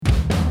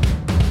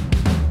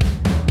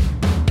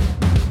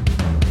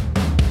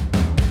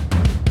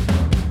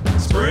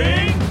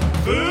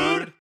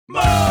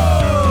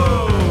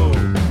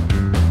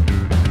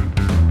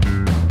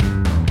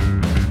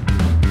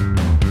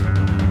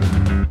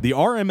The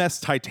RMS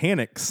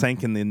Titanic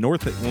sank in the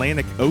North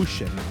Atlantic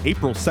Ocean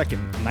April 2nd,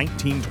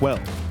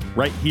 1912,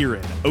 right here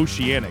in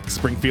Oceanic,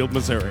 Springfield,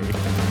 Missouri.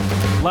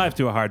 Live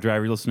to a hard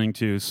drive. You're listening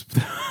to...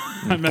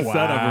 I messed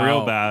that up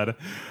real bad.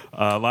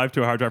 Live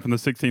to a hard drive from the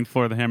 16th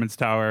floor of the Hammonds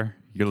Tower.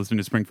 You're listening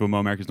to Springfield Mo,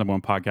 America's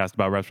 #1 podcast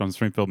about restaurants in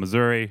Springfield,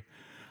 Missouri.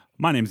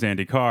 My name's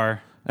Andy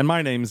Carr. And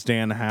my name's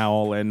Dan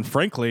Howell, and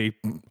frankly,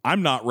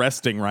 I'm not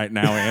resting right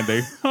now,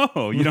 Andy.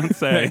 Oh, you don't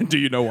say. Do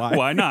you know why?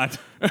 Why not?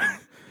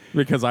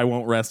 Because I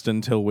won't rest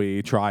until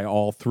we try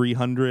all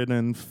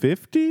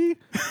 350?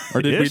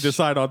 Or did we Ish.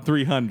 decide on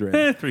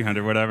 300?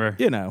 300, whatever.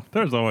 You know.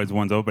 There's always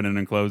ones opening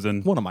and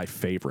closing. One of my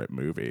favorite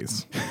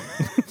movies.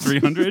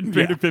 300?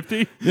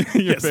 350?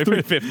 Yes,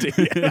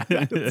 350. Yeah,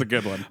 that's a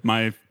good one.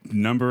 My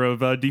number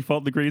of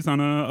default degrees on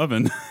an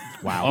oven.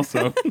 Wow.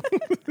 Also.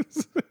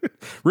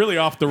 Really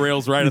off the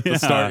rails right at the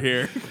start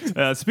here.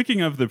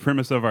 Speaking of the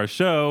premise of our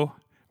show,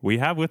 we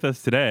have with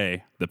us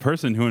today the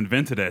person who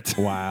invented it.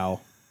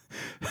 Wow.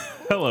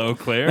 Hello,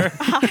 Claire.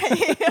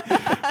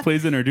 Hi.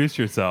 Please introduce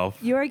yourself.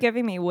 You are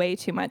giving me way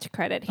too much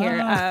credit here.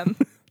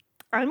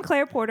 I'm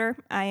Claire Porter.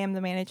 I am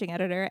the managing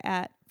editor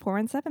at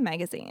 417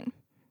 Magazine.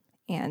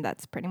 And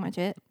that's pretty much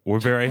it.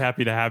 We're very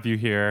happy to have you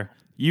here.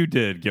 You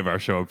did give our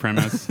show a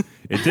premise.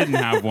 It didn't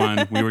have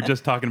one. We were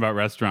just talking about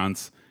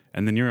restaurants.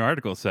 And then your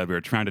article said we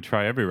were trying to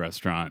try every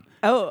restaurant.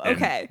 Oh, And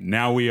okay.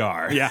 now we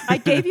are. Yeah. I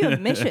gave you a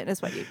mission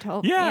is what you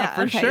told me. Yeah,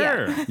 for okay,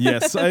 sure. yeah.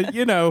 Yes,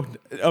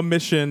 a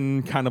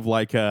mission kind of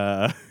like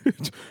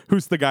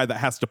who's the guy that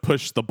has to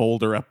push the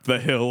boulder up the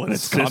hill and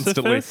it's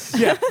constantly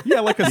Sisyphus?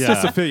 like a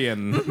Yeah.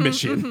 Sisyphean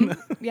mission.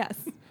 Yes.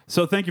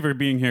 So thank you for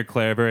being here,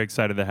 Claire. Very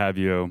excited to have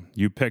you.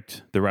 You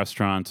picked the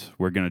restaurant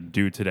we're going to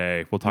do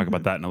today. We'll talk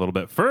about that in a little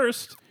bit.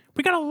 First,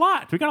 we got a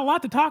lot. We got a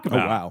lot to talk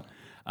about. wow.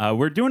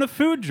 We're doing a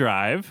food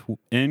drive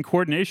in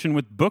coordination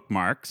with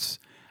Bookmarks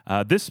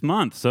this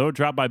month. So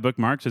drop by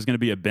Bookmarks. There's going to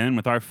be a bin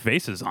with our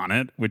faces on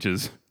it, which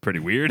is pretty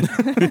weird,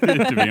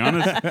 to be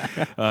honest.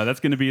 That's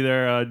going to be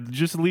there.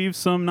 Just leave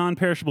some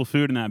non-perishable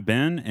food in that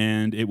bin,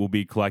 and it will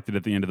be collected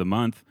at the end of the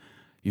month.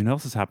 You know what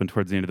else has happened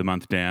towards the end of the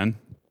month, Dan?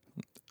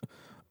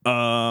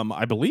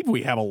 I believe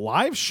we have a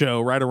live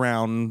show right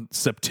around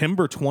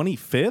September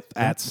 25th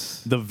at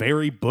the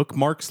very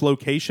Bookmarks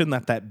location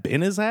that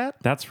bin is at.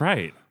 That's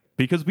right.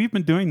 Because we've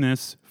been doing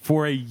this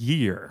for a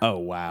year. Oh,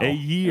 wow. A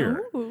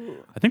year. Ooh.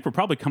 I think we're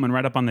probably coming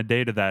right up on the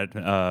date of that,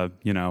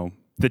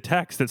 the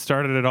text that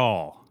started it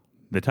all.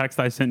 The text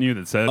I sent you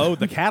that said... Oh,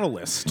 the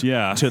catalyst.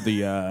 Yeah. To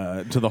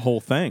the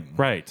whole thing.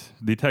 Right.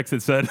 The text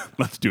that said,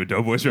 let's do a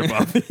Doughboys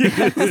ripoff.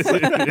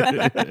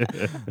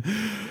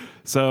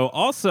 So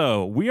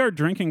also, we are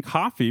drinking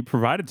coffee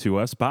provided to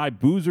us by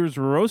Boozer's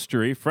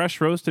Roastery, fresh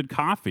roasted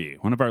coffee.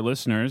 One of our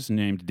listeners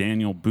named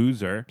Daniel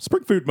Boozer.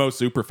 Springfood Mo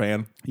super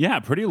fan. Yeah,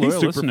 pretty loyal He's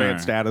super listener. fan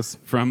status.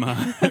 From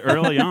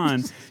early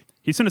on.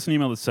 He sent us an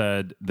email that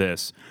said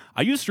this.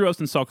 I used to roast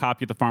and sell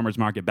coffee at the farmer's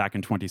market back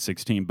in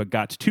 2016, but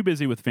got too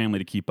busy with family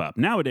to keep up.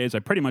 Nowadays, I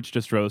pretty much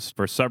just roast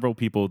for several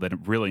people that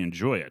really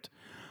enjoy it.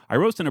 I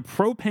roast in a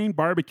propane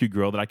barbecue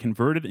grill that I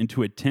converted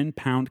into a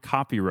 10-pound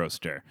coffee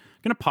roaster.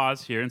 I'm going to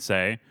pause here and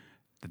say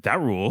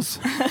that rules.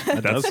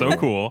 That's so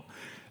cool.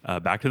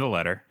 Back to the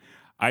letter.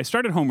 I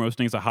started home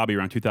roasting as a hobby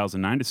around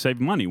 2009 to save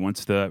money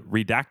once the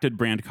redacted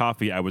brand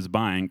coffee I was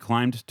buying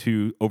climbed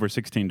to over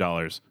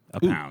 $16 a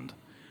pound.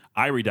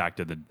 I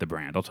redacted the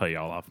brand. I'll tell you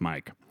all off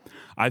mic.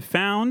 I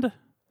found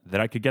that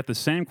I could get the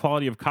same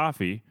quality of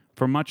coffee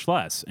for much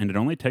less, and it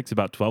only takes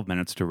about 12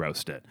 minutes to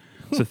roast it.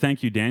 So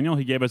thank you, Daniel.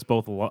 He gave us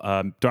both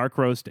dark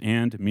roast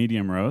and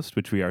medium roast,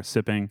 which we are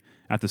sipping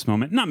at this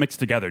moment. Not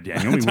mixed together,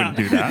 Daniel. We wouldn't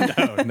do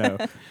that. No.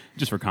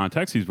 Just for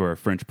context, these were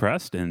French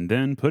pressed and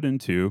then put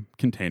into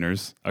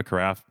containers, a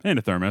carafe, and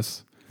a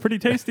thermos. Pretty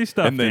tasty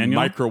stuff, And then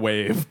Daniel.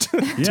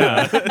 microwaved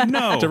Yeah.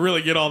 No. to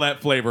really get all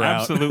that flavor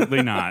out.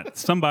 Absolutely not.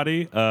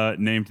 Somebody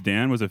named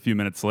Dan was a few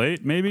minutes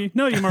late, maybe.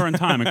 No, you were on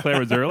time, and Claire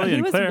was early. He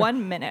and was Claire,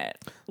 1 minute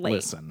late.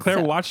 Listen. Claire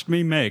So- watched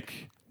me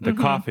make the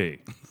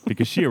coffee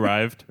because she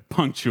arrived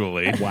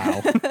punctually.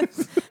 Wow.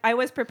 I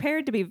was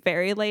prepared to be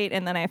very late,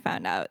 and then I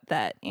found out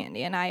that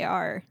Andy and I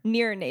are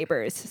near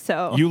neighbors.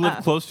 So You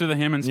live close to the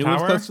Hammonds You Tower?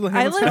 live close to the I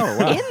Hammonds live Tower.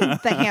 Wow. in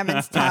the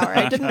Hammonds Tower.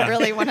 I didn't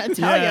really want to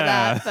tell you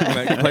that,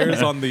 but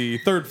Claire's on the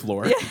third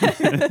floor.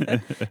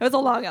 it was a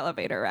long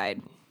elevator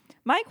ride.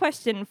 My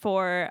question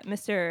for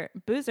Mr.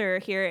 Boozer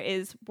here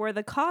is, were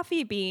the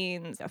coffee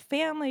beans a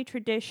family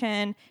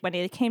tradition when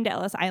it came to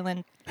Ellis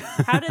Island?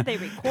 How did they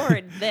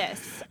record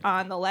this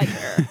on the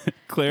ledger?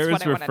 Claire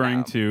That's is what I wanna referring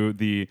know. to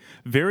the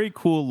very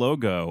cool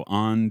logo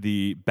on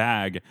the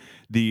bag,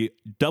 the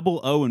double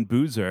O in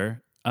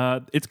Boozer.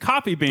 It's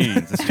coffee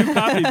beans. It's 2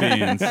 coffee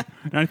beans. And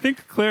I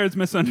think Claire is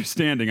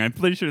misunderstanding. I'm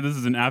pretty sure this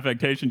is an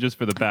affectation just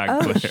for the bag, Oh,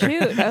 Claire.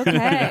 shoot.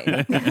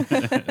 Okay.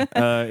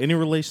 Any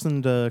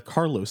relation to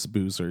Carlos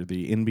Boozer,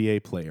 the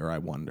NBA player, I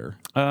wonder?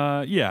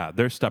 Yeah,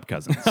 they're step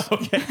cousins.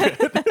 Okay.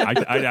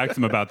 I'd asked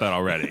him about that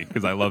already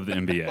because I love the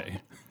NBA.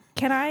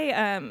 Can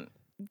I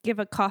give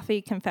a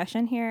coffee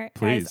confession here?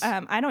 Please.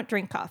 Guys, I don't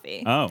drink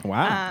coffee. Oh,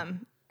 Wow.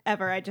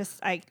 Ever.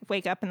 I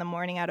wake up in the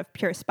morning out of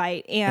pure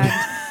spite. And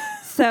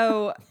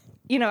so,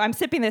 I'm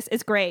sipping this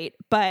is great,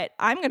 but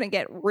I'm going to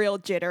get real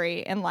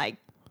jittery in like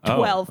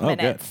 12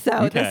 minutes. So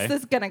Okay. this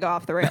is going to go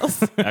off the rails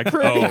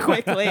pretty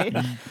quickly.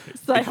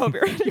 So I hope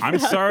you're ready for I'm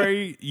that.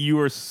 sorry you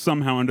were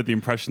somehow under the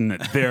impression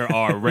that there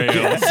are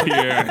rails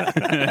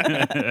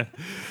here.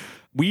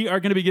 We are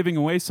going to be giving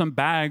away some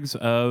bags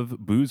of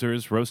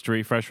Boozer's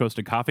Roastery Fresh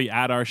Roasted Coffee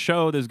at our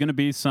show. There's going to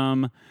be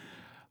some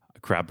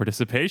crowd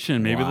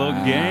participation, maybe a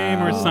little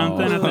game or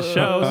something at the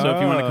show. So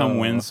if you want to come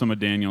win some of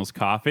Daniel's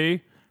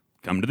coffee,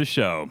 come to the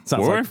show.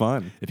 Sounds Or like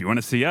fun. if you want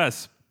to see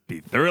us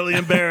be thoroughly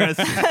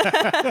embarrassed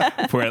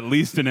for at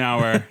least an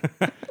hour,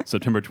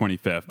 September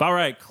 25th. All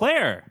right,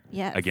 Claire.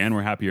 Yes. Again,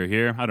 we're happy you're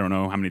here. I don't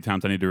know how many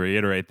times I need to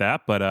reiterate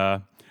that, but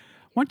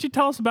why don't you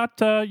tell us about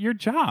your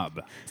job?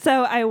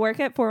 So I work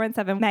at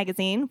 417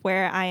 Magazine,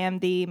 where I am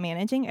the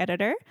managing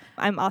editor.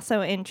 I'm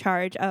also in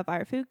charge of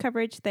our food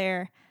coverage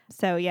there.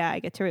 So yeah, I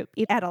get to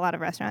eat at a lot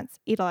of restaurants,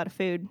 eat a lot of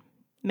food,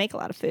 make a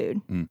lot of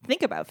food,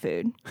 think about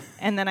food.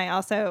 And then I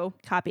also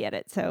copy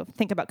edit. So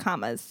think about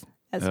commas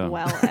as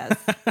well as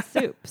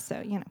soup.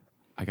 So,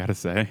 I gotta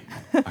say,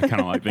 I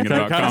kind of like thinking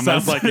about Kind of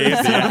commas. sounds like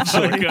Andy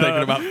actually Like,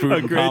 thinking about food a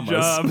and great commas.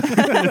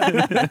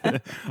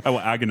 job. I will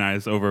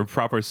agonize over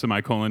proper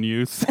semicolon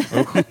use.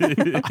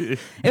 it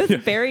was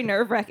very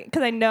nerve-wracking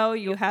because I know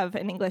you have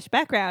an English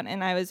background,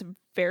 and I was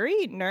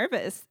very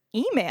nervous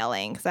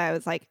emailing because I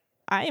was like,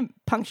 I am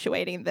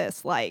punctuating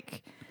this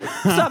like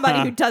somebody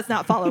who does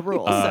not follow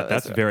rules. So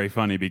That's very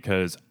funny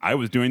because I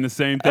was doing the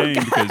same thing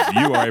because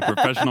you are a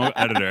professional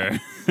editor.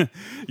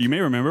 You may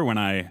remember when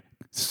I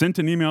sent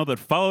an email that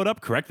followed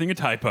up correcting a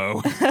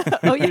typo.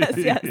 Oh,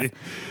 yes.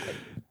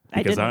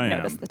 I Because didn't I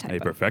notice am the a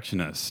typo.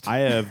 perfectionist. I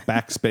have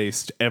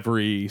backspaced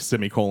every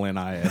semicolon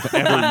I have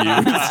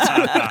ever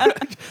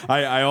used.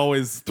 I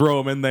always throw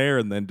them in there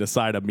and then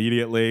decide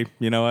immediately,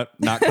 you know what,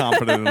 not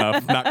confident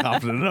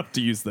enough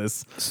to use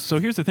this. So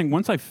here's the thing.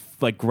 Once I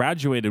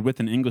graduated with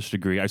an English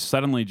degree, I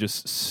suddenly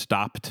just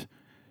stopped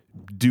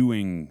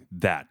doing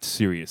that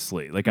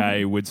seriously. Like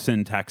I would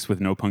send texts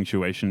with no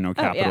punctuation, no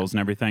capitals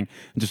and everything.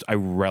 And just I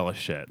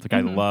relish it. Like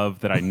I love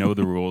that I know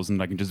the rules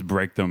and I can just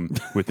break them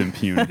with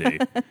impunity.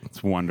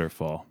 It's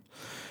wonderful.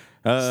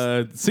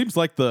 Seems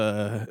like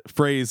the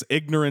phrase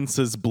 "ignorance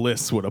is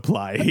bliss" would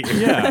apply here.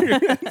 Yeah.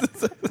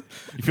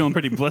 You feeling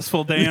pretty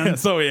blissful, Dan?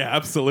 So yeah,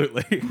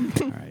 absolutely.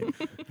 All right.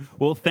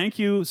 Well, thank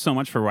you so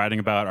much for writing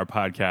about our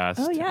podcast.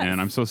 Oh, yes. And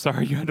I'm so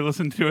sorry you had to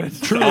listen to it.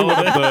 Truly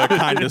one of the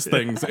kindest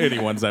things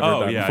anyone's ever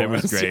done yeah, for it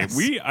was us. great.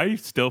 Yes. I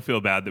still feel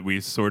bad that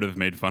we sort of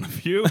made fun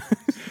of you.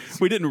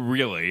 We didn't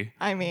really.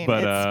 I mean,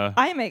 but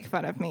I make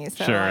fun of me.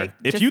 So sure. like,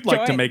 If just you'd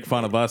like to join. make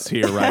fun of us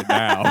here right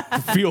now,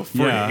 feel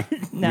free. yeah,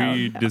 No,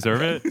 we no.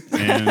 deserve it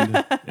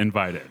and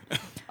invite it.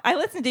 I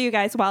listen to you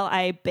guys while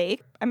I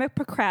bake. I'm a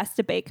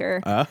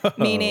procrastinator,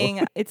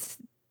 meaning it's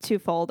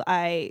twofold.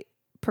 I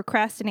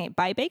procrastinate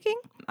by baking.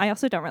 I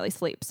also don't really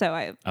sleep.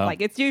 So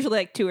it's usually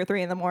like 2 or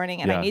 3 in the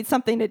morning and Yeah. I need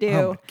something to do.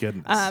 Oh my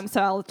goodness.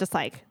 So I'll just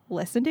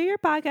listen to your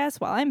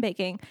podcast while I'm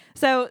baking.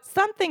 So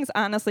some things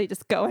honestly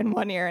just go in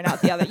one ear and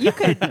out the other. You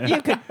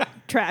could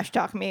trash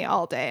talk me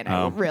all day and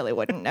I really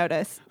wouldn't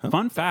notice.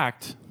 Fun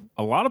fact,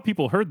 a lot of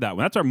people heard that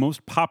one. That's our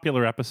most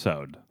popular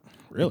episode.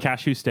 Really?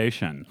 Cashew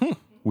Station.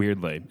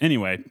 Weirdly.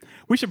 Anyway,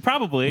 we should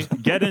probably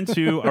get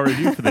into our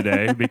review for the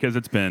day because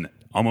it's been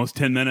almost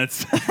 10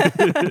 minutes.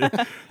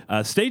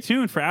 Stay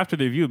tuned for after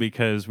the review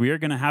because we are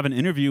going to have an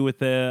interview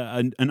with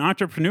an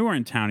entrepreneur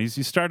in town. He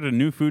started a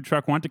new food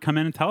truck, wanted to come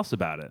in and tell us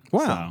about it.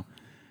 Wow.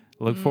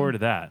 So look forward to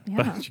that. Yeah.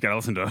 But you got to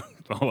listen to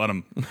a whole lot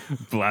of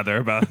blather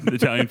about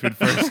Italian food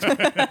first.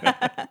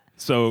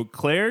 So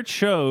Claire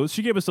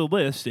she gave us a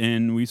list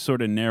and we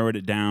sort of narrowed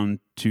it down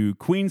to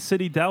Queen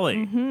City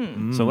Deli.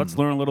 So let's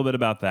learn a little bit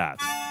about that.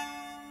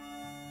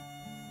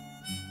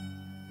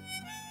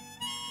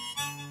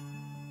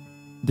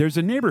 There's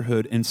a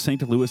neighborhood in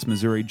St. Louis,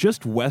 Missouri,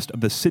 just west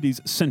of the city's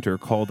center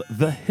called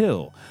The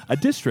Hill, a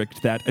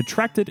district that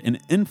attracted an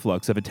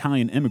influx of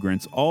Italian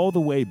immigrants all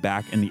the way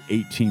back in the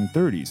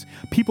 1830s,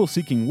 people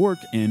seeking work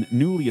in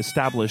newly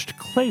established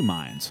clay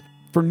mines.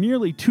 For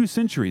nearly 2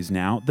 centuries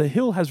now, The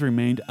Hill has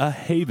remained a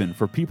haven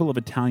for people of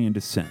Italian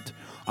descent.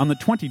 On the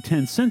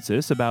 2010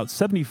 census, about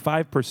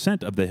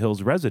 75% of The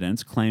Hill's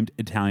residents claimed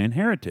Italian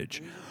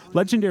heritage.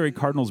 Legendary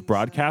Cardinals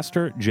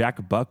broadcaster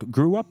Jack Buck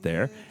grew up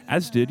there,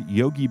 as did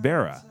Yogi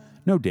Berra.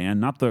 No, Dan,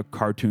 not the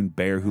cartoon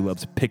bear who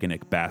loves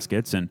picnic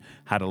baskets and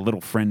had a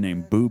little friend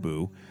named Boo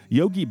Boo.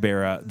 Yogi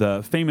Berra,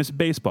 the famous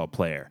baseball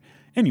player.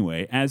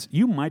 Anyway, as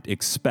you might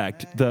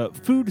expect, the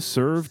food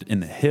served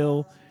in the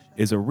Hill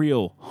is a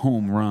real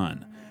home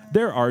run.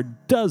 There are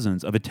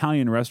dozens of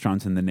Italian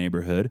restaurants in the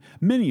neighborhood,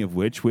 many of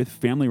which with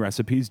family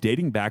recipes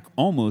dating back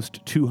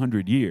almost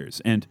 200 years.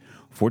 And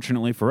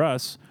fortunately for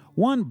us,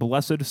 one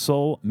blessed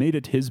soul made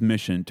it his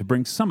mission to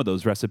bring some of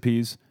those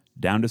recipes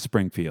down to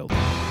Springfield.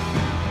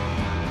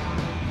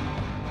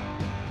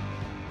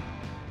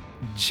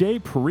 Jay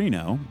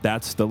Perino,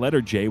 that's the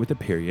letter J with a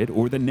period,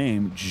 or the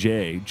name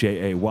Jay,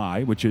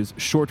 J-A-Y, which is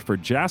short for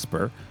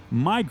Jasper,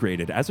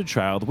 migrated as a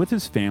child with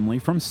his family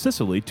from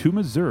Sicily to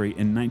Missouri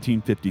in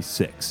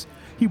 1956.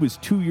 He was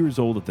 2 years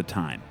old at the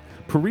time.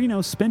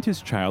 Perino spent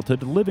his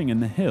childhood living in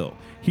the Hill.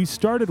 He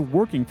started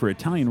working for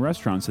Italian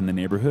restaurants in the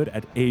neighborhood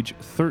at age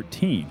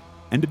 13,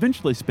 and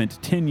eventually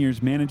spent 10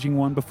 years managing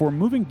one before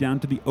moving down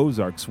to the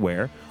Ozarks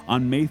where,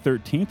 on May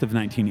 13th of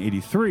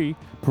 1983,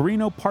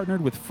 Perino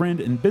partnered with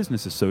friend and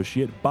business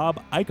associate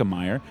Bob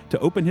Eickemeyer to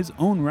open his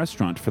own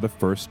restaurant for the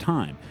first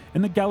time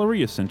in the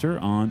Galleria Center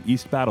on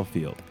East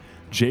Battlefield.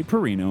 Jay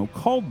Perino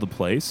called the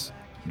place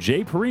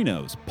Jay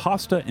Perino's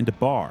Pasta and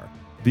Bar.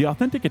 The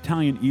authentic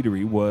Italian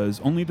eatery was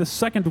only the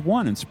second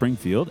one in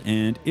Springfield,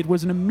 and it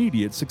was an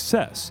immediate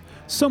success.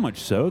 So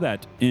much so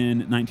that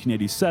in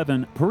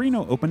 1987,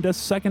 Perino opened a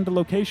second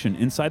location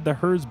inside the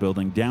Herz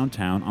building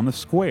downtown on the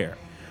square.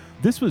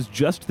 This was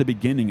just the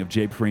beginning of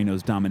Jay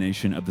Perino's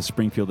domination of the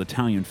Springfield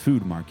Italian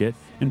food market.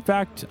 In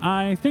fact,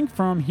 I think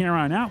from here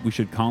on out we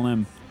should call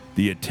him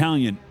the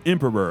Italian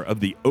Emperor of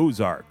the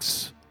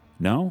Ozarks.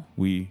 No?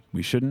 We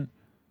shouldn't?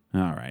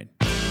 All right.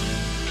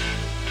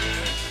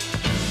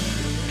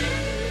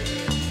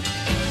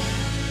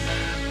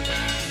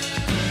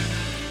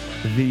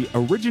 The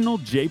original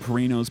Jay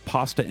Perino's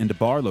Pasta and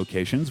Bar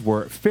locations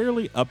were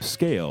fairly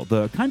upscale,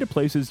 the kind of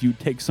places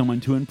you'd take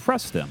someone to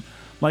impress them,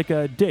 like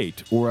a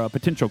date or a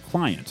potential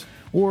client.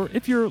 Or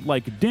if you're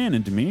like Dan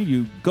and me,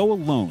 you go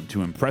alone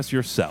to impress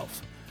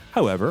yourself.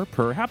 However,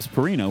 perhaps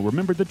Perino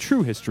remembered the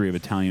true history of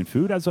Italian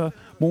food as a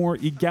more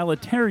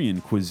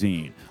egalitarian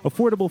cuisine,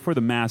 affordable for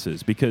the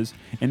masses, because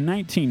in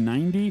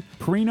 1990,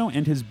 Perino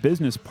and his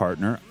business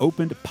partner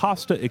opened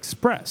Pasta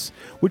Express,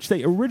 which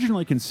they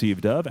originally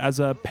conceived of as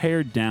a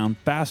pared-down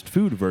fast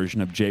food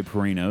version of Jay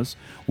Perino's,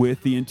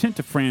 with the intent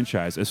to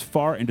franchise as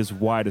far and as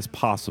wide as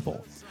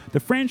possible. The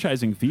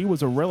franchising fee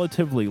was a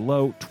relatively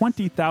low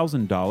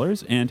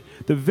 $20,000, and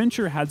the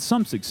venture had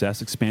some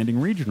success expanding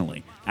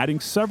regionally,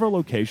 adding several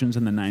locations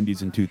in the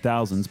 90s and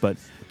 2000s, but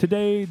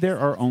today there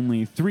are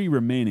only 3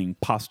 remaining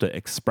Pasta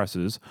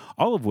Expresses,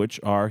 all of which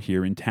are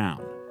here in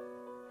town.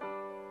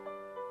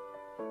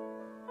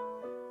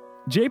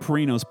 Jay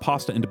Perino's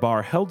Pasta and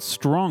Bar held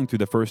strong through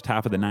the first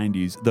half of the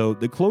 90s, though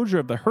the closure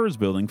of the Herz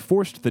building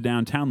forced the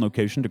downtown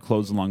location to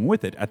close along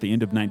with it at the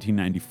end of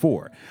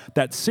 1994.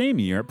 That same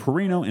year,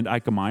 Perino and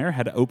Eickemeyer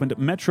had opened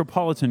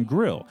Metropolitan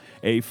Grill,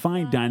 a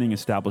fine dining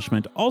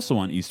establishment also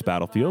on East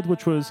Battlefield,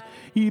 which was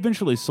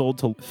eventually sold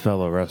to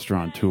fellow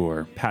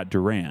restaurateur Pat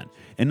Duran.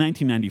 In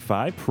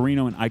 1995,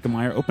 Perino and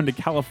Eickemeyer opened a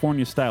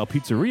California-style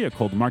pizzeria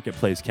called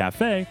Marketplace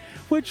Cafe,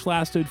 which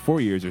lasted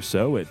 4 years or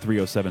so at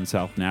 307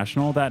 South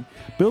National, that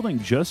building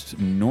just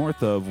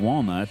north of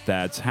Walnut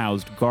that's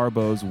housed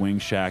Garbo's, Wing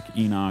Shack,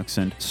 Enoch's,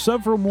 and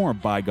several more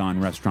bygone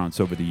restaurants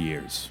over the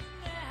years.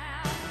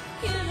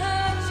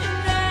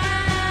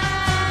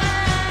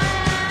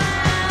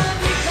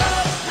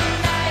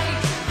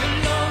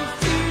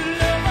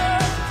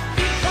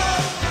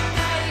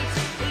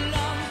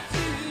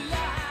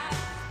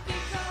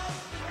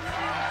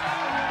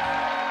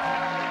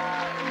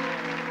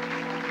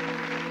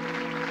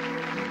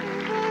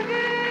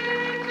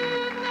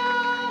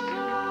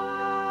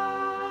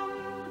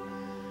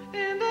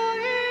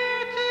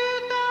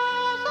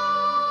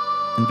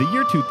 In the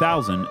year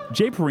 2000,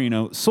 Jay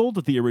Perino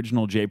sold the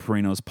original Jay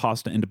Perino's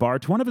Pasta and Bar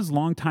to one of his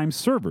longtime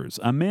servers,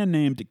 a man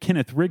named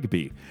Kenneth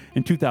Rigby.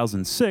 In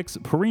 2006,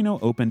 Perino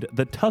opened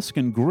the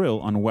Tuscan Grill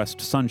on West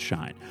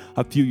Sunshine.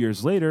 A few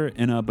years later,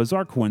 in a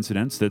bizarre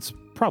coincidence that's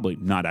probably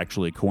not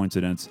actually a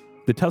coincidence,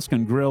 the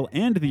Tuscan Grill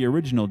and the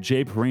original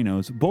Jay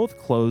Perino's both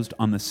closed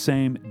on the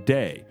same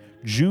day,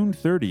 June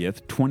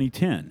 30th,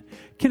 2010.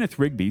 Kenneth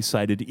Rigby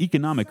cited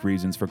economic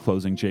reasons for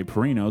closing Jay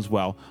Perino's,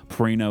 while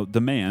Perino, the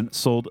man,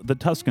 sold the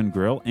Tuscan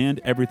Grill and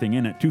everything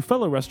in it to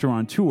fellow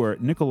restaurateur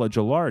Nicola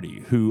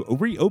Gilardi, who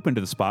reopened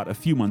the spot a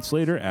few months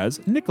later as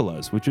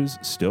Nicola's, which is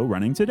still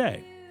running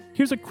today.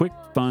 Here's a quick,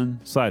 fun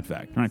side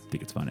fact. I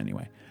think it's fun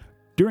anyway.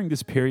 During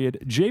this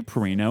period, Jay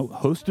Perino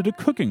hosted a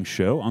cooking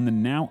show on the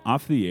now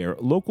off-the-air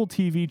local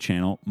TV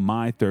channel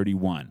My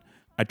 31.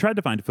 I tried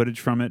to find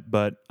footage from it,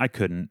 but I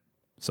couldn't.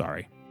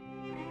 Sorry.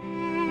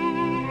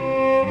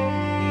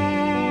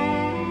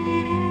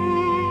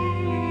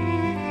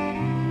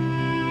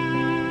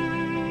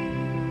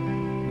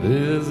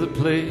 There's a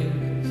place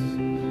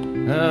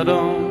out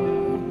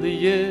on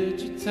the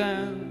edge of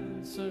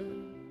town, sir.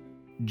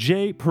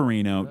 Jay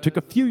Perino took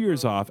a few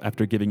years off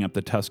after giving up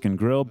the Tuscan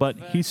Grill, but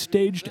he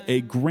staged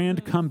a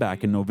grand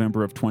comeback in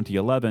November of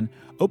 2011,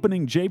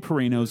 opening Jay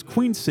Perino's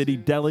Queen City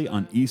Deli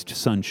on East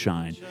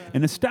Sunshine,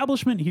 an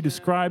establishment he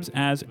describes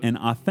as an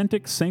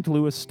authentic St.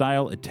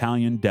 Louis-style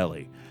Italian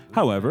deli.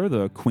 However,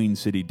 the Queen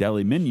City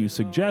Deli menu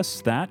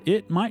suggests that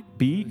it might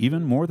be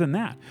even more than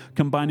that,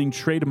 combining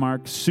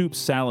trademark soups,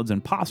 salads,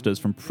 and pastas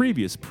from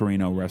previous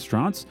Perino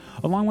restaurants,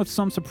 along with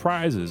some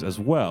surprises as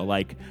well,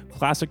 like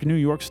classic New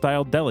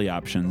York-style deli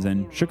options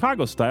and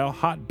Chicago-style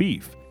hot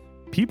beef.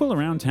 People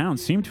around town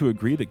seem to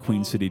agree that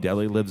Queen City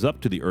Deli lives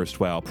up to the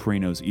erstwhile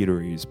Perino's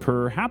eateries.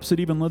 Perhaps it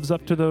even lives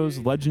up to those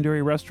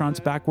legendary restaurants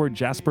back where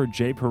Jasper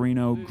J.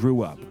 Perino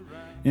grew up,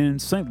 in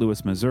St.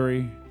 Louis,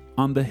 Missouri,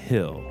 on the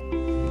Hill.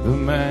 The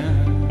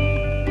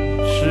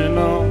mansion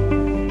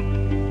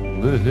on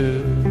the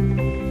hill,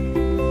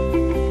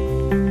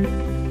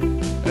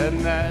 and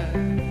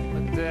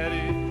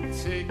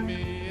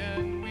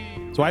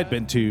So I'd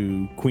been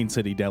to Queen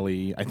City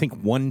Deli, I think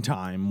one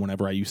time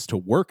whenever I used to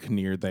work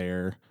near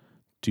there.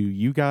 Do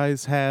you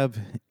guys have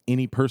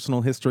any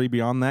personal history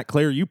beyond that?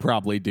 Claire, you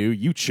probably do.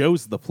 You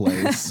chose the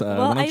place.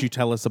 Why don't you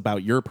tell us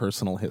about your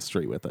personal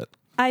history with it?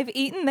 I've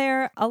eaten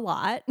there a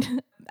lot.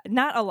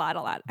 Not a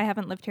lot. I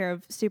haven't lived here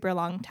a super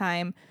long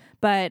time,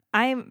 but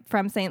I'm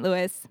from St.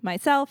 Louis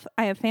myself.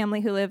 I have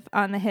family who live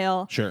on the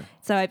Hill. Sure.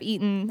 So I've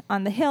eaten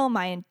on the Hill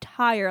my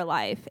entire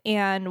life.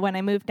 And when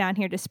I moved down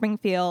here to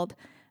Springfield,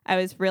 I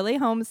was really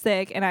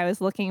homesick and I was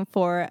looking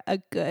for a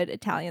good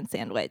Italian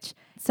sandwich.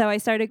 So I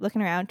started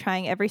looking around,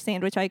 trying every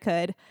sandwich I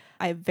could.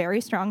 I have very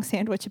strong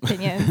sandwich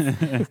opinions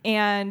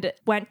and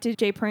went to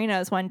Jay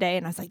Perino's one day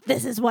and I was like,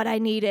 this is what I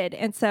needed.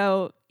 And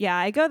so, yeah,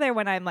 I go there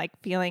when I'm like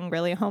feeling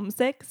really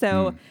homesick.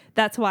 So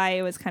that's why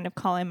it was kind of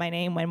calling my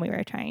name when we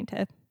were trying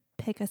to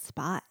pick a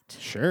spot.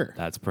 Sure.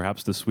 That's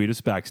perhaps the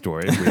sweetest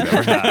backstory we've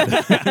ever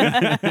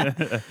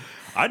had.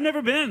 I've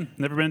never been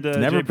to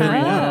Jay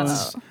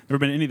Perino's. Never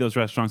been to any of those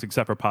restaurants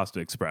except for Pasta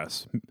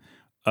Express.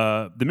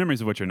 The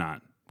memories of which are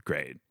not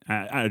great.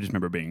 I just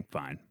remember being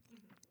fine.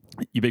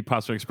 You big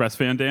Pasta Express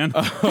fan, Dan?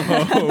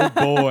 Oh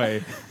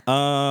boy.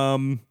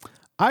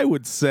 I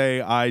would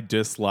say I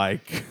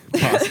dislike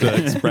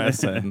Pasta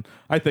Express, and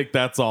I think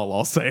that's all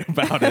I'll say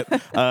about it.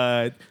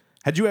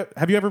 Have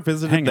you ever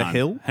visited the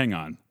Hill? Hang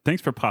on.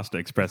 Thanks for Pasta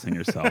Expressing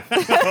yourself.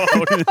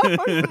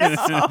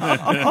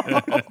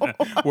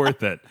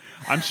 Worth it.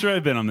 I'm sure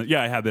I've been on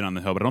I have been on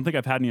the Hill, but I don't think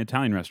I've had any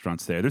Italian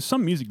restaurants there. There's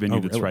some music venue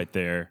that's right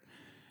there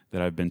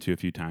that I've been to a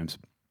few times.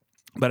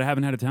 But I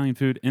haven't had Italian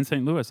food in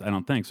St. Louis, I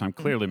don't think, so I'm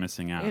clearly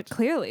missing out.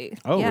 Clearly.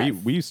 Oh, yes.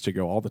 we used to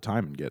go all the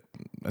time and get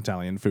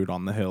Italian food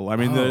on the Hill. I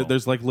mean,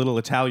 there's like little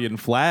Italian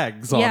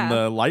flags on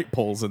the light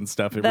poles and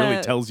stuff. It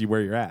really tells you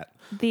where you're at.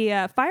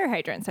 The fire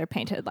hydrants are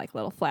painted like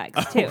little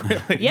flags, too.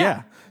 Really?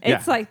 Yeah.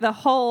 It's like the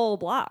whole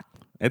block.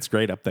 It's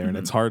great up there, and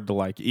it's hard to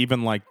like,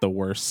 even like the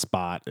worst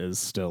spot is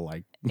still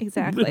like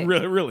Exactly.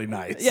 really, really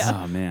nice.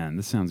 Yeah. Oh, man,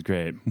 this sounds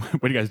great.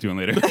 What are you guys doing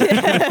later?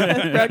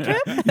 Road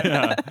trip?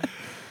 Yeah.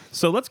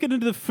 So let's get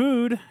into the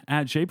food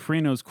at Jay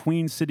Perino's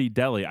Queen City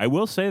Deli. I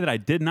will say that I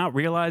did not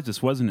realize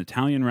this was an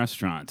Italian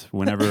restaurant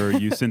whenever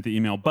you sent the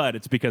email, but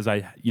it's because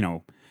I,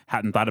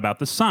 hadn't thought about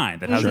the sign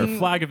that has a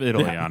flag of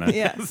Italy on it.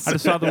 Yes. I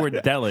just saw the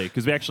word deli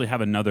because we actually have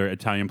another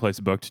Italian place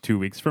booked 2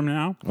 weeks from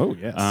now. Oh,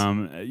 yes.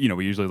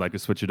 We usually like to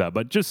switch it up,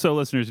 but just so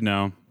listeners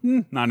know,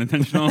 not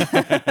intentional.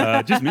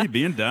 Just me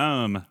being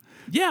dumb.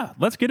 Yeah,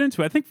 let's get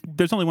into it. I think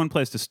there's only one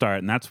place to start,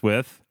 and that's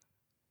with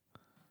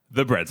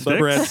the breadsticks. The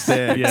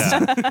breadsticks.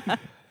 Yeah.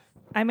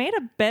 I made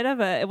a bit of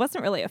it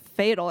wasn't really a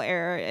fatal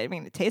error. I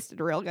mean, it tasted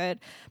real good,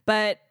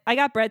 but I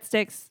got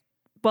breadsticks.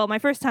 Well, my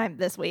first time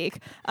this week,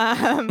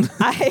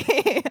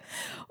 I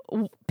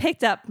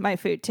picked up my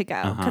food to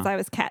go because I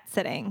was cat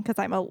sitting because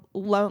I'm a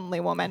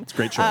lonely woman. It's a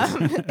great choice.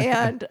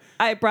 And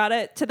I brought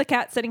it to the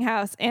cat sitting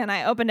house and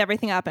I opened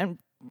everything up and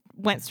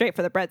went straight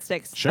for the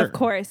breadsticks, Sure. of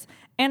course.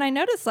 And I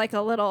noticed like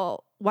a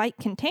little white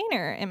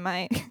container in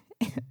my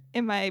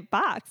in my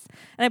box.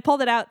 And I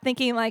pulled it out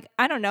thinking like,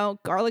 I don't know,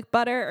 garlic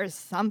butter or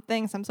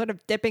something, some sort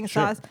of dipping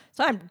sauce.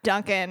 So I'm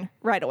dunking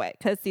right away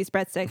because these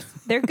breadsticks,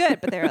 they're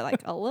good, but they were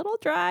like a little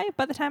dry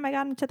by the time I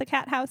got into the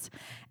cat house.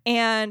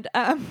 And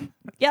that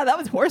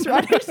was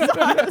horseradish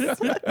sauce.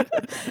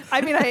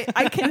 I mean,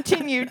 I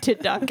continued to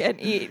dunk and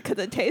eat because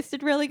it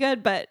tasted really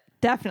good, but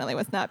definitely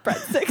was not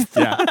breadsticks.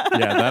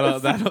 Yeah,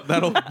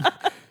 that'll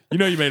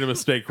you made a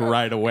mistake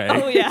right away.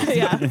 Oh,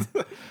 yeah.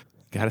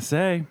 Gotta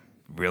say,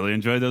 really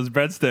enjoyed those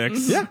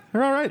breadsticks. Yeah,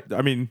 they're all right.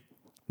 I mean,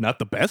 not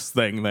the best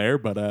thing there,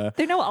 but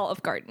They're no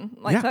Olive Garden.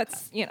 Like, Yeah.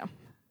 that's,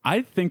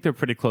 I think they're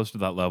pretty close to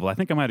that level. I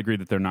think I might agree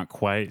that they're not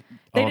quite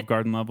Olive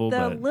Garden level, the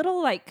but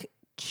little, like,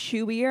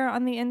 chewier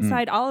on the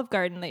inside. Olive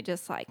Garden, they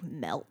just, like,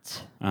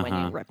 melt when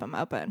you rip them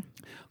open.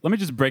 let me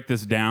just break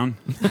this down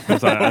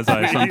as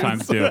I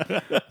sometimes do.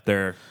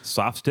 They're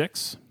soft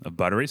sticks of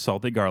buttery,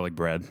 salty garlic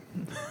bread.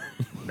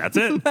 That's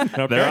it.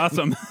 They're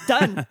awesome.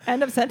 Done.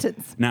 End of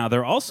sentence. Now,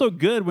 they're also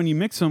good when you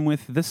mix them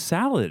with the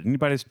salad.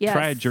 Anybody's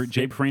tried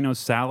Jay Perino's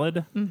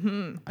salad?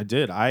 I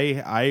did.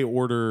 I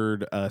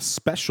ordered a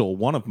special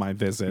one of my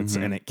visits,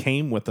 and it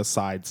came with a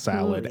side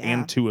salad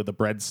and two of the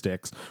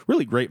breadsticks.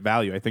 Really great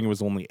value. I think it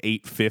was only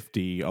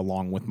 $8.50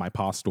 along with my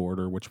pasta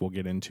order, which we'll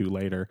get into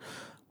later.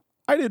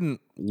 I didn't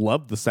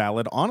love the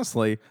salad.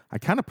 Honestly, I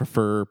kind of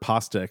prefer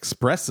Pasta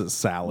Express's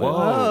salad.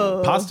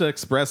 Whoa. Pasta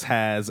Express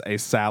has a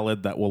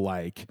salad that will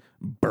like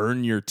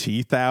burn your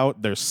teeth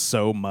out. There's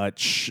so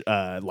much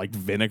like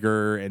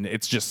vinegar, and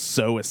it's just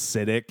so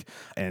acidic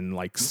and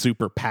like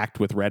super packed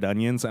with red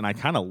onions. And I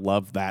kind of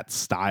love that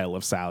style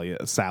of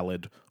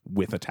salad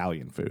with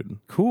Italian food.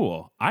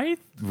 Cool. I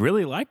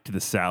really liked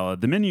the salad.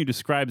 The menu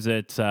describes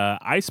it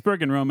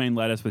iceberg and romaine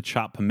lettuce with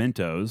chopped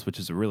pimentos, which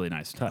is a really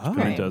nice touch.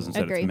 Pimentos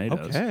instead of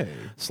tomatoes. Okay.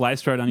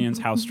 Sliced red onions,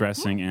 house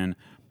dressing, and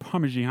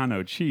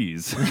Parmigiano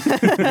cheese.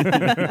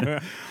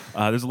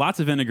 There's lots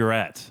of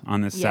vinaigrette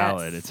on this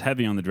salad. It's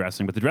heavy on the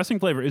dressing, but the dressing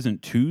flavor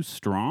isn't too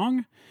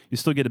strong. You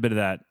still get a bit of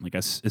that like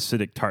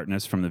acidic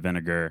tartness from the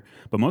vinegar,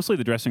 but mostly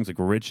the dressing's like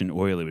rich and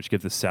oily, which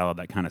gives the salad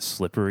that kind of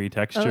slippery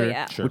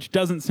texture, which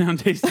doesn't sound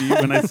tasty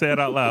when I say it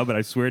out loud, but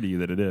I swear to you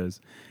that it is.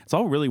 It's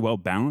all really well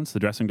balanced. The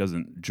dressing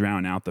doesn't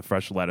drown out the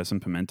fresh lettuce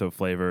and pimento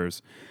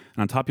flavors.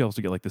 And on top, you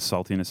also get like the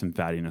saltiness and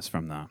fattiness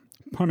from the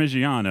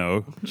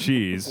Parmigiano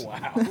cheese.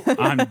 Wow.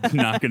 I'm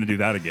not going to do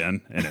that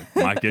again, and it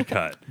might get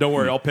cut. Don't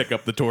worry, I'll pick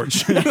up the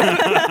torch.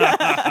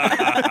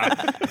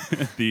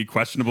 The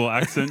questionable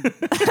accent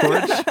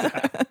torch.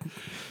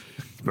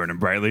 It's burning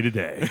brightly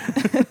today.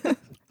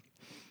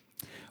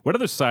 What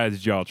other sides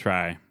did y'all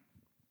try?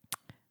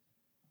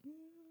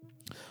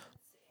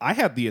 I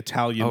had the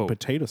Italian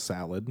potato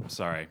salad.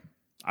 Sorry,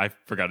 I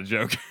forgot a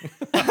joke.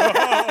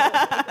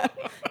 Got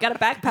to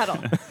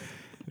backpedal.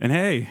 And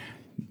hey,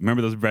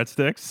 remember those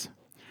breadsticks?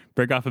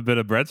 Break off a bit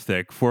of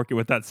breadstick, fork it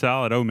with that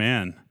salad. Oh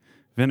man,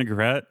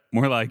 vinaigrette?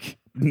 More like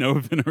no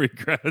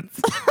vinaigrettes.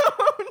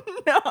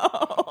 No.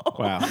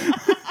 Wow.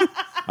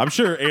 I'm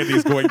sure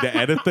Andy's going to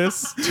edit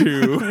this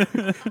to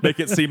make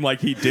it seem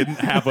like he didn't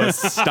have us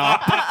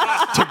stop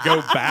to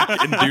go back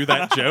and do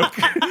that joke.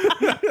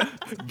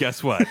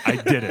 Guess what? I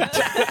didn't.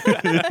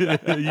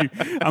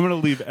 I'm going to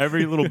leave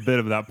every little bit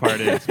of that part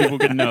in so people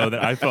can know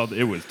that I felt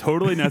it was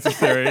totally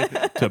necessary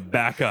to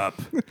back up.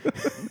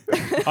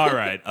 All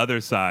right,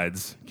 other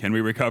sides. Can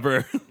we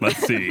recover? Let's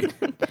see.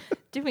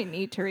 Do we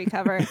need to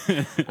recover?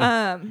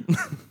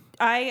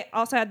 I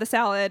also had the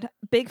salad.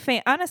 Big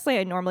fan. Honestly,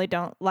 I normally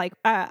don't like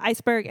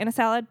iceberg in a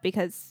salad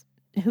because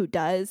who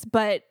does?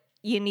 But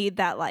you need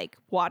that like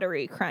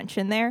watery crunch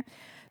in there.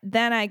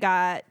 Then I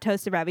got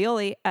toasted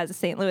ravioli as a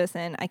St.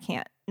 Louisan. I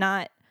can't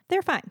not.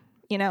 They're fine.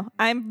 You know,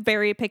 I'm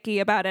very picky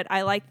about it.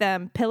 I like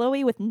them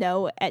pillowy with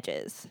no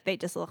edges. They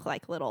just look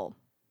like little,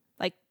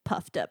 like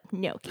puffed up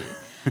gnocchi.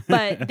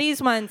 But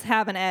these ones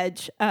have an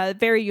edge.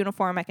 Very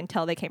uniform. I can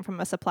tell they came from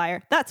a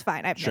supplier. That's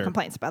fine. I have no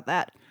complaints about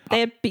that. They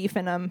have beef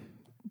in them,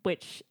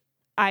 which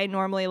I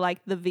normally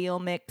like the veal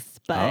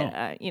mix,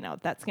 but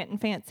that's getting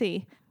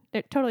fancy.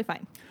 They're totally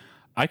fine.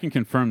 I can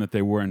confirm that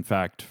they were in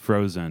fact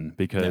frozen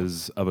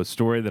because of a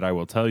story that I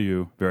will tell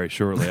you very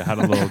shortly. I had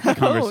a little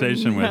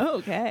conversation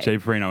with Jay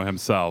Perino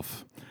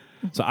himself.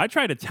 So I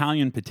tried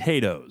Italian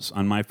potatoes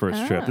on my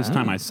first trip. This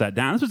time I sat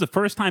down. This was the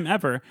first time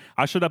ever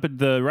I showed up at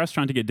the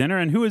restaurant to get dinner,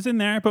 and who was in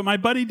there but my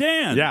buddy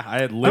Dan? Yeah, I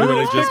had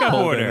literally just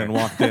pulled in and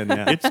walked in.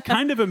 Yeah. It's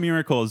kind of a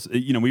miracle.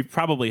 We've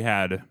probably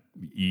had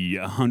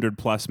 100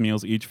 plus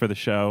meals each for the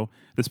show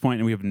at this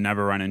point, and we have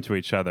never run into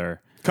each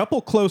other.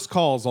 Couple close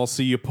calls, I'll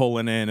see you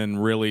pulling in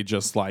and really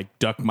just like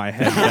duck my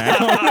head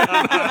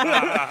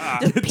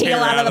down. Just peel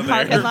out of the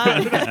parking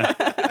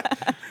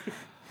lot.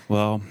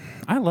 Well,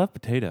 I love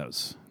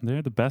potatoes.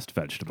 They're the best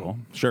vegetable.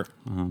 Sure.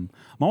 I'm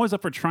always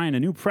up for trying a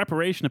new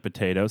preparation of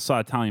potatoes. Saw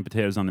Italian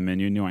potatoes on the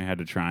menu, knew I had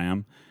to try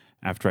them.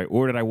 After I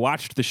ordered, I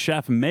watched the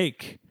chef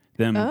make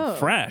them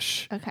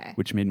fresh,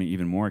 which made me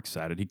even more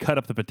excited. He cut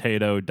up the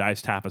potato,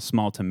 diced half a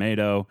small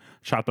tomato,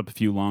 chopped up a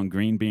few long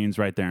green beans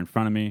right there in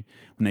front of me.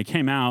 When they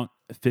came out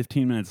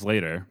 15 minutes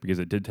later, because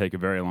it did take a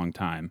very long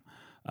time,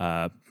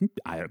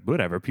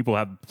 whatever.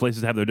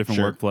 Places have their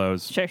different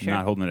workflows. Sure.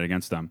 Not holding it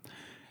against them.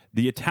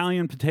 The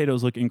Italian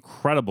potatoes look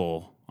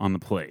incredible on the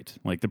plate.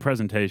 Like the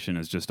presentation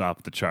is just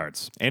off the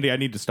charts. Andy, I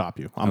need to stop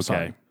you. I'm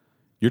sorry.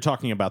 You're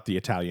talking about the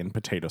Italian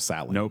potato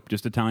salad. Nope,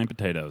 just Italian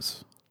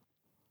potatoes.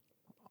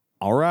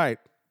 All right.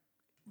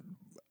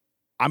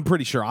 I'm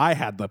pretty sure I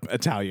had the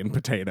Italian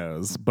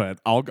potatoes, but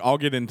I'll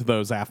get into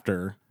those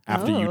after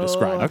you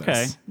describe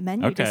this.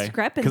 Menu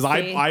discrepancy. Because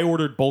I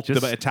ordered both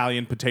the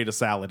Italian potato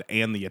salad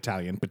and the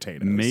Italian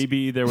potatoes.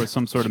 Maybe there was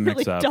some sort of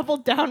mix-up. Really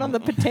doubled down on the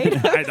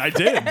potatoes. I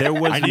did. There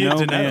was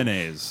no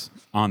mayonnaise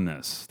on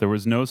this. There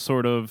was no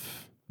sort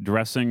of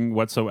dressing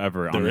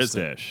whatsoever on this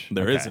dish.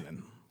 There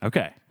isn't.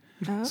 Okay.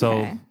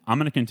 So I'm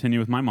going to continue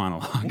with my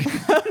monologue.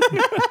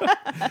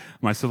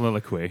 My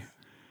soliloquy.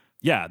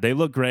 Yeah, they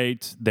look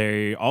great.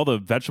 All the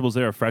vegetables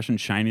there are fresh and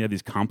shiny. They have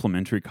these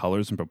complementary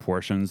colors and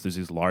proportions. There's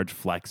these large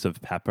flecks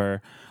of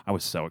pepper. I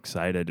was so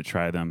excited to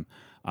try them.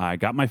 I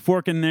got my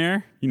fork in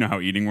there. You know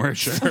how eating works.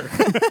 Sure.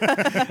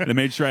 I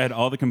made sure I had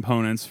all the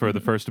components for the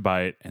first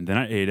bite, and then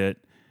I ate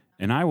it,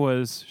 and I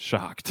was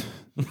shocked.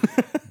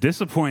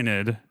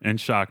 Disappointed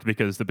and shocked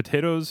because the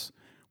potatoes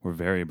were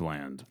very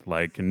bland,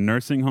 like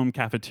nursing home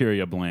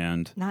cafeteria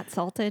bland. Not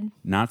salted?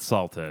 Not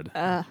salted.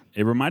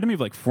 It reminded me of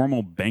like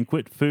formal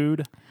banquet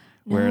food,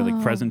 where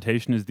like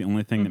presentation is the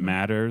only thing that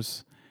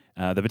matters.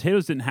 The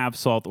potatoes didn't have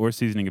salt or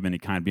seasoning of any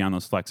kind beyond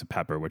those flecks of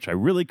pepper, which I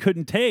really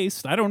couldn't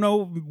taste. I don't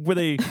know, were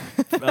they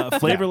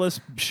flavorless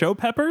show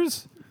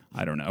peppers?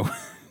 I don't know.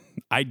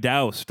 I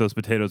doused those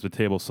potatoes with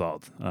table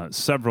salt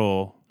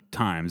several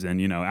times,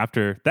 and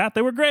after that,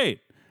 they were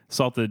great.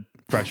 Salted,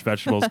 fresh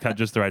vegetables cut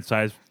just the right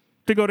size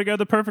to go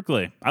together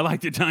perfectly. I like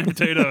the Italian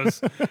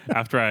potatoes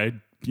after I,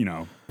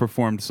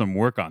 performed some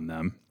work on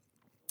them.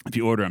 If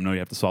you order them, no, you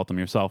have to salt them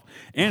yourself.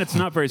 And it's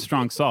not very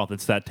strong salt.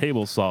 It's that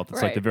table salt.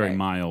 It's like the very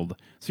mild.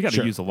 So you got to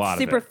Sure. use a lot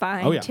Super of it.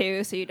 fine Oh, yeah.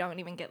 too, so you don't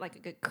even get like a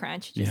good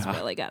crunch. You just Yeah.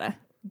 really gotta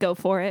go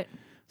for it.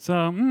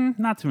 So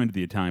not too into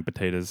the Italian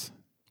potatoes.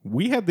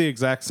 We had the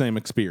exact same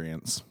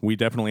experience. We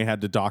definitely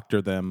had to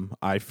doctor them.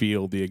 I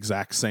feel the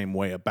exact same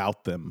way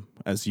about them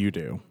as you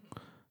do.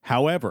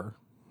 However,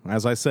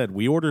 as I said,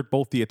 we ordered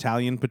both the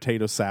Italian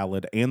potato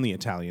salad and the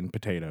Italian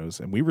potatoes,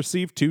 and we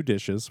received 2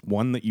 dishes,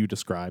 one that you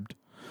described,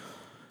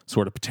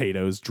 sort of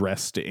potatoes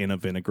dressed in a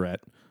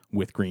vinaigrette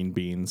with green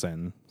beans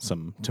and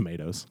some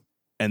tomatoes.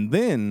 And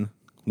then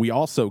we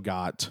also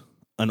got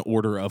an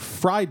order of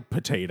fried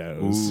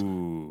potatoes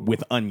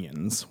with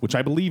onions, which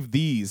I believe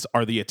these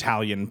are the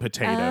Italian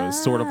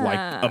potatoes, sort of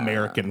like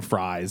American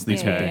fries.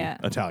 These would be Yeah.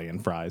 Italian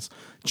fries.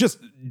 Just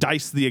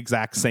diced the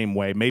exact same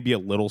way, maybe a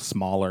little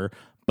smaller,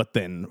 but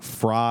then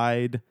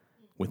fried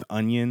with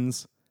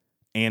onions.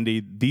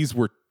 Andy, these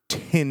were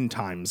 10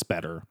 times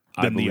better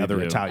I than the believe other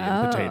you.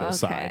 Italian potato okay.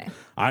 side.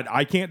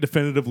 I can't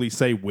definitively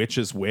say which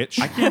is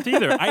which. I can't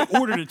either. I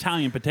ordered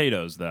Italian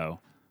potatoes, though.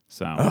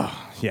 So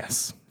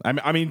Yes.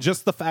 I mean,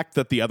 just the fact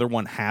that the other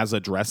one has a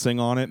dressing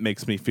on it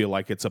makes me feel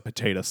like it's a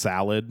potato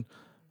salad,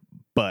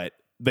 but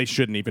they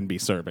shouldn't even be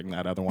serving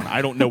that other one.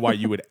 I don't know why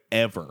you would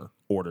ever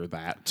order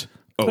that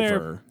Claire,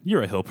 over.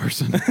 you're a hill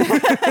person.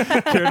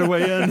 Care to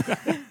weigh in?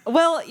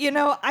 Well,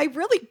 I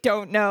really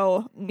don't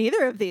know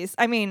neither of these.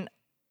 I mean,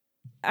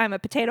 I'm a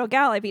potato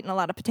gal. I've eaten a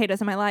lot of potatoes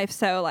in my life,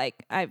 so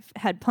like I've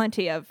had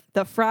plenty of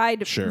the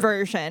fried Sure.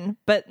 version,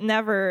 but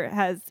never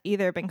has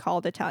either been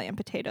called Italian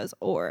potatoes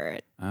or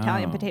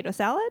Italian potato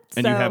salad.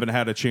 And so, you haven't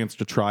had a chance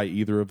to try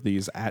either of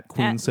these at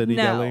Queen City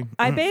no. Deli?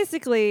 I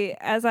basically,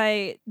 as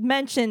I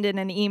mentioned in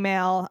an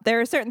email, there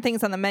are certain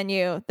things on the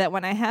menu that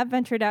when I have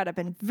ventured out, I've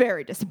been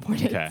very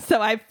disappointed. Okay. So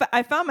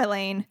I found my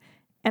lane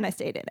and I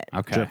stayed in it.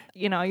 Okay. Sure.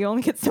 You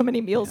only get so many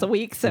meals a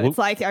week, so it's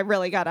like I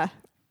really gotta.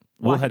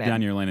 We'll walk head it in.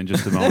 down your lane in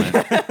just a moment.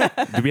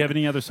 Do we have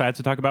any other sides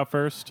to talk about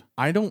first?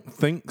 I don't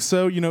think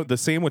so. The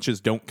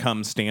sandwiches don't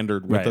come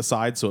standard with Right. the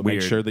side, so it Weird.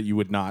 makes sure that you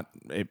would not,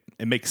 it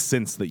makes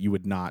sense that you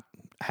would not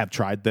have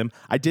tried them.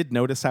 I did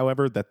notice,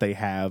 however, that they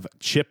have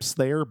chips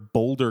there,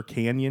 Boulder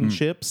Canyon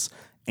chips,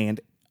 and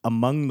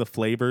among the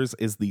flavors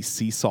is the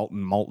sea salt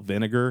and malt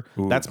vinegar.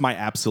 That's my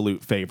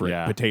absolute favorite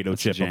Yeah, potato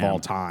that's a chip of jam. all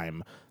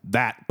time.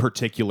 That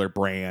particular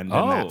brand and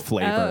Oh. that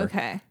flavor. Oh,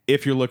 okay.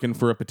 If you're looking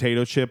for a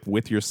potato chip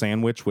with your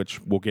sandwich, which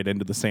we'll get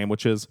into the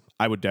sandwiches,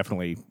 I would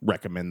definitely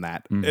recommend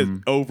that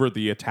over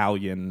the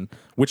Italian,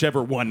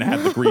 whichever one had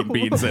the green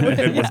beans in it.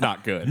 It was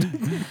not good.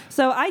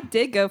 So I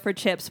did go for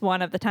chips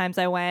one of the times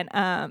I went,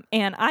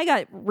 and I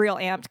got real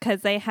amped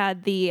because they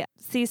had the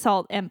sea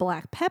salt and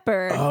black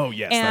pepper. Oh,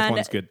 yes, that And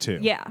one's good too.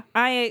 Yeah,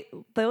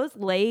 those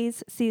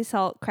Lay's sea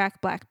salt cracked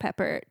black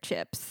pepper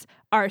chips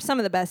are some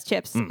of the best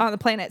chips on the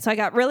planet. So I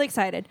got really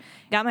excited,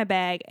 got my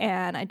bag,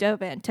 and I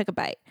dove in, took a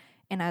bite,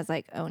 and I was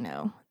like, oh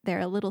no, they're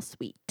a little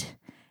sweet.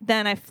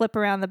 Then I flip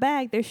around the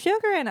bag, there's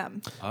sugar in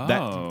them.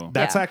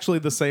 That's Yeah. actually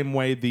the same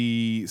way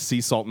the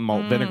sea salt and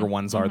malt vinegar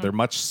ones are. They're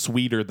much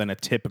sweeter than a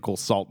typical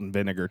salt and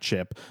vinegar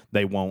chip.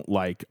 They won't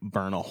like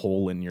burn a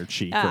hole in your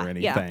cheek or yeah.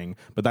 anything.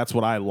 But that's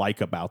what I like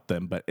about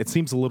them. But it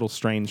seems a little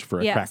strange for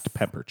a Yes. cracked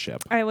pepper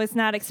chip. I was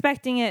not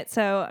expecting it,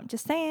 so I'm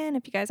just saying,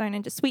 if you guys aren't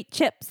into sweet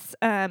chips,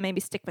 maybe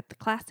stick with the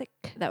classic.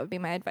 That would be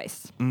my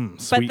advice. Sweet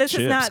But this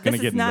chips, is not gonna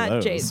this get is into not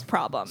those. Jay's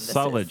problem. This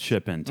Solid is-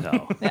 chip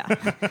intel.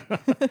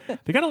 Yeah.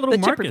 They got a little The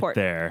chip market report.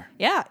 there.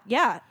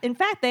 Yeah. In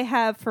fact, they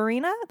have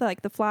farina,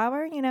 the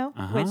flour,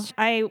 which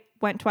I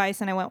went twice,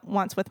 and I went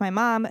once with my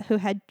mom, who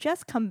had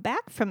just come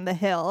back from the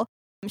hill.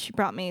 She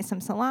brought me some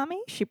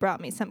salami. She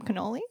brought me some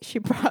cannoli. She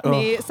brought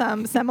me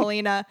some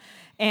semolina.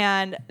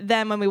 And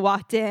then when we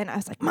walked in, I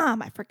was like,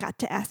 Mom, I forgot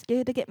to ask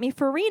you to get me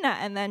farina.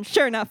 And then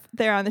sure enough,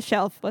 there on the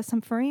shelf was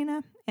some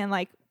farina and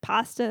like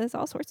pastas,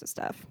 all sorts of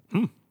stuff.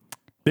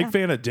 Big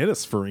fan of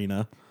Dennis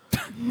Farina.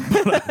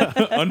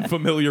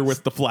 Unfamiliar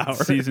with the flour.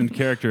 Seasoned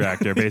character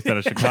actor based out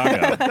of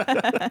Chicago.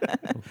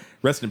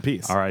 Rest in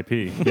peace.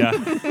 R.I.P. Yeah.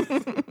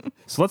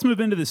 So let's move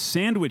into the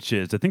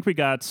sandwiches. I think we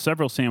got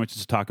several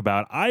sandwiches to talk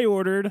about. I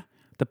ordered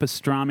the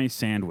pastrami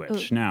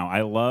sandwich. Now,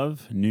 I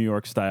love New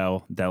York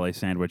style deli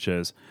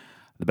sandwiches.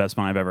 The best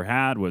one I've ever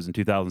had was in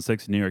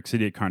 2006 in New York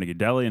City at Carnegie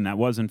Deli, and that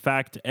was, in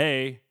fact,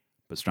 a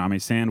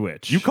pastrami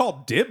sandwich. You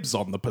called dibs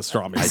on the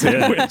pastrami I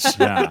sandwich. did.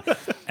 Yeah.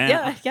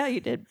 And Yeah, you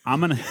did.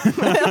 I'm going It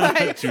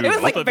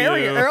was like both of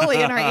very you.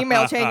 early in our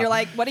email chain. You're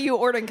like, what are you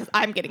ordering? Because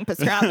I'm getting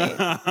pastrami.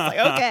 I was like,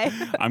 okay.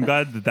 I'm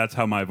glad that that's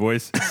how my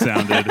voice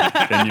sounded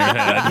in your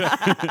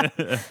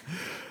head.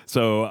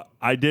 So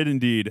I did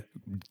indeed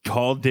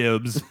call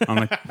dibs on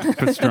the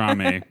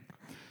pastrami.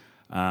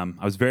 I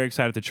was very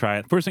excited to try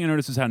it. First thing I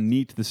noticed is how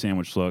neat the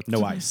sandwich looked.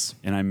 No ice.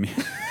 And I mean,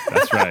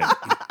 that's right.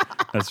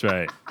 That's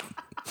right.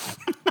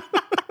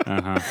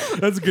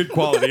 That's a good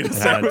quality in a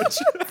sandwich.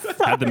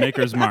 Had the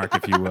maker's mark,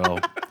 if you will.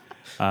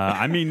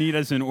 I mean neat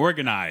as in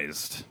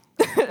organized.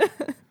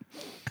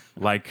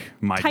 Like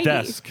my Tidy.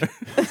 desk.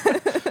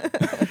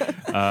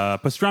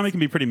 Pastrami can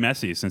be pretty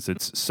messy since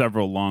it's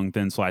several long,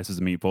 thin slices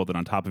of meat folded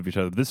on top of each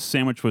other. This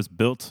sandwich was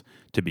built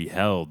to be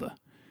held.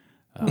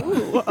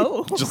 Ooh,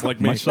 oh. Just like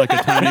me. Much like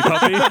a tiny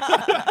puppy.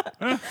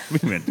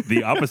 We went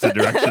the opposite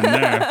direction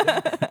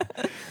there.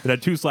 It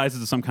had 2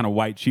 slices of some kind of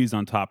white cheese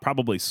on top,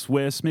 probably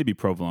Swiss, maybe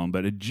provolone,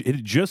 but it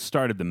had just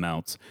started to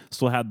melt.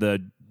 Still had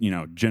the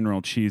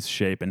general cheese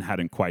shape and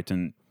hadn't quite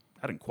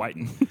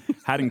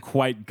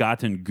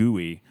gotten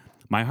gooey.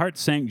 My heart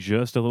sank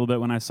just a little bit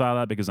when I saw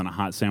that because on a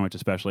hot sandwich,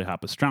 especially hot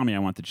pastrami, I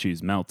want the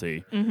cheese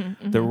melty.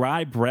 The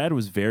rye bread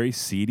was very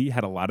seedy,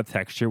 had a lot of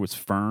texture, was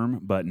firm,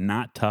 but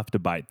not tough to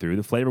bite through.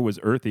 The flavor was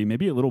earthy,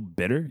 maybe a little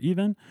bitter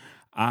even.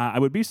 I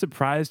would be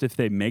surprised if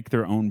they make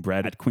their own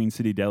bread at Queen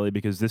City Deli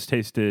because this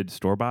tasted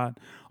store-bought,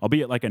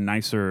 albeit like a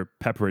nicer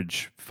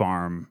Pepperidge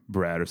Farm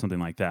bread or something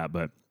like that.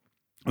 But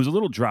it was a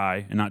little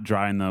dry, and not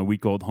dry in the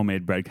week-old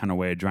homemade bread kind of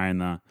way, dry in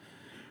the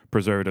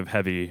preservative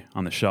heavy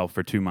on the shelf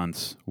for 2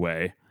 months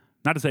way.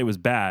 Not to say it was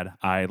bad.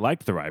 I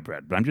liked the rye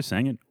bread, but I'm just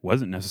saying it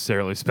wasn't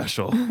necessarily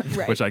special,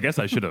 Right. which I guess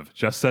I should have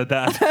just said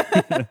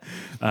that.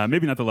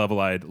 Maybe not the level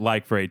I'd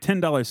like for a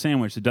 $10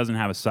 sandwich that doesn't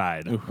have a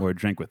side or a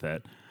drink with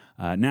it.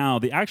 Now,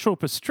 the actual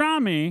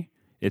pastrami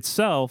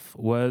itself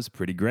was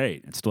pretty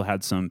great. It still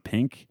had some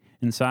pink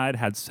inside,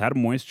 had a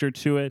moisture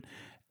to it,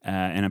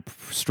 and a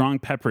strong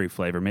peppery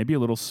flavor, maybe a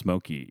little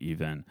smoky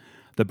even.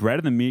 The bread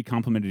and the meat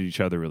complemented each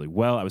other really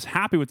well. I was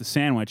happy with the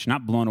sandwich,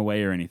 not blown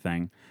away or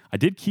anything. I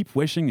did keep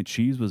wishing the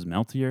cheese was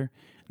meltier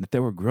and that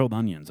there were grilled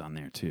onions on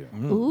there too.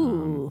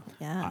 Ooh,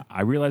 yeah.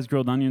 I realize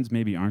grilled onions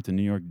maybe aren't a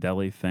New York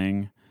deli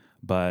thing,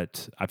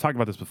 but I've talked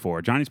about this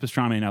before. Johnny's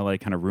Pastrami in LA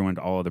kind of ruined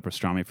all of the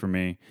pastrami for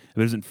me. If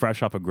it isn't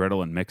fresh off a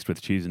griddle and mixed with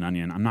cheese and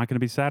onion, I'm not going to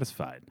be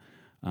satisfied.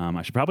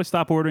 I should probably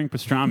stop ordering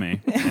pastrami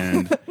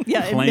and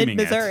Yeah, in claiming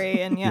mid-Missouri, it.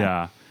 and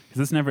yeah.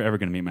 Because it's never ever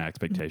going to meet my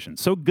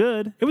expectations. So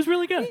good. It was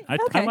really good. I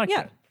liked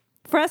it.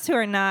 For us who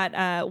are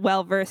not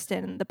well versed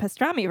in the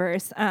pastrami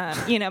verse,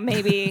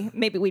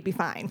 maybe we'd be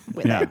fine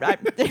with Yeah.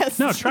 it.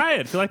 No, try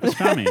it if you like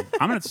pastrami.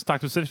 I'm going to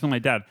talk specifically to my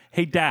dad.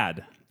 Hey,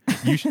 Dad,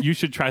 you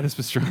should try this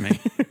pastrami.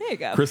 There you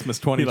go.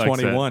 Christmas likes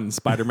 2021,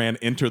 Spider-Man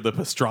Enter the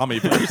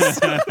Pastrami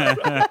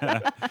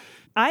verse.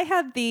 I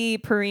had the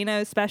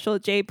Perino special,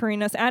 J.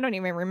 Perino's. I don't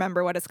even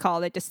remember what it's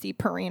called. I just see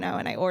Perino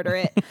and I order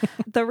it.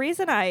 The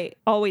reason I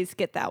always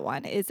get that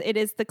one is it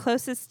is the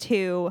closest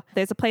to,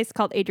 there's a place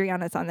called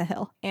Adriana's on the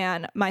Hill.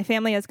 And my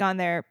family has gone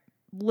there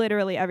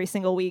literally every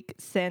single week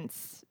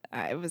since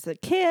I was a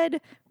kid.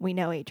 We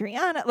know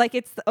Adriana. Like,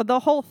 it's the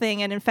whole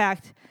thing. And in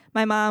fact,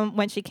 my mom,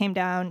 when she came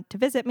down to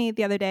visit me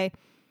the other day,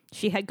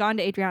 she had gone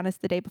to Adriana's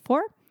the day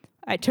before.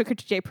 I took her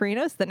to J.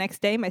 Perino's. The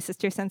next day, my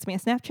sister sends me a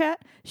Snapchat.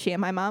 She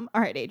and my mom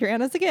are at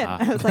Adriana's again.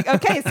 I was like,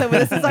 okay, so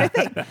this is our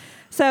thing.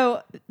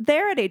 So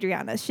they're at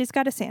Adriana's. She's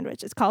got a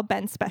sandwich. It's called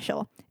Ben's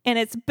Special. And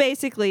it's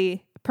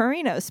basically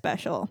Perino's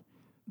Special,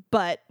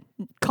 but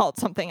called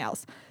something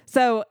else.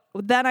 So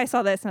then I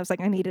saw this and I was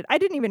like, I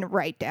didn't even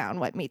write down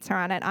what meats are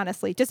on it,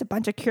 honestly. Just a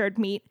bunch of cured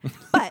meat.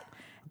 But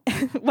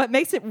what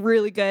makes it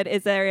really good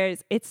is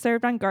it's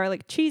served on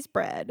garlic cheese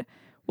bread,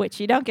 which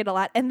you don't get a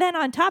lot. And then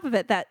on top of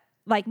it, that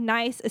like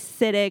nice,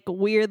 acidic,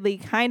 weirdly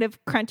kind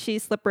of crunchy,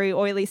 slippery,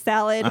 oily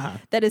salad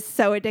that is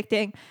so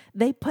addicting.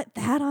 They put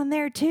that on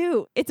there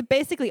too. It's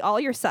basically all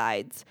your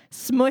sides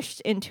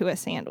smushed into a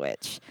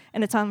sandwich.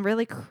 And it's on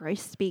really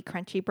crispy,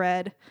 crunchy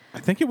bread. I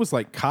think it was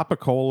like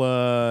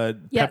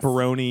capicola, Yes.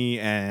 pepperoni,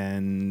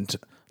 and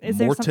Is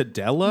there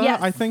mortadella,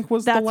 Yes, I think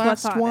was that's the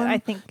what's last on it, one. I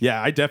think.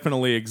 Yeah, I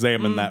definitely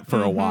examined that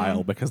for a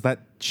while because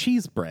that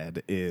cheese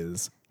bread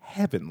is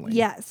heavenly.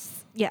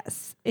 Yes.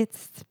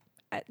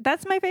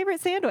 That's my favorite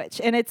sandwich.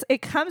 And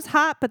it comes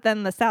hot, but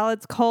then the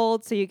salad's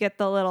cold. So you get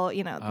the little,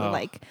 the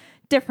like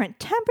different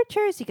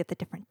temperatures. You get the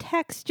different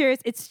textures.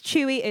 It's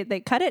chewy. They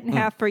cut it in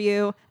half for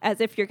you as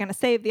if you're going to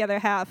save the other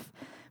half.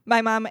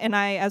 My mom and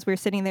I, as we were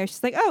sitting there,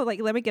 she's like, oh, like,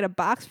 let me get a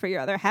box for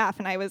your other half.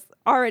 And I was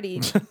already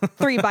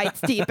 3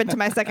 bites deep into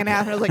my second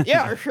half. And I was like,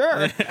 yeah,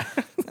 sure.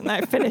 And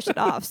I finished it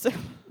off. So,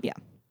 yeah.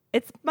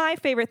 It's my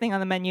favorite thing on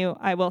the menu,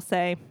 I will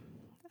say.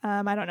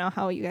 I don't know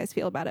how you guys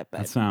feel about it, but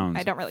That sounds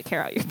I don't really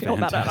care how you feel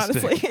fantastic.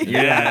 about it, honestly.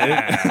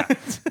 Yeah.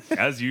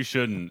 As you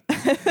shouldn't.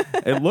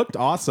 It looked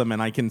awesome, and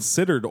I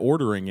considered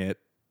ordering it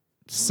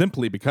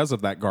simply because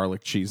of that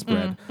garlic cheese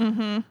bread.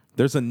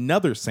 There's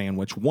another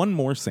sandwich, one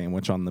more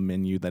sandwich on the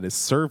menu that is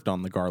served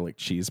on the garlic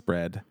cheese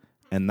bread,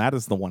 and that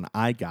is the one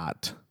I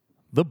got,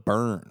 the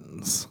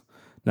Burns.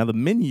 Now, the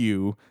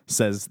menu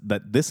says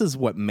that this is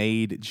what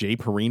made J.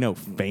 Perino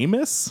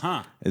famous.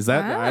 Huh. Is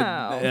that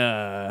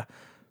Wow.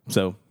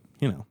 so?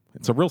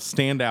 It's a real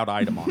standout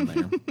item on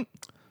there.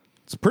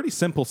 It's a pretty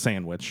simple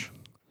sandwich: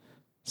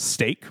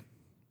 steak,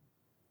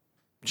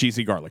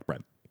 cheesy garlic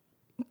bread.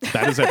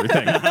 That is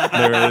everything.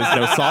 There is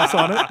no sauce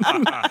on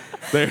it.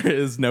 There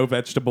is no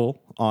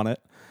vegetable on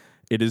it.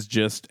 It is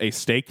just a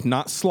steak,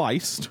 not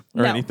sliced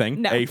or No,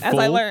 anything. no, A as I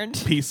full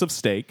learned. piece of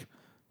steak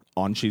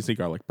on cheesy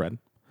garlic bread.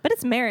 But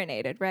it's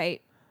marinated,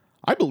 right?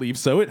 I believe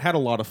so. It had a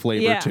lot of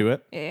flavor to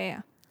it.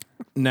 Yeah.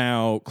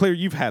 Now, Claire,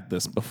 you've had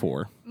this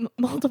before.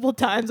 Multiple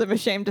times, I'm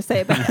ashamed to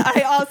say, but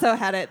I also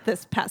had it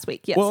this past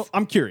week. Yes. Well,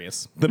 I'm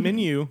curious. The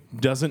menu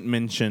doesn't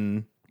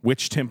mention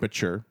which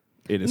temperature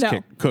it is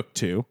No. cooked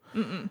to.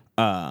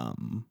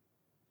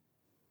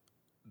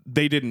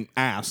 They didn't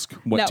ask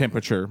what No.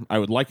 temperature I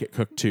would like it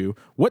cooked to.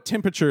 What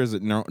temperature is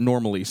it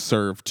normally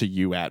served to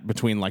you at,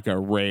 between like a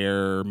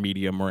rare,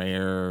 medium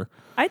rare?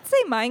 I'd say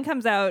mine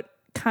comes out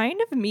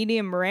kind of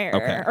medium rare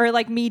Okay. or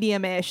like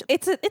medium-ish.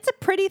 It's a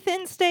pretty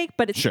thin steak,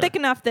 but it's Sure. thick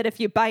enough that if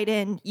you bite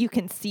in, you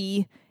can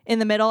see in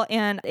the middle,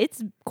 and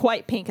it's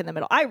quite pink in the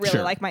middle. I really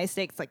Sure. like my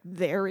steaks like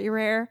very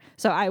rare,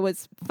 so I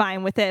was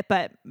fine with it.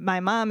 But my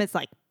mom is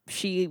like,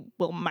 she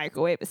will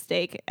microwave a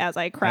steak as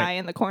I cry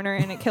in the corner,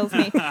 and it kills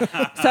me.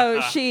 So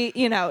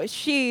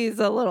she's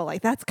a little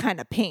like, that's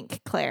kind of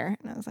pink, Claire.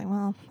 And I was like,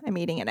 well, I'm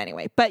eating it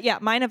anyway. But yeah,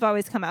 mine have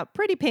always come out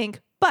pretty pink.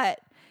 But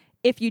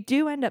if you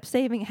do end up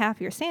saving half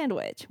your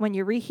sandwich, when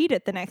you reheat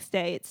it the next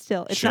day, it's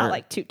Sure. not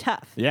like too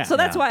tough. Yeah. So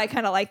that's Yeah. why I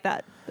kind of like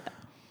that.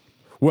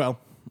 Well,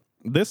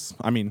 this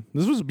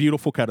was a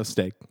beautiful cut of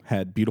steak.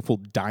 Had beautiful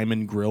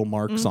diamond grill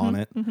marks on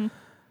it.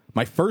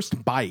 My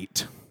first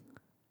bite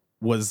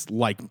was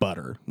like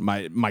butter.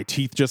 My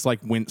teeth just like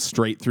went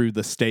straight through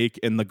the steak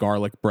and the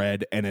garlic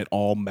bread, and it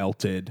all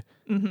melted.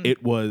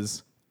 It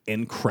was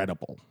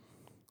incredible.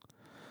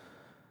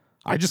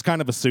 I just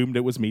kind of assumed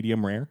it was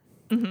medium rare.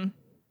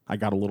 I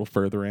got a little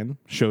further in,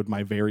 showed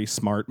my very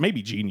smart,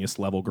 maybe genius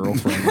level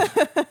girlfriend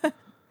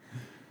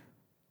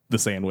the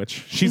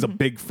sandwich. She's a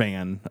big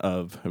fan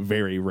of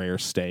very rare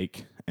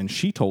steak, and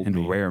she told me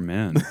And rare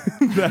men.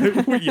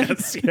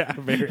 yes, yeah,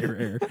 very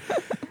rare.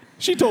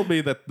 She told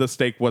me that the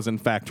steak was in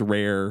fact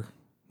rare,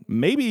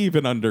 maybe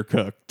even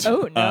undercooked.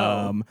 Oh,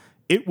 no.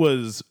 It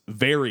was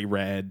very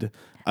red.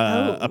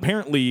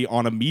 Apparently,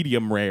 on a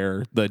medium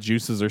rare, the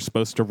juices are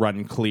supposed to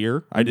run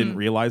clear. I didn't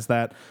realize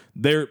that.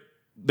 There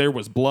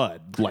was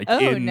blood, like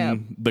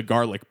in the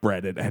garlic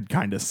bread. It had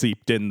kind of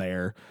seeped in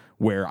there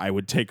where I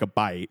would take a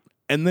bite.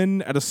 And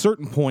then at a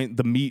certain point,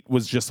 the meat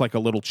was just like a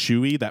little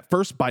chewy. That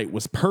first bite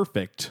was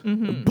perfect,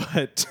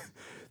 but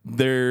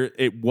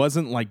it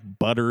wasn't like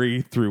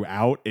buttery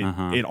throughout.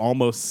 It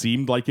almost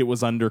seemed like it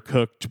was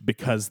undercooked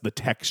because the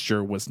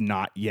texture was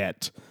not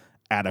yet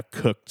at a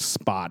cooked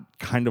spot,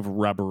 kind of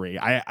rubbery.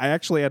 I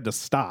actually had to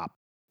stop.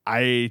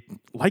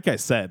 Like I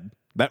said,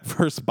 that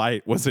first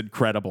bite was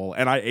incredible,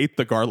 and I ate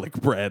the garlic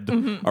bread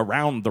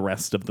around the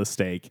rest of the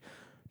steak.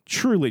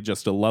 Truly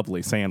just a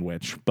lovely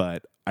sandwich,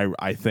 but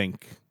I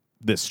think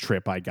this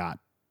trip I got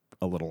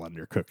a little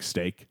undercooked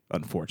steak,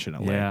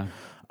 unfortunately. Yeah.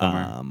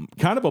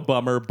 Kind of a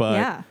bummer,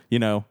 but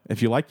Yeah.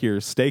 if you like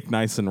your steak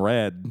nice and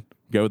red,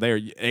 go there.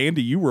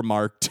 Andy, you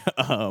remarked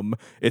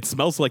it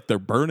smells like they're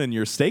burning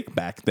your steak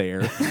back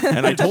there.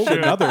 And I told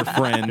another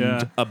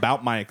friend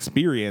about my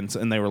experience,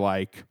 and they were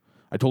like,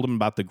 I told them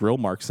about the grill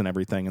marks and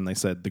everything, and they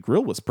said the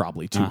grill was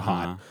probably too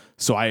hot.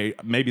 So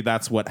maybe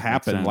that's what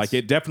happened. sense. Like,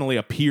 it definitely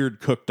appeared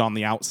cooked on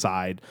the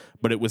outside,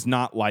 but it was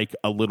not like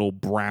a little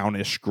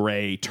brownish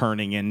gray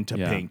turning into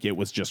pink. It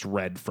was just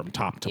red from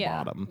top to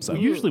bottom. So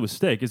Usually with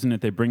steak, isn't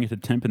it? They bring it to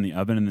temp in the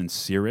oven and then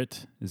sear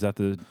it. Is that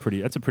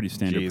that's a pretty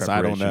standard Geez, preparation,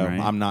 I don't know. right?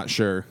 I'm not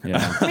sure.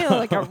 Yeah. I mean,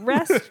 like a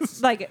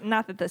like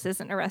not that this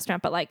isn't a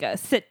restaurant, but like a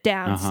sit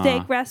down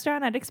steak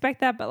restaurant, I'd expect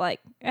that. But like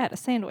at a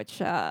sandwich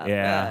shop,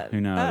 Yeah, who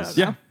knows? I don't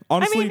know. Yeah.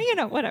 Honestly, I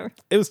mean, whatever.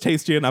 it was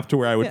tasty enough to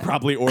where I would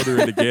probably order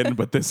it again,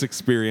 but this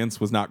experience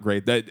was not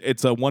great.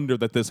 It's a wonder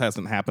that this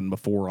hasn't happened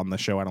before on the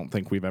show. I don't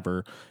think we've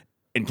ever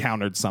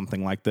encountered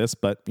something like this,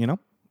 but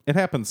it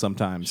happens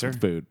sometimes with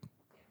food.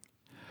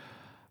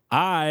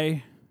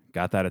 I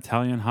got that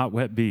Italian hot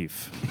wet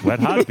beef. Wet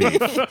hot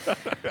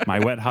beef. My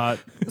wet hot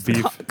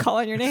beef Call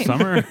on your name.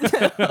 summer.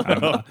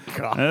 Oh,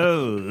 God.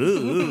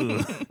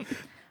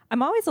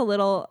 I'm always a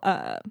little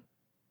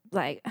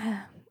like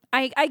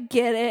I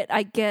get it.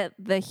 I get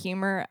the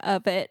humor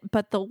of it,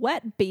 but the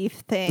wet beef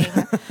thing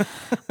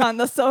on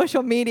the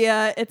social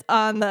media, it's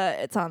on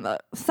the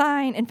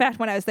sign. In fact,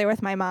 when I was there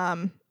with my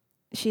mom,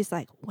 she's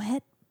like,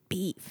 "Wet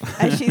beef,"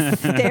 as she's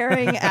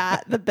staring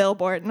at the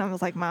billboard, and I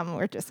was like, "Mom,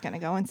 we're just gonna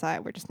go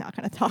inside. We're just not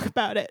gonna talk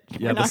about it.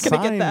 We're not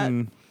gonna get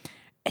that."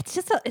 It's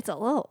just it's a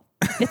little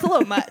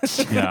much.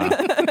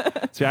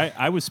 Yeah. See,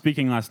 I was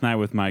speaking last night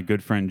with my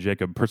good friend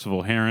Jacob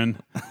Percival Heron,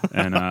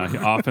 and he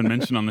often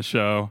mentioned on the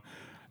show.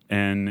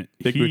 And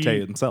Big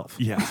Boutte himself.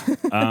 Yeah.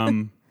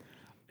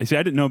 See,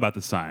 I didn't know about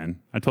the sign.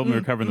 I told him we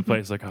were covering the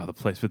place, like, the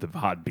place with the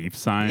hot beef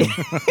sign.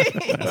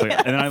 And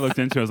then I looked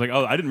into it. I was like,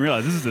 I didn't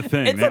realize this is a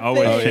thing. It's They a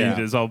always thing. change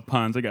it. It's all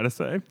puns, I got to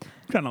say.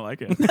 Kind of like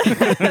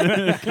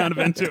it. Kind of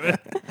into it.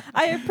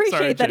 I appreciate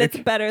Sorry, that Jake.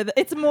 it's better.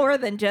 It's more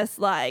than just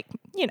like,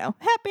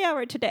 happy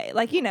hour today.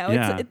 Like,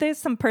 Yeah. there's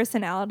some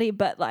personality,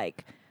 but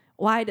like,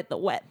 why did the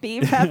wet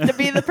beef have to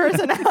be the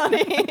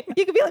personality?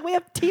 You could be like, we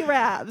have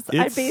T-Rabs.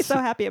 I'd be so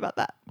happy about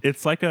that.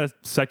 It's like a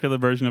secular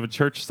version of a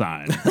church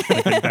sign,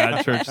 like a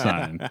bad church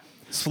sign.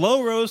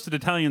 Slow roasted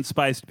Italian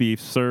spiced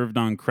beef served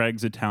on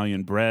Craig's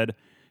Italian bread.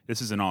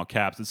 This is in all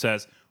caps. It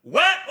says,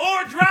 wet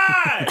or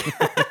dry,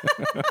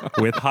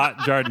 with hot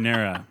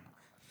giardiniera.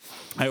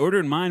 I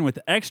ordered mine with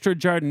extra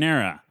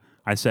giardiniera.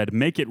 I said,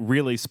 make it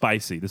really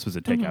spicy. This was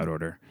a takeout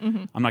order.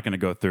 I'm not going to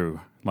go through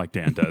like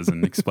Dan does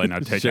and explain how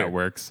takeout Sure.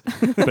 works.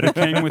 But it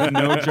came with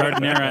no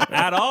jardinera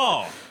at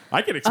all.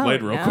 I can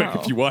explain Oh, real no. quick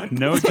if you want.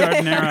 No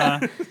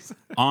jardinera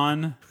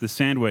on the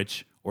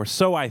sandwich, or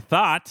so I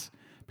thought,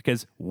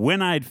 because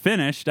when I'd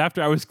finished,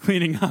 after I was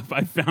cleaning up,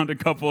 I found a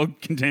couple of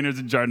containers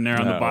of jardinera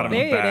on the Oh. bottom of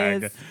There the it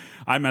bag. is.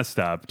 I messed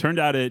up. Turned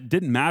out it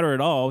didn't matter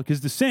at all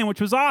because the sandwich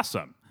was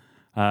awesome.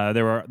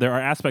 There are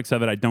aspects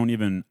of it I don't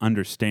even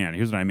understand.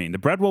 Here's what I mean. The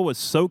bread roll was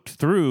soaked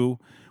through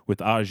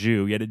with au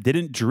jus, yet it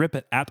didn't drip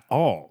it at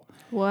all.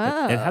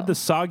 Whoa. It had the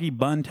soggy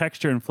bun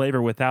texture and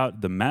flavor without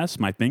the mess.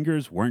 My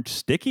fingers weren't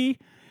sticky.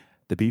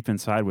 The beef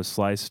inside was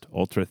sliced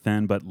ultra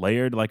thin, but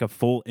layered like a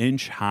full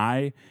inch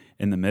high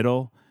in the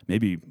middle,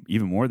 maybe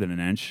even more than an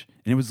inch.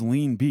 And it was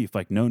lean beef,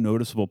 like no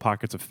noticeable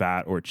pockets of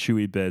fat or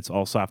chewy bits,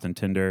 all soft and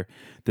tender.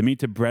 The meat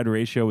to bread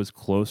ratio was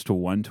close to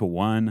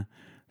 1-to-1.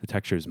 The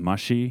texture is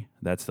mushy.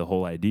 That's the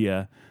whole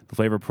idea. The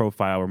flavor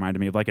profile reminded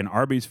me of like an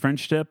Arby's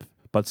French dip,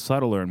 but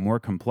subtler and more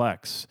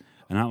complex,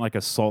 and not like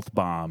a salt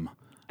bomb.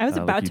 I was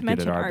like about you'd to get at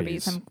mention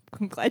Arby's. Arby's.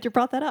 I'm glad you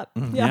brought that up.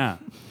 Yeah.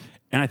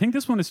 And I think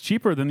this one is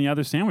cheaper than the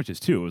other sandwiches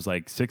too. It was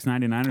like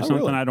 $6.99 or something.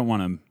 really? I don't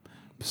want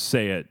to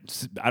say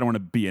it. I don't want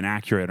to be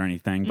inaccurate or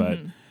anything, but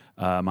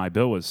my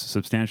bill was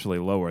substantially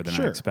lower than I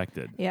Sure.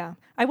 expected. Yeah.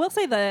 I will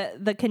say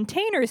the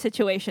container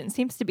situation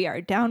seems to be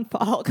our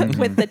downfall 'cause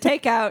with the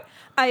takeout.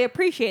 I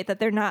appreciate that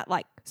they're not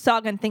like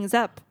sogging things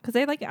up because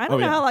they're like, I don't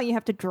know yeah. how long you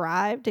have to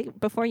drive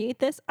before you eat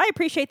this. I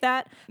appreciate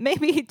that.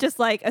 Maybe just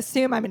like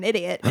assume I'm an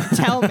idiot and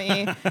tell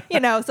me,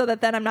 so that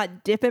then I'm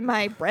not dipping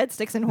my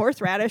breadsticks in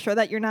horseradish or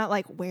that you're not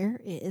like, where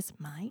is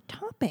my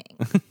topping?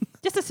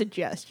 Just a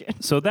suggestion.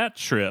 So that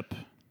trip,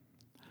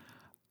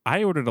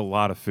 I ordered a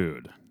lot of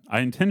food. I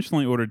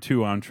intentionally ordered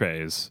 2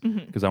 entrees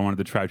because I wanted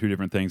to try 2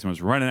 different things and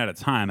was running out of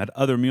time. Had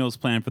other meals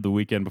planned for the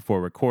weekend before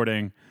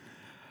recording,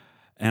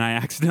 and I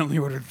accidentally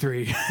ordered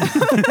 3.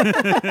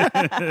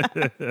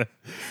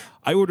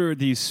 I ordered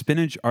these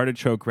spinach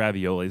artichoke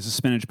raviolis, a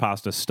spinach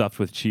pasta stuffed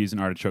with cheese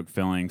and artichoke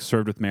filling,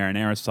 served with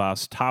marinara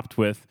sauce, topped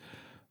with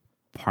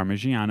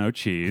Parmigiano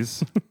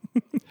cheese.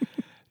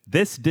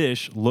 This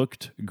dish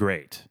looked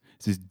great.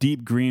 It's these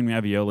deep green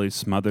raviolis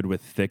smothered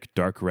with thick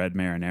dark red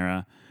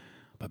marinara.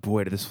 But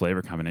boy, did this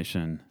flavor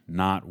combination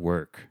not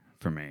work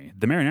for me.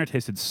 The marinara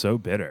tasted so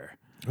bitter.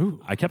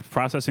 Ooh. I kept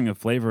processing the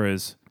flavor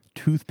as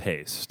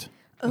toothpaste.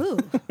 Ooh.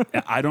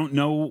 I don't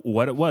know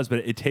what it was, but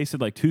it tasted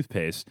like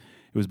toothpaste.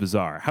 It was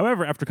bizarre.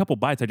 However, after a couple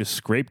bites, I just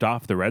scraped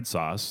off the red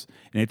sauce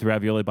and ate the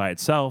ravioli by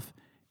itself,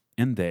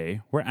 and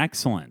they were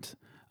excellent.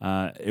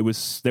 They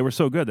were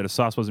so good that a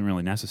sauce wasn't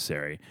really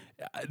necessary.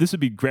 This would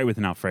be great with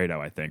an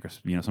Alfredo, I think, or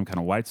some kind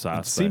of white sauce.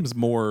 but- Seems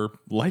more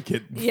like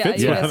it Yeah,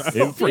 fits yeah. with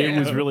Yes, it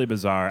was really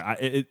bizarre.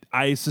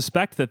 I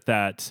suspect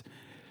that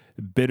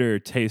bitter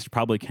taste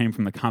probably came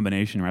from the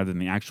combination rather than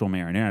the actual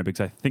marinara,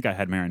 because I think I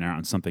had marinara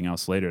on something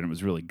else later and it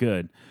was really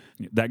good.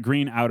 That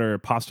green outer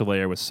pasta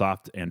layer was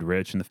soft and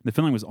rich, and the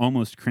filling was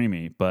almost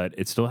creamy, but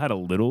it still had a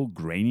little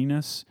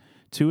graininess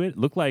to it. It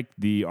looked like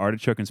the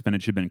artichoke and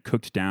spinach had been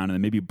cooked down and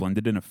then maybe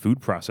blended in a food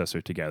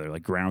processor together,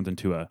 like ground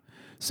into a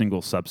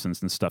single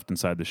substance and stuffed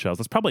inside the shells.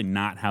 That's probably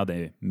not how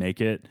they make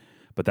it,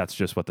 but that's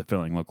just what the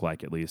filling looked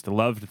like, at least. I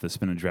loved the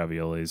spinach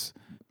raviolis.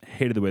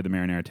 Hated the way the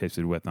marinara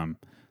tasted with them.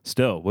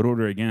 Still, would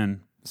order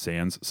again.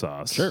 Sans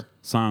sauce. Sure.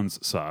 Sans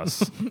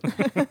sauce.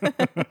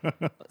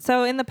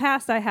 So in the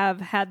past, I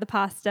have had the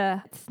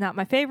pasta. It's not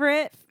my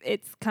favorite.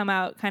 It's come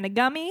out kind of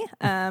gummy.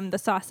 The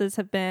sauces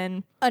have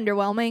been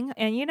underwhelming.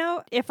 And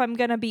if I'm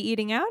going to be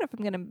eating out, if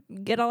I'm going to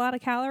get a lot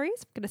of calories,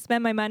 I'm going to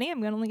spend my money,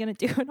 I'm only going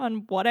to do it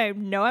on what I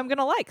know I'm going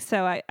to like.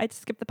 So I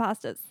just skip the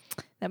pastas.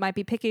 That might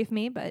be picky of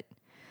me, but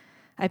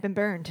I've been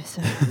burned.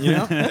 So.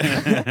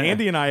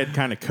 Andy and I had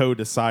kind of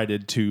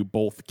co-decided to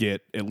both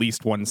get at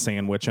least one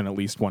sandwich and at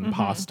least one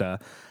pasta.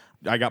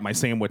 I got my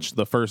sandwich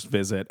the first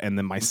visit, and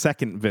then my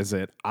second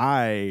visit,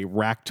 I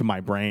racked my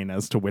brain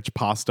as to which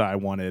pasta I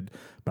wanted.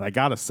 But I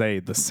gotta say,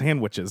 the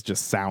sandwiches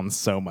just sound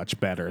so much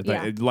better.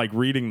 Yeah. Like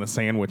reading the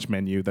sandwich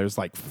menu, there's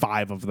like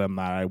 5 of them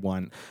that I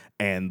want,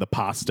 and the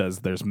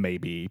pastas, there's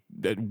maybe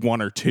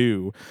 1 or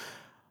 2.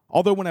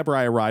 Although whenever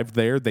I arrived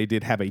there, they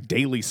did have a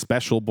daily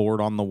special board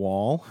on the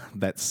wall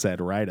that said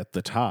right at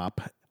the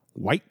top,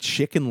 white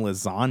chicken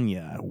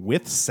lasagna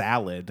with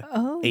salad,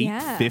 Oh,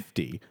 yeah.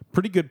 $8.50.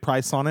 Pretty good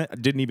price on it. I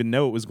didn't even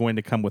know it was going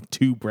to come with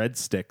 2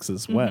 breadsticks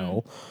as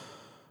well.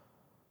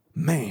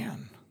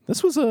 Man,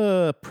 this was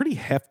a pretty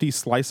hefty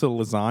slice of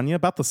lasagna,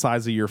 about the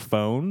size of your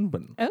phone,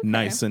 but Okay.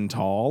 nice and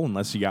tall,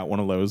 unless you got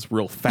one of those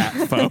real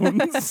fat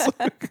phones.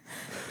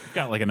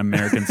 Got like an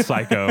American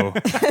Psycho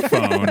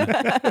phone.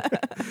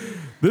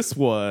 This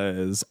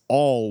was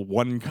all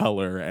one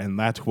color, and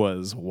that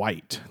was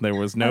white. There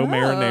was no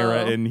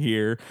marinara in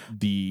here.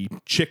 The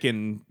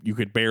chicken, you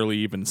could barely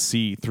even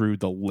see through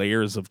the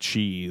layers of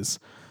cheese.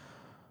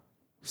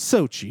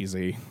 So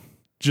cheesy.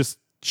 Just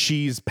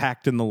cheese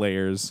packed in the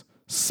layers,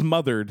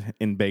 smothered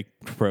in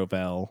baked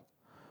Provel.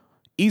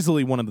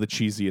 Easily one of the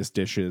cheesiest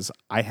dishes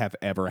I have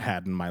ever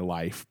had in my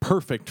life.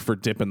 Perfect for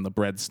dipping the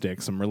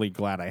breadsticks. I'm really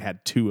glad I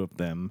had 2 of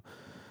them.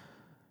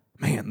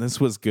 Man, this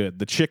was good.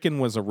 The chicken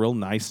was a real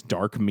nice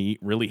dark meat,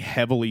 really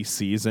heavily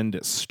seasoned.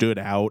 It stood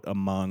out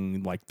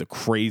among like the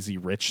crazy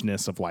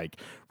richness of like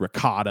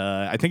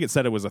ricotta. I think it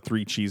said it was a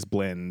 3 cheese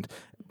blend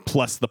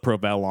plus the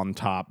Provel on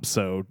top.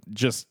 So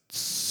just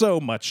so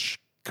much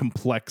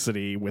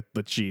complexity with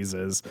the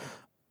cheeses.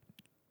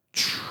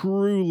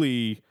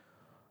 Truly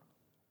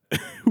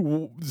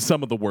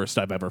some of the worst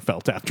I've ever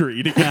felt after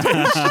eating a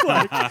dish.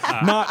 Like,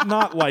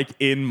 not like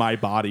in my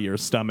body or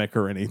stomach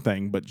or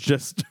anything, but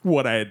just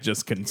what I had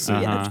just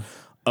consumed.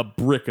 A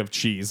brick of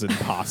cheese and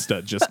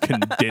pasta just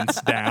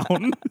condensed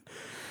down.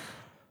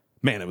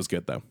 Man, it was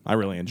good though. I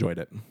really enjoyed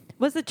it.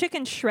 Was the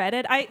chicken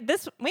shredded?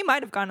 We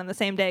might have gone on the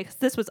same day because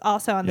this was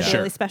also on the Yeah.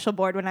 daily Sure. special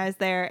board when I was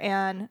there,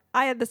 and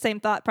I had the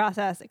same thought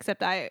process,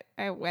 except I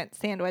went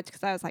sandwich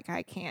because I was like,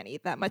 I can't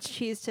eat that much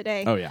cheese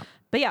today. Oh yeah.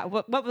 But yeah,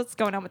 what was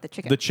going on with the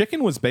chicken? The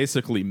chicken was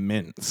basically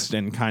minced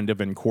and kind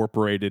of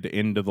incorporated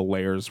into the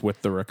layers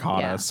with the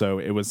ricotta. Yeah. So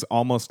it was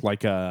almost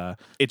like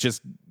it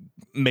just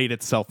made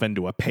itself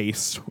into a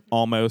paste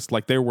almost.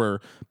 Like there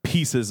were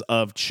pieces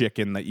of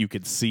chicken that you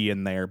could see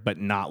in there, but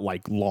not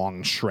like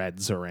long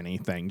shreds or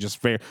anything.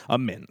 Just a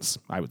mince,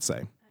 I would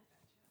say.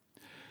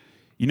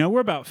 You know,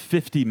 we're about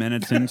 50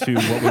 minutes into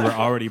what we were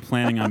already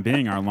planning on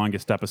being our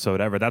longest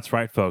episode ever. That's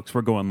right, folks.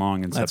 We're going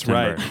long in That's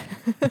September.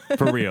 Right.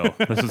 For real.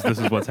 This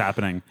is what's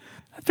happening.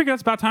 I figure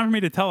it's about time for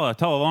me to tell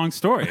a long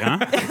story, huh?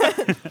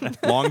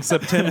 Long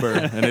September,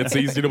 and it's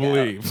easy to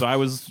believe. So I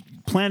was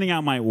planning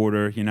out my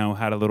order,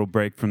 had a little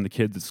break from the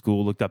kids at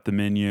school, looked up the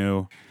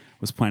menu,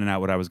 was planning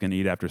out what I was going to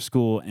eat after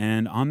school,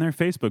 and on their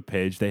Facebook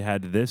page, they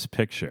had this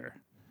picture.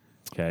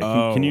 Okay.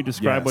 Can you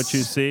describe what you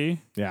yes. see?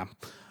 Yeah.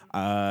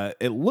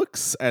 It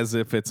looks as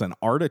if it's an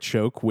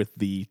artichoke with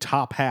the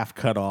top half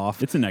cut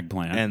off. It's an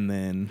eggplant. And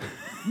then,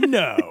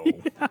 no,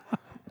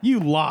 you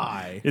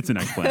lie. It's an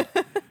eggplant.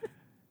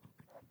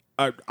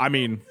 I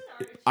mean,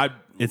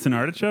 It's an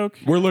artichoke?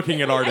 we're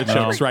looking at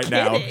artichokes You're right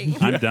now. kidding.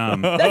 I'm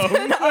dumb. That's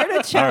an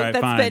artichoke All right,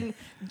 that's fine. been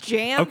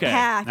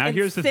jam-packed Now and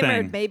here's the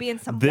simmered thing. maybe in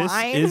some This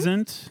wine.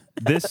 isn't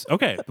this.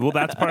 Okay, well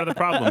that's part of the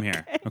problem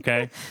here.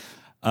 Okay,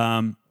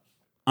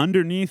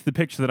 underneath the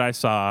picture that I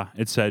saw,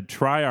 it said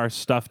 "Try our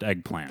stuffed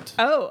eggplant."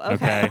 Oh,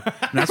 okay.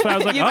 And that's why I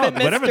was like, You've "Oh,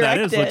 been whatever that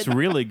is looks misdirected.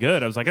 really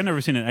good." I was like, "I've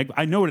never seen an egg.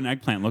 I know what an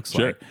eggplant looks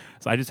Sure. like,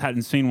 so I just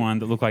hadn't seen one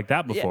that looked like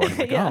that before." I was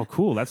like, Yeah. "Oh,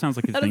 cool. That sounds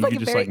like a That thing is you like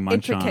could a just very like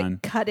munch intricate on."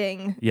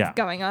 cutting Yeah.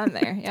 going on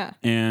there. Yeah.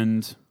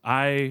 And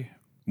I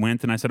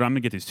went and I said, I'm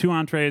going to get these 2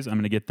 entrees. I'm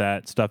going to get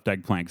that stuffed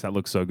eggplant because that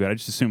looks so good. I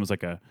just assumed it was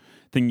like a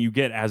thing you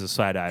get as a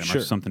side item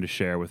Sure. or something to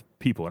share with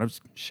people. And I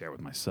just share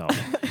with myself.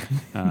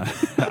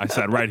 I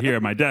sat right here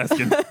at my desk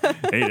and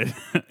ate it.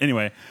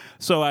 Anyway,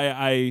 so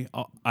I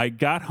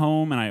got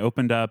home and I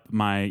opened up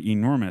my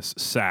enormous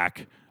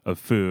sack of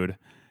food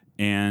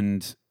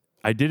and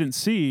I didn't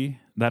see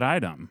that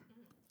item.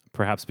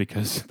 Perhaps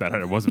because that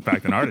item was in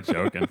fact an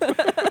artichoke. And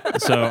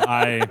so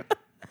I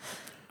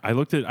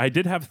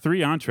did have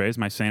 3 entrees,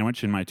 my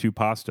sandwich and my 2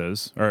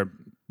 pastas, or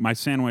my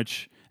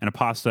sandwich and a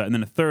pasta, and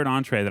then a third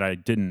entree that I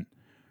didn't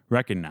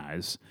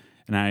recognize.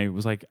 And I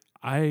was like,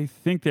 I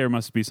think there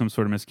must be some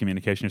sort of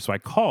miscommunication. So I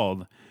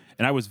called,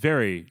 and I was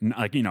very,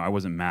 I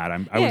wasn't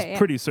mad. I was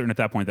pretty certain at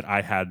that point that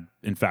I had,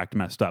 in fact,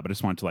 messed up. I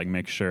just wanted to,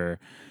 make sure.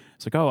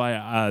 It's like,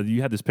 oh,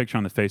 you had this picture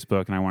on the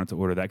Facebook, and I wanted to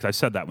order that, because I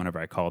said that whenever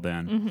I called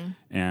in.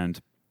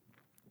 And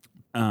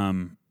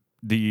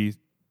the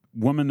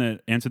woman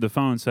that answered the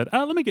phone said,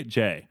 let me get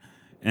Jay.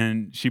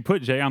 And she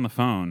put Jay on the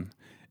phone,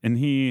 and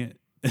he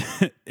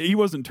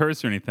wasn't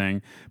terse or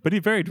anything, but he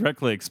very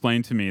directly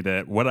explained to me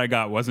that what I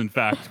got was in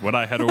fact what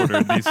I had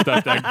ordered, these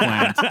stuffed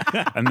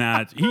eggplants, and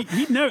that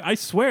he never, I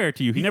swear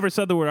to you, he never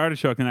said the word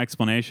artichoke in the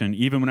explanation,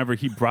 even whenever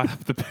he brought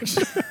up the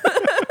picture.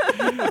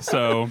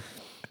 So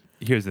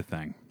here's the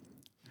thing.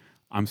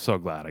 I'm so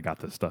glad I got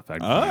this stuffed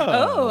eggplant.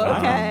 Oh,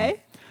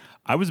 okay.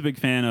 I was a big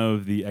fan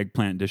of the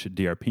eggplant dish at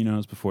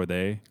DRPino's before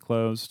they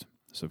closed,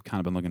 so I've kind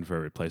of been looking for a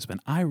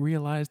replacement. I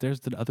realized there's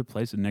the other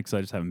place at Nick's.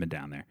 I just haven't been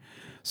down there.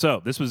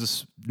 So this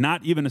was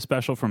not even a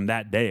special from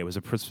that day. It was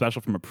a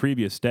special from a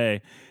previous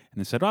day, and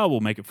they said, we'll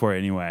make it for you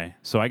anyway.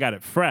 So I got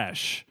it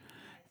fresh.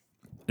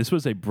 This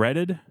was a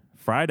breaded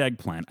fried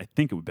eggplant. I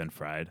think it would have been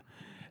fried.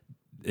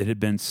 It had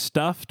been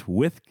stuffed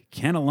with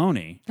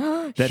cannelloni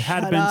that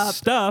had been up.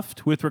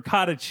 stuffed with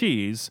ricotta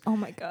cheese. Oh,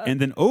 my God.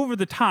 And then over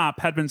the top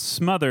had been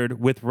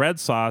smothered with red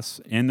sauce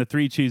and the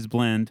 3 cheese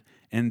blend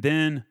and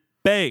then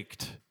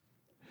baked.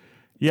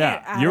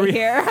 Get out you're of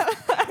here.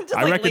 I'm just,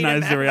 I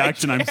recognize the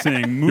reaction I'm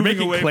seeing moving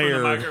making away Claire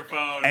from the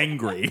microphone.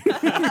 Angry.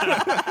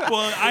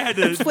 Well, I had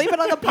to sleeping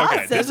on the pasta.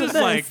 Okay, this is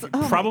like Oh,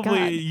 my probably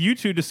God. you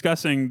two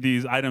discussing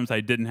these items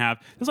I didn't have.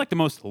 This is like the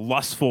most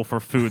lustful for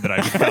food that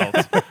I've felt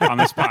on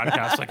this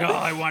podcast. Like,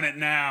 I want it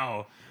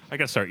now. I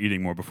got to start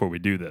eating more before we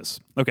do this.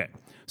 Okay,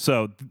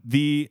 so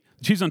the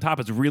cheese on top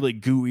is really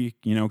gooey,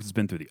 because it's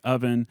been through the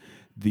oven.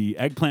 The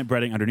eggplant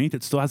breading underneath,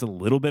 it still has a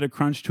little bit of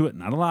crunch to it.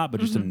 Not a lot, but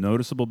just a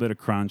noticeable bit of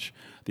crunch.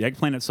 The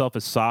eggplant itself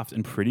is soft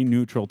and pretty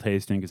neutral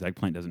tasting because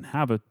eggplant doesn't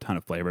have a ton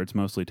of flavor. It's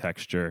mostly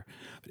texture.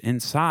 But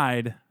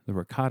inside the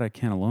ricotta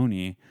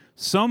cannelloni,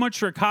 so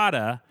much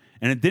ricotta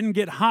And it didn't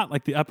get hot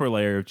like the upper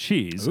layer of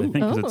cheese. I think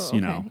because it's,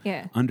 okay.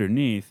 Yeah.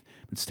 underneath.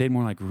 It stayed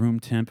more like room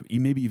temp,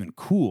 maybe even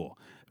cool.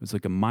 It was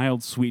like a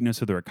mild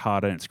sweetness of the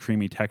ricotta, and its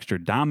creamy texture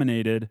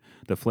dominated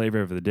the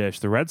flavor of the dish.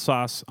 The red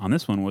sauce on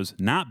this one was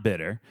not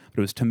bitter, but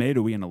it was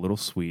tomatoey and a little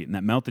sweet. And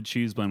that melted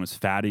cheese blend was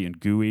fatty and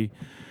gooey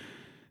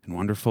and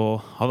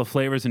wonderful. All the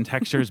flavors and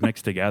textures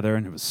mixed together,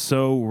 and it was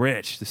so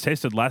rich. This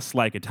tasted less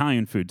like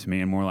Italian food to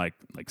me and more like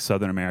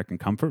Southern American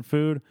comfort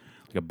food,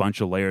 like a bunch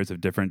of layers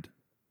of different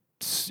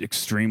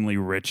extremely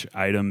rich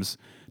items,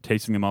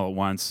 tasting them all at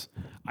once.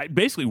 I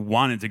basically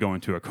wanted to go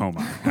into a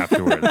coma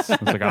afterwards. I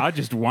was like, I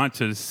just want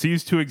to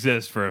cease to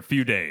exist for a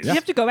few days. Do you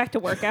have to go back to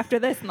work after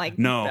this? And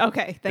No.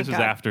 Okay, thank This is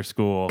God. after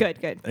school. Good.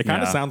 It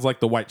kind of Yeah. sounds like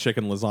the white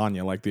chicken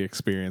lasagna, like the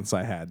experience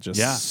I had. Just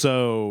Yeah.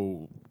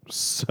 so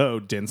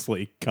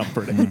densely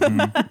comforting.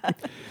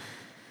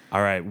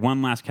 All right,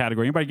 one last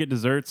category. Anybody get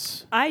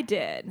desserts? I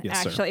did,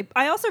 Yes, sir. actually.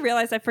 I also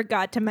realized I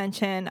forgot to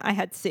mention I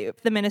had soup.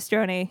 The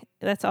minestrone,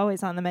 that's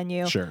always on the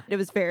menu. Sure. It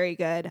was very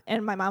good.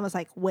 And my mom was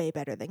like, way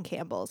better than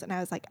Campbell's. And I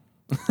was like,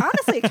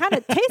 honestly, it kind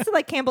of tasted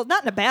like Campbell's,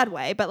 not in a bad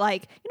way, but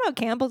like,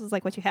 Campbell's is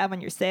like what you have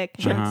when you're sick.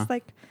 Sure. And it's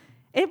like,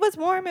 it was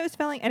warm, it was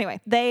filling. Anyway,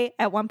 they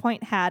at one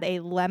point had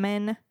a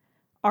lemon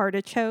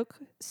artichoke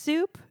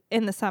soup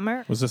in the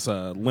summer. Was this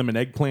a lemon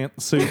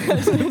eggplant soup?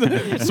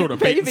 Sort of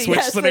bait and Maybe, switch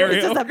yes, scenario?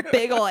 there was just a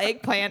big old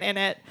eggplant in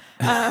it.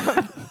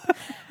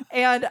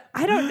 And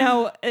I don't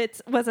know,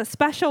 it was a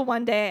special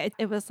one day.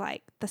 It was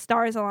like the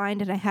stars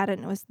aligned and I had it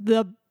and it was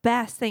the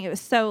best thing. It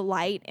was so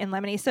light and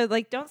lemony. So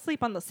like, don't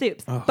sleep on the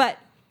soups. But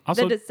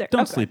Also, the dessert,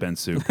 don't okay. sleep in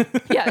soup.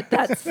 Yeah,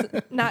 that's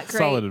not great.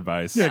 Solid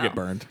advice. Yeah, get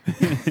burned.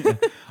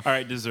 All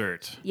right,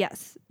 dessert.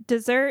 Yes.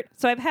 Dessert.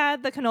 So I've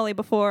had the cannoli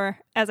before.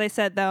 As I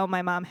said, though,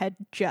 my mom had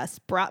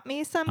just brought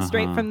me some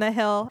straight from the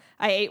hill.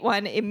 I ate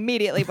one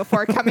immediately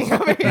before coming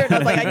over here. And I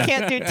was like, I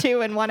can't do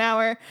 2 in 1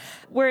 hour.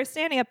 We're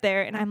standing up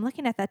there and I'm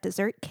looking at that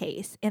dessert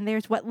case and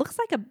there's what looks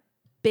like a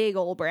big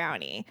old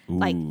brownie,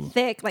 like Ooh.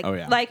 thick, like Oh,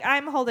 yeah. like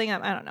I'm holding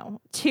up, I don't know,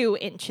 2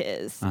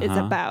 inches is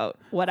about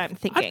what I'm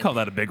thinking. I'd call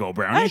that a big old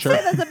brownie. I'd say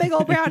that's a big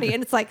old brownie,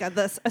 and it's like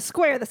a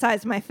square the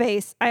size of my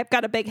face. I've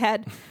got a big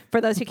head,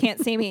 for those who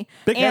can't see me.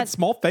 Big and head,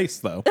 small face,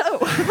 though. It's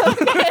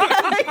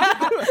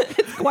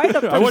quite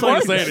a I wasn't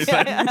going to proportion. say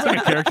anything. It's like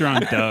a character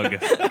on Doug.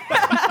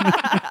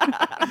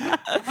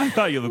 I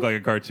thought you looked like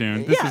a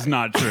cartoon. This Yeah. is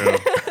not true.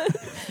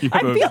 You I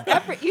have a- feel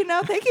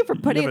thank you for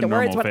putting have into a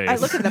words normal when I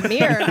face. look in the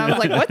mirror and I was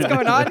like, what's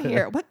going on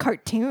here? What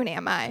cartoon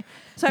am I?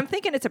 So I'm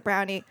thinking it's a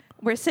brownie.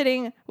 We're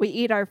sitting, we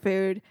eat our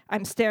food.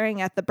 I'm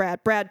staring at the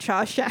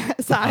Bradshaw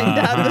sign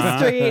down the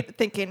street,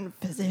 thinking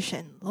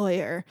physician,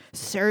 lawyer,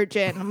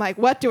 surgeon. I'm like,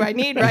 what do I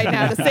need right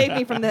now to save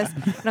me from this?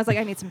 And I was like,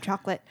 I need some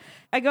chocolate.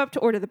 I go up to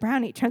order the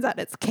brownie. Turns out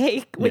it's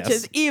cake, which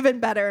Yes. is even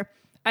better.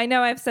 I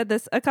know I've said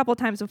this a couple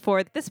times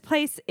before. This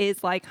place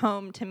is like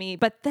home to me,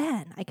 but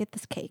then I get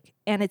this cake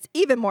and it's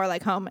even more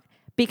like home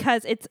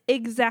because it's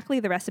exactly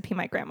the recipe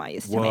my grandma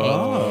used to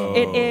Whoa.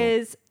 make. It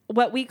is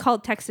what we call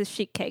Texas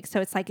sheet cake.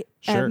 So it's like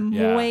Sure. a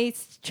Yeah.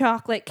 moist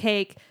chocolate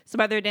cake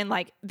smothered in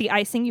like the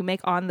icing you make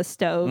on the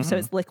stove. So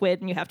it's liquid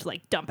and you have to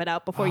like dump it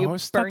out before I you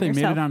always thought burn they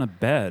yourself. made it on a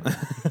bed.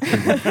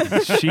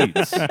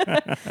 Sheets.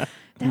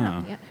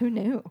 Damn, yeah, who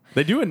knew?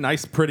 They do a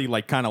nice, pretty,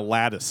 like, kind of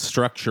lattice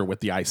structure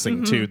with the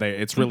icing, too.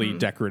 It's really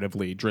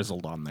decoratively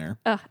drizzled on there.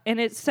 And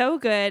it's so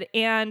good.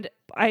 And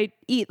I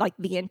eat like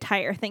the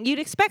entire thing. You'd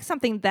expect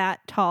something that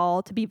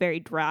tall to be very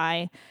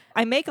dry.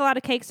 I make a lot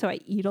of cake, so I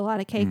eat a lot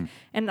of cake.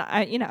 And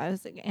I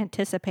was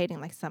anticipating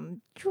like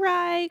some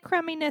dry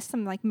crumminess,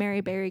 some like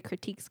Mary Berry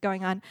critiques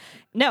going on.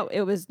 No,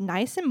 it was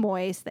nice and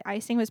moist. The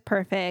icing was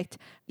perfect.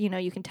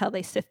 You can tell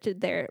they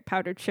sifted their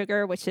powdered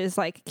sugar, which is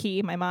like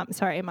key.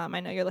 Sorry, Mom, I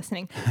know you're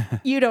listening.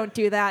 You don't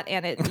do that,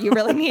 and you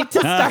really need to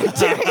start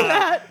doing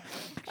that.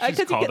 She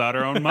just called out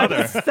her own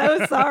mother.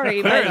 So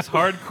sorry. Claire but- is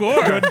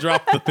hardcore. Good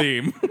drop the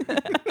theme.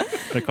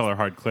 They call her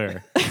Hard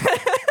Claire.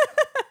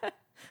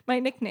 my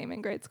nickname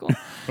in grade school.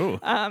 Ooh.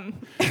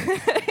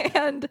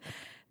 And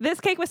this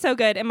cake was so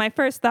good. And my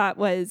first thought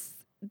was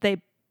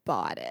they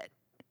bought it,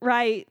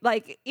 right?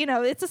 Like,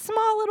 it's a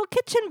small little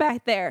kitchen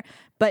back there.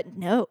 But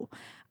no,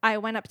 I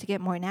went up to get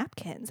more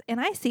napkins and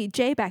I see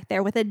Jay back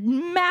there with a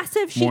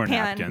massive sheet More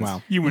pan. napkins.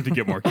 Wow. You went to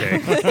get more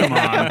cake. Come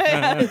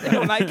on.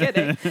 Who am I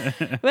kidding?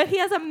 But he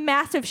has a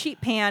massive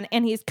sheet pan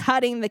and he's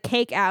cutting the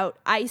cake out,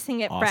 icing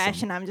it fresh.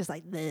 Awesome. And I'm just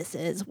like, this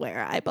is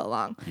where I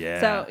belong.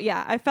 Yeah. So,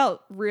 yeah, I felt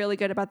really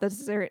good about the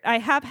dessert. I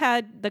have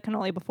had the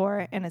cannoli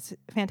before and it's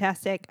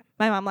fantastic.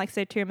 My mom likes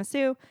their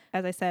tiramisu.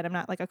 As I said, I'm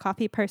not like a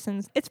coffee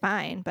person. It's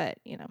fine, but,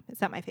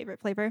 it's not my favorite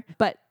flavor.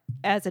 But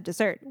as a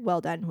dessert,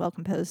 well done, well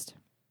composed.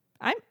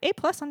 I'm A+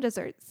 on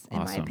desserts, in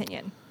my Awesome.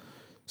 opinion.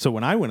 So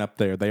when I went up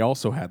there, they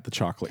also had the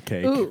chocolate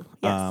cake. Ooh,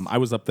 yes. I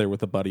was up there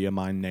with a buddy of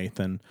mine,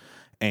 Nathan,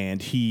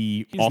 and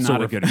he's Also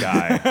not a good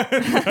guy.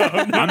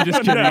 I'm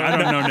just kidding. I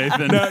don't know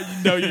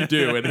Nathan. no, you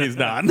do, and he's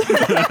not.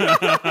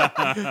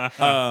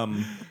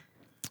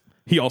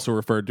 He also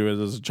referred to it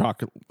as a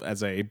chocolate,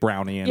 as a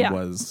brownie, and Yeah.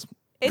 was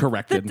It's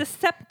corrected. the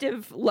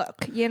deceptive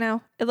look,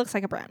 It looks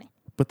like a brownie.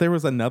 But there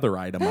was another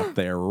item up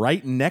there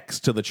right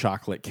next to the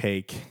chocolate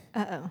cake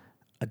Uh-oh.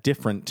 a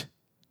different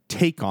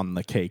take on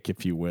the cake,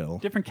 if you will.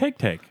 Different cake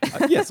take.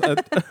 Yes,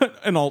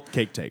 an alt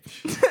cake take.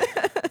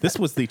 This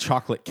was the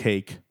chocolate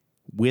cake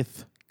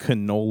with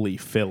cannoli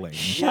filling.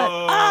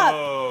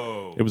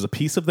 Whoa. It was a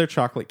piece of their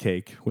chocolate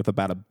cake with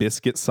about a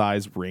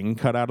biscuit-sized ring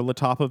cut out of the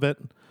top of it.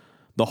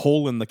 The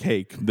hole in the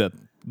cake,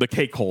 the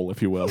cake hole,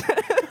 if you will,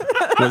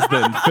 was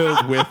then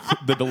filled with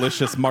the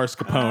delicious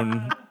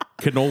mascarpone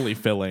cannoli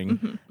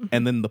filling.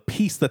 And then the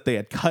piece that they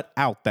had cut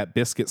out, that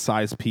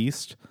biscuit-sized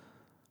piece,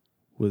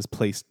 was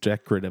placed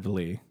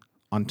decoratively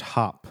on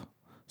top.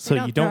 So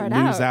don't you don't throw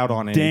it lose out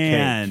on any cake.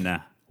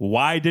 Dan,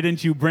 why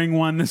didn't you bring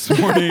one this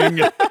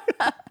morning?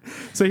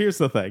 So here's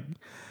the thing.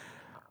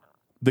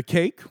 The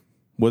cake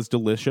was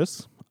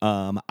delicious.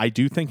 I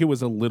do think it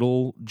was a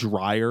little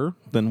drier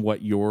than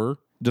what you're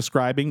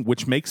describing,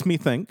 which makes me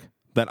think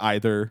that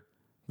either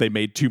they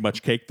made too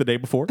much cake the day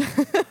before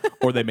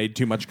or they made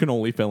too much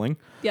cannoli filling.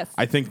 Yes.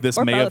 I think this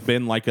Or may both. have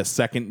been like a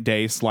second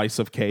day slice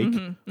of cake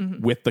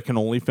with the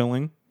cannoli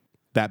filling.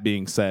 That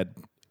being said,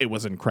 it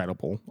was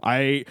incredible.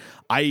 I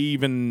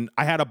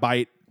had a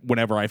bite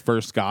whenever I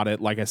first got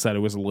it. Like I said, it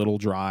was a little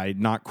dry,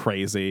 not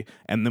crazy.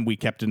 And then we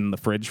kept it in the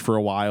fridge for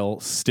a while,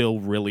 still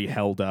really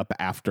held up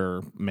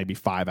after maybe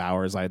 5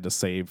 hours. I had to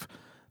save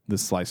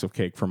this slice of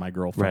cake for my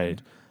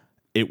girlfriend. Right.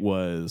 It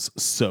was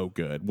so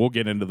good. We'll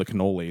get into the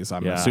cannolis,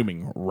 I'm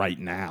assuming, right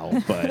now.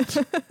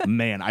 But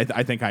man,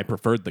 I think I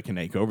preferred the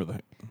cake over the...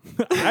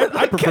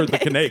 I preferred the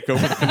cake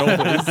over the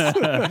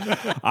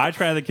cannolis. I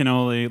tried the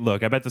cannoli.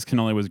 Look, I bet this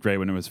cannoli was great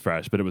when it was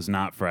fresh, but it was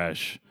not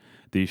fresh.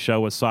 The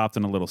shell was soft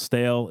and a little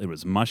stale. It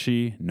was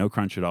mushy, no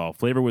crunch at all.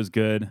 Flavor was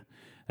good.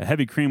 A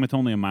heavy cream with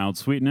only a mild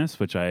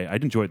sweetness, which I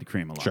enjoyed the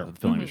cream a lot. Sure. The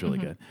filling was really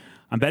good.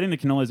 I'm betting the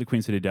cannolis at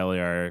Queen City Deli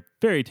are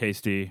very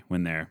tasty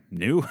when they're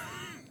new.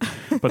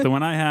 But the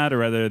one I had, or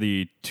rather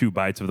the 2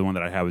 bites of the one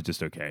that I had, was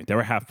just okay. They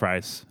were half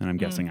price, and I'm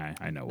guessing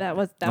I know That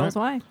why. was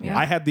why. Yeah.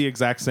 I had the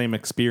exact same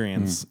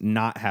experience.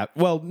 Not half.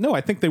 Well, no, I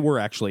think they were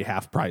actually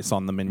half price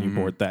on the menu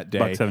board that day.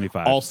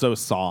 $1.75. Also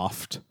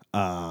soft.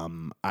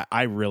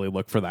 I really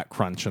look for that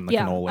crunch in the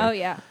Yeah. cannoli. Oh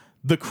yeah.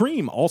 The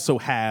cream also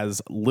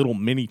has little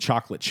mini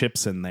chocolate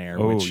chips in there,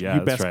 Oh, which yeah, you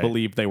that's best right.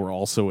 believe they were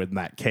also in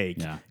that cake.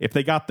 Yeah. If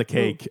they got the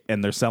cake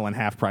and they're selling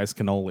half price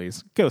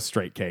cannolis, go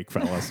straight cake,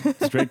 fellas.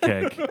 Straight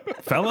cake.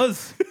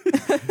 Fellas?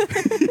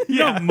 You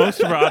know, most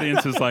of our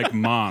audience is like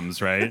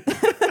moms, right?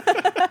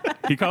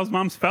 He calls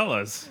moms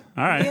fellas.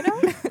 All right. You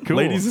know? Cool.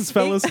 Ladies is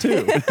fellas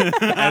too,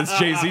 as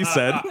Jay-Z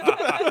said.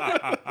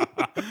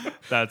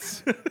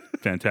 That's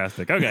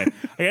fantastic. Okay.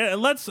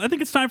 I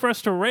think it's time for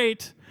us to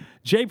rate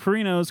Jay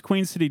Perino's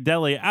Queen City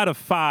Deli out of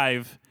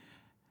 5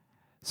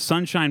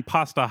 Sunshine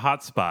Pasta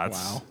Hot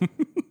Spots. Wow.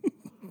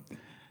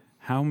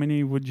 How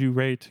many would you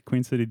rate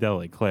Queen City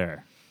Deli,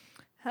 Claire?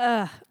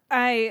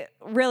 I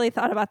really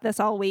thought about this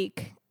all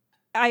week.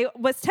 I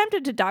was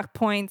tempted to dock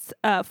points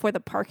for the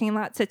parking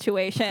lot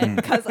situation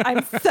because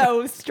I'm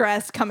so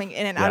stressed coming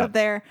in and out Yeah. of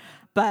there.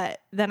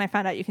 But then I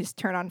found out you can just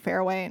turn on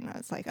Fairway, and I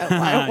was like, oh,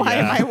 why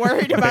am I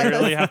worried about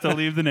Barely this? have to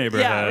leave the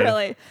neighborhood. Yeah,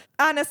 really.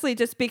 Honestly,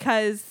 just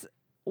because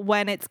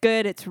when it's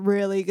good, it's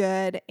really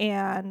good.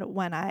 And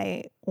when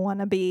I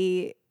want to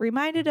be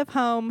reminded of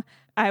home,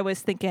 I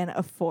was thinking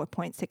of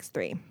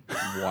 4.63.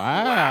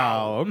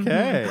 Wow.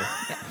 Okay.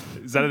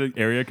 Is that an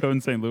area code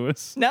in St.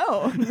 Louis?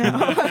 No.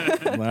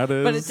 That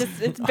is. But it's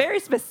very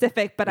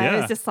specific, but I Yeah.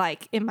 was just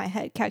like in my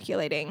head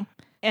calculating.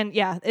 And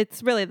yeah,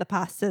 it's really the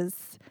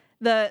pastas,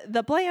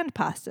 the bland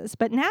pastas.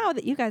 But now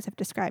that you guys have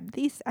described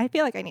these, I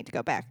feel like I need to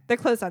go back. They're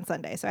closed on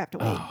Sunday, so I have to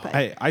wait. But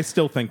I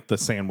still think the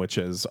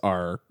sandwiches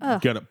are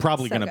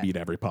probably so gonna good. beat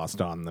every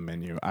pasta on the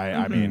menu.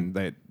 I mean,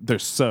 the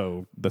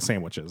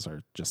sandwiches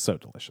are just so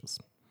delicious.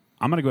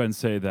 I'm going to go ahead and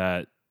say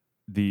that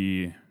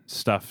the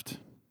stuffed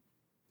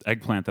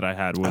eggplant that I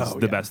had was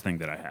the best thing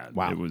that I had.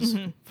 Wow. It was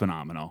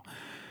phenomenal.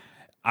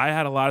 I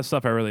had a lot of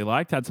stuff I really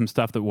liked. Had some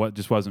stuff that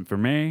just wasn't for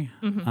me.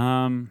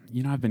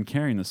 I've been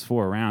carrying this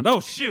 4 around. Oh,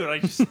 shoot. I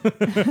just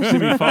see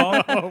me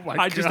fall.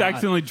 I just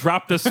accidentally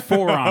dropped this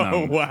 4 on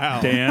him.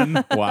 Wow.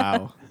 Dan.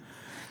 Wow.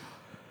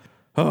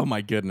 Oh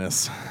my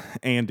goodness,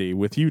 Andy,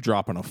 with you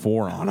dropping a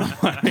 4 on him,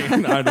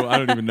 I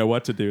don't even know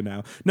what to do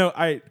now. No,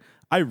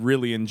 I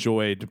really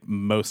enjoyed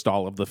most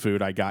all of the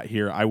food I got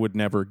here. I would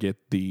never get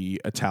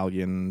the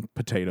Italian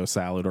potato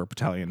salad or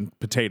Italian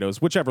potatoes,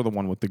 whichever the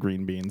one with the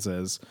green beans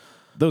is.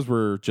 Those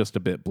were just a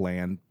bit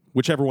bland.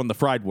 Whichever one the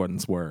fried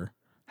ones were,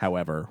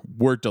 however,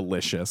 were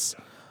delicious.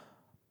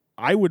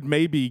 I would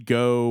maybe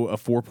go a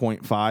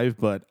 4.5,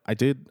 but I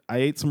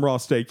ate some raw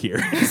steak here.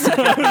 So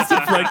it's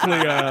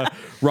frankly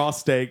raw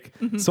steak.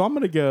 So I'm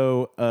going to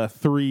go a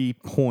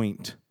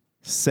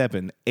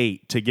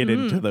 3.78 to get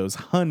into those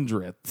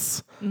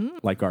hundredths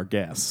like our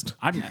guest.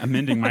 I'm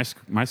amending my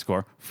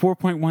score.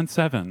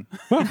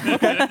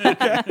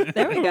 4.17.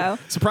 there we go.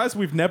 Surprised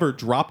we've never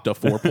dropped a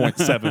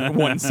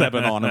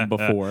 4.717 on him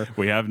before.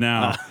 We have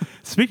now.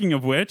 Speaking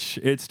of which,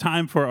 it's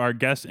time for our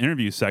guest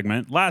interview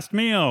segment, Last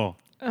Meal.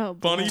 Oh,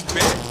 boy. Funny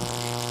bit.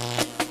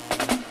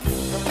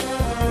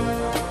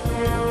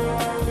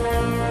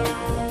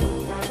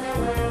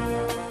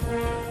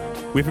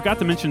 We forgot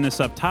to mention this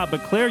up top,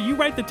 but Claire, you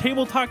write the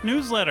Table Talk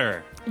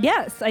newsletter.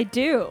 Yes, I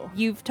do.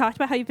 You've talked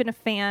about how you've been a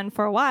fan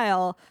for a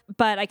while,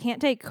 but I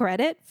can't take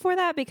credit for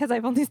that because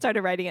I've only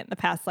started writing it in the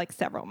past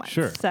several months.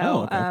 Sure.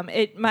 So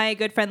okay. my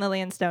good friend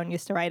Lillian Stone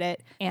used to write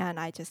it, and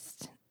I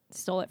just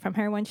stole it from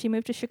her when she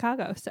moved to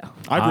Chicago. So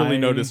I've really I-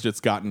 noticed it's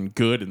gotten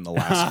good in the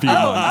last few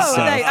months.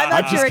 So I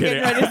thought I'm you were just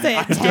getting kidding. ready to say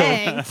it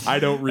tanked. I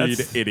don't read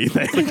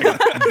anything.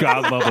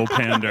 God level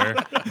pander.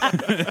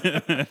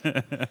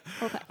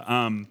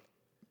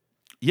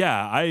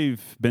 Yeah,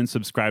 I've been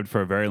subscribed for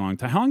a very long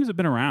time. How long has it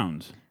been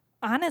around?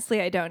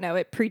 Honestly, I don't know.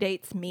 It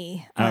predates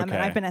me, and Okay.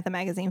 I've been at the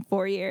magazine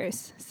 4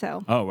 years.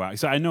 So Oh wow!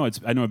 So I know it's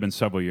been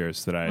several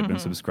years that I had been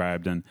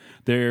subscribed, and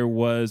I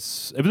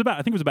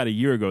think it was about a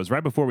year ago. It was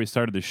right before we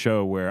started the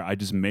show where I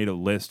just made a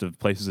list of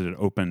places that had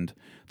opened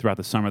throughout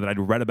the summer that I'd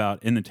read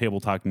about in the Table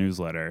Talk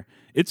newsletter.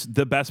 It's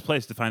the best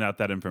place to find out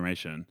that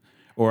information.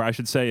 Or I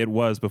should say, it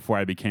was before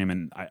I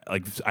became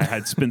I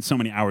had spent so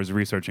many hours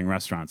researching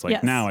restaurants. Like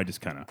Yes. now, I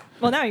just kind of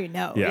well, now you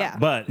know. Yeah.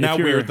 But Now if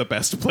you're- we're the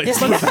best place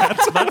for that.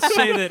 let's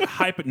say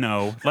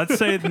that let's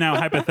say now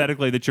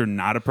hypothetically that you're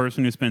not a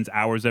person who spends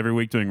hours every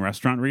week doing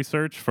restaurant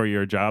research for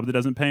your job that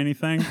doesn't pay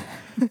anything.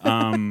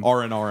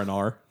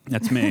 R&R.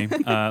 That's me.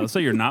 Let's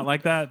say you're not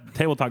like that.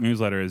 Table Talk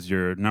newsletter is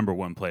your number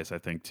one place, I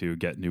think, to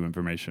get new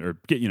information or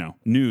get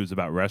news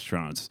about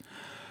restaurants.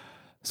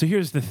 So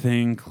here's the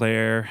thing,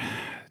 Claire.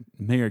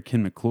 Mayor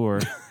Ken McClure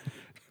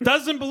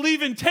doesn't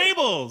believe in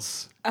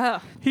tables.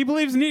 Oh. He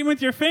believes in eating with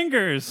your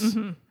fingers.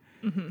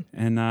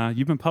 And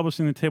you've been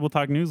publishing the Table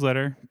Talk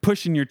newsletter,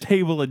 pushing your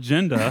table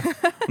agenda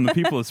on the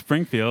people of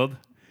Springfield.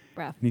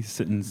 Rough. And he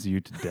sentences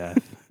you to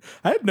death.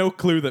 I had no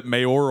clue that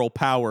mayoral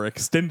power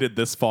extended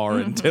this far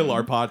until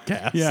our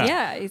podcast. Yeah.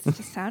 Yeah, it's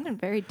just sounding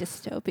very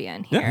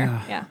dystopian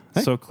here. Yeah.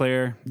 So,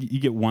 Claire, you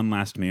get one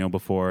last meal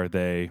before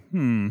they,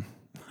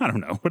 I don't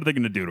know. What are they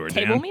going to do to her,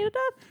 Table Dan? me to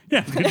death?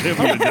 Yeah,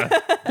 table me to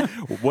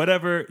death.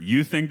 Whatever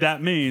you think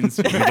that means,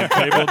 you get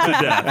tabled to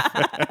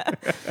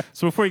death.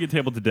 So before you get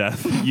tabled to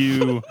death,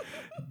 you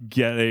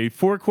get a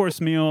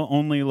 4-course meal,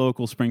 only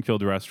local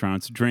Springfield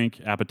restaurants,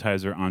 drink,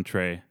 appetizer,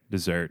 entree,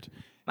 dessert.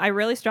 I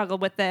really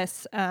struggled with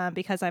this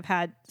because I've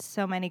had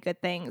so many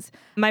good things.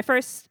 My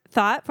first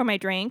thought for my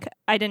drink,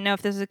 I didn't know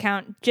if this would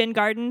count Gin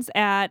Gardens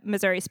at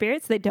Missouri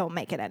Spirits. They don't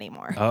make it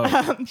anymore.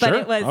 Oh, but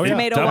it was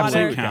tomato Double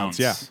water. counts.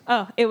 Yeah.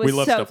 Oh, it was We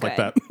love so stuff good. like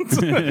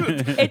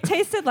that. It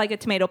tasted like a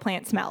tomato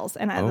plant smells,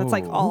 and that's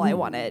like all I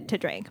wanted to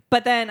drink.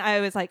 But then I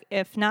was like,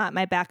 if not,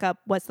 my backup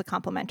was the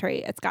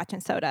complimentary at Scotch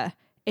and Soda.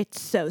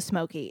 It's so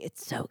smoky.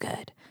 It's so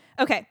good.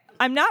 Okay,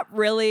 I'm not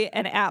really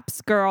an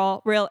apps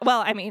girl. Well,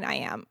 I mean, I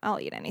am. I'll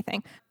eat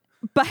anything.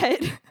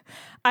 But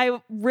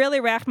I really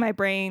racked my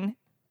brain,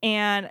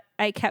 and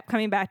I kept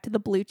coming back to the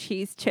blue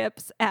cheese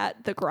chips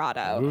at the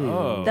Grotto.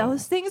 Oh.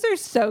 Those things are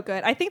so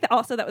good. I think that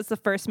also that was the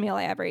first meal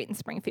I ever ate in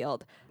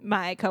Springfield.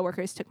 My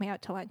coworkers took me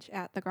out to lunch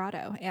at the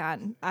Grotto,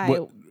 and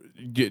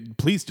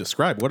Please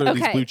describe. What are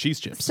these blue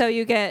cheese chips? So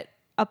you get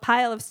a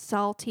pile of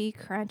salty,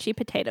 crunchy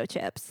potato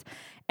chips,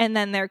 and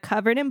then they're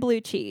covered in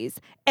blue cheese,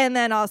 and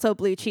then also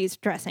blue cheese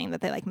dressing that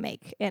they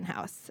make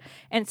in-house.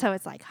 And so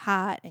it's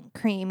hot and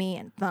creamy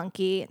and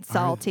funky and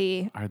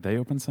salty. Are they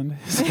open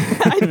Sundays?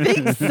 I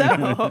think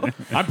so.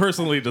 I'm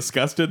personally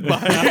disgusted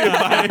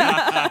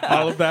by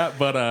all of that,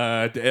 but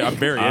I'm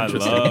very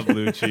interested. I love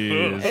blue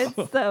cheese.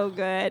 It's so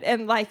good.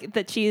 And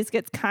the cheese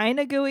gets kind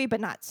of gooey, but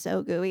not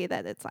so gooey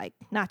that it's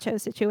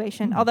nacho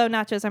situation. Although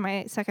nachos are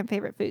my second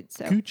favorite food.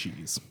 So Goo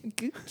cheese.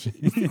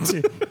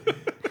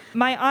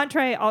 My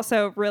entree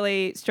also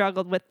really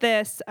struggled with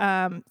this.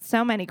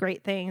 So many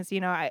great things.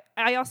 I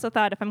also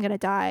thought if I'm going to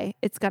die,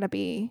 it's going to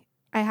be,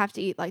 I have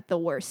to eat the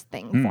worst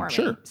thing for me.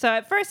 sure. So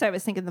at first I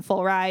was thinking the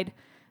full ride,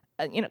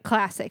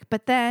 classic.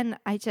 But then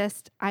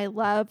I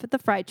love the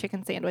fried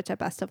chicken sandwich at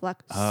Best of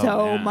Luck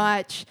so yeah.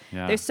 much.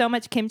 Yeah. There's so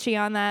much kimchi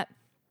on that.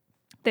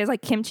 There's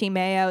kimchi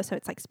mayo, so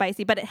it's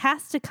spicy, but it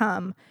has to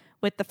come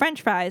with the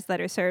French fries that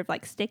are served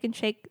steak and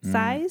shake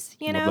size,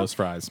 Love those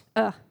fries.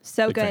 Ugh,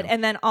 so Big good. fan.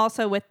 And then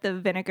also with the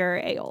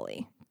vinegar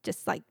aioli,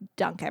 just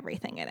dunk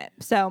everything in it.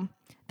 So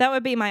that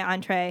would be my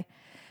entree.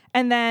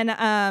 And then,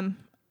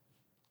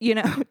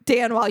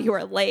 Dan, while you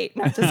were late,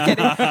 no, just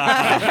kidding.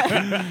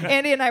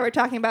 Andy and I were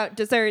talking about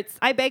desserts.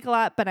 I bake a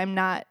lot, but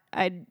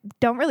I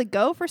don't really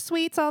go for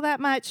sweets all that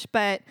much,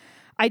 but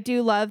I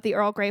do love the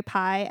Earl Grey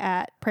pie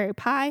at Prairie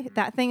Pie.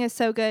 That thing is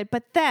so good.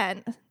 But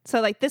then,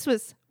 this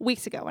was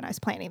weeks ago when I was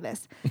planning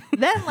this.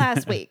 Then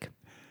last week,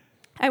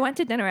 I went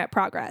to dinner at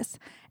Progress,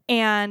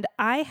 and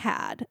I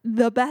had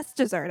the best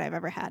dessert I've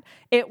ever had.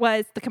 It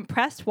was the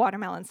compressed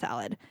watermelon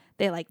salad.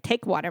 They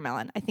take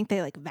watermelon. I think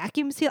they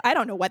vacuum seal. I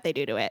don't know what they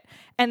do to it.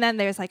 And then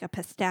there's a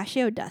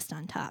pistachio dust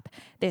on top.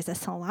 There's a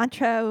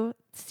cilantro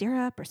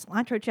syrup or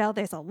cilantro gel.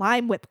 There's a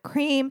lime whipped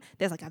cream.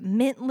 There's a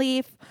mint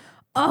leaf.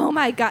 Oh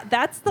my God,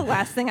 that's the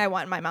last thing I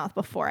want in my mouth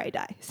before I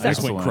die. So I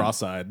just went Excellent.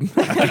 cross-eyed.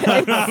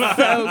 it's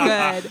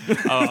so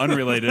good.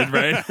 Unrelated,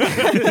 right?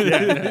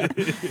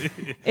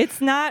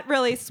 It's not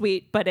really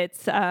sweet, but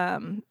it's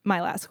my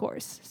last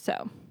course.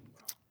 So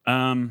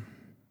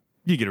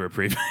You get a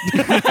reprieve.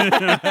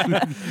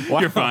 Wow.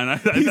 You're fine.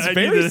 He's I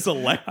very need to-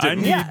 selective.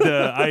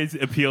 I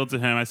appealed to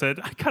him. I said,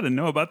 I gotta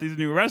know about these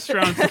new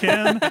restaurants,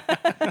 Ken.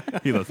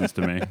 He listens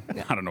to me.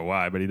 I don't know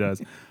why, but he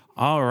does.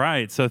 All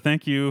right. So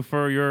thank you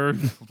for your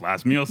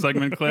last meal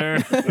segment, Claire.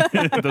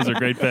 Those are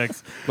great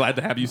picks. Glad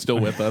to have you still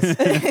with us. I'm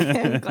glad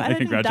I didn't die yet.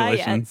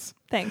 Congratulations.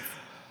 Thanks.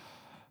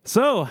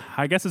 So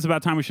I guess it's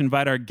about time we should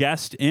invite our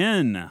guest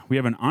in. We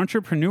have an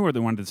entrepreneur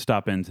that wanted to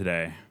stop in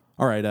today.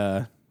 All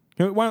right.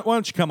 Why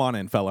don't you come on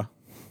in, fella?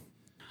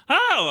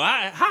 Oh,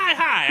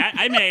 hi.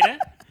 I made it.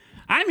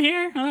 I'm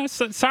here.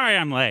 Sorry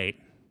I'm late.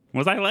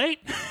 Was I late?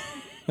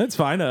 That's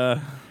fine.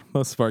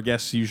 Most of our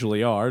guests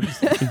usually are.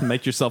 Just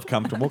make yourself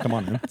comfortable. Come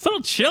on in. It's a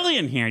little chilly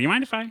in here. You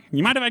mind if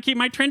I keep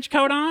my trench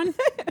coat on?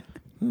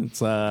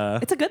 It's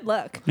It's a good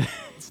look.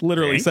 it's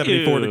literally Thank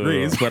 74 you.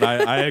 degrees, but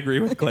I agree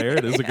with Claire.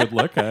 It is a good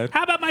look.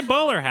 How about my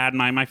bowler hat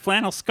and my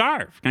flannel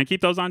scarf? Can I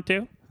keep those on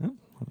too?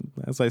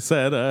 As I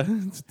said,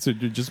 to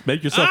just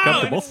make yourself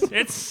comfortable.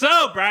 It's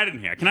so bright in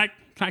here. Can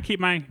I keep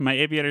my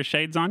aviator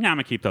shades on? Yeah, I'm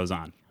gonna keep those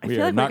on. I We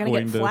feel are like not we're going to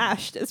going get to-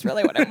 flashed is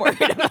really what I'm worried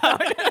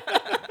about.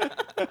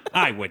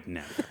 I would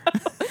never.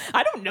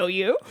 I don't know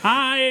you.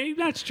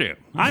 That's true.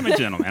 I'm a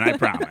gentleman, I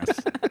promise.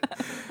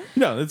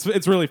 No,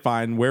 it's really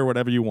fine. Wear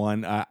whatever you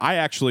want. I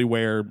actually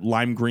wear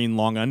lime green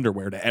long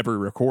underwear to every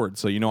record,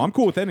 so I'm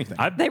cool with anything.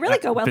 They really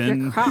go well with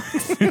your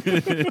Crocs.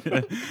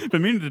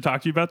 Been meaning to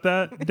talk to you about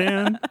that,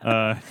 Dan.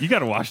 You got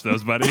to wash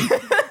those, buddy.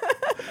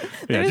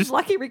 They're just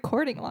lucky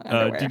recording long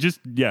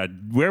underwear.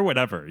 Wear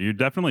whatever. You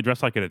definitely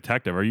dress like a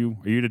detective. Are you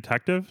a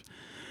detective?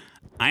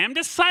 I am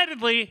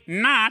decidedly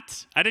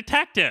not a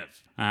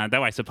detective.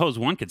 Though I suppose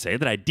one could say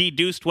that I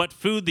deduced what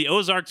food the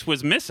Ozarks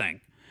was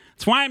missing.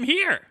 That's why I'm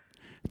here.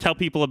 Tell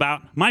people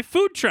about my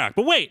food truck.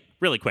 But wait,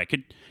 really quick,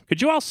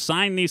 could you all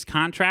sign these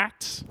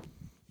contracts?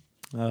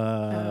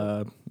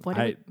 What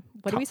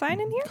do we sign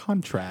in here?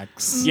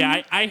 Contracts.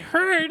 Yeah, I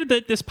heard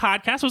that this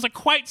podcast was a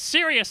quite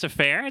serious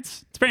affair.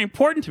 It's very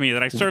important to me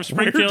that I serve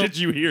Where Springfield. did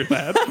you hear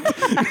that?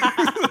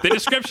 The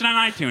description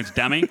on iTunes,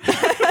 dummy.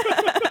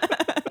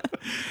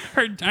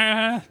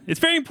 It's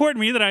very important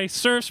to me that I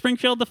serve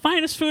Springfield the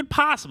finest food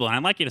possible, and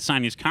I'd like you to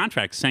sign these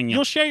contracts saying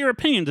you'll share your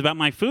opinions about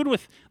my food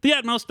with the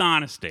utmost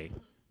honesty.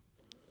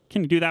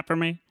 Can you do that for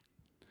me?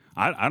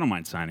 I don't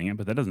mind signing it,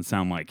 but that doesn't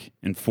sound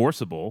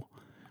enforceable.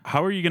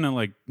 How are you going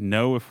to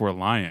know if we're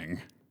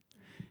lying?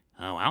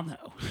 Oh, I'll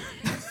know.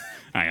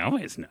 I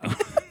always know.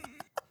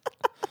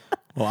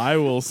 Well, I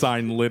will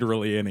sign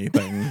literally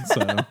anything. So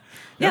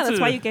Yeah, that's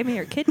why you gave me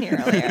your kidney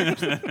earlier.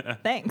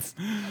 Thanks.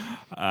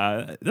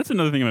 That's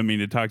another thing I mean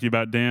to talk to you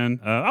about, Dan.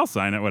 I'll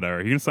sign it, whatever.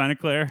 You going to sign it,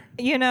 Claire?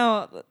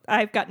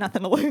 I've got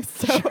nothing to lose,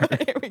 so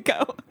here we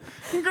go.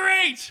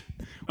 Great!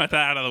 With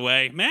that out of the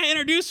way, may I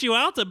introduce you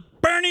all to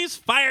Bernie's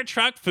Fire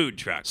Truck Food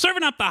Truck,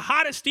 serving up the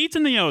hottest eats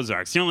in the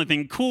Ozarks. The only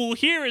thing cool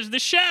here is the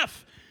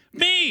chef,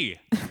 me,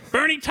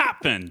 Bernie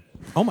Topfin.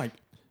 oh my,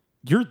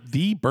 you're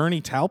the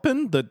Bernie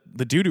Taupin, the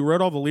dude who wrote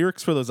all the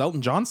lyrics for those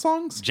Elton John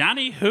songs?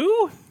 Johnny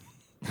who?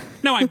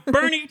 No, I'm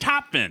Bernie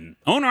Topfin,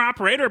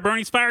 owner-operator of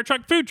Bernie's Fire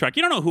Truck Food Truck.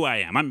 You don't know who I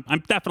am. I'm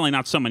definitely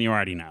not someone you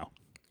already know.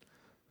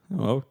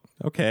 Oh,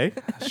 okay,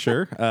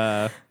 sure.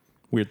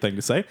 Weird thing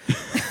to say.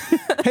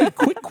 Hey,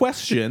 quick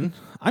question.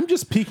 I'm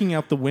just peeking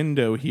out the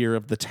window here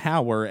of the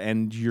tower,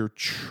 and your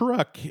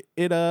truck,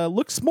 it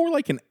looks more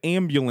like an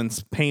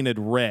ambulance painted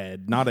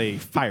red, not a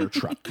fire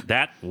truck.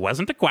 That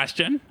wasn't a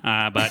question,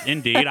 but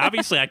indeed,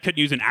 obviously I could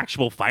use an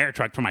actual fire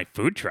truck for my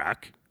food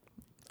truck.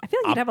 I feel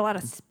like you'd have a lot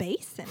of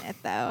space in it,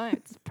 though.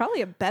 It's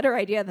probably a better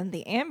idea than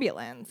the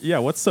ambulance. Yeah,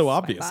 what's so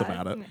obvious thought.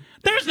 about it?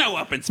 There's no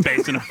open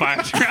space in a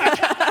fire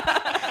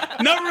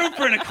truck. No room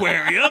for an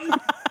aquarium.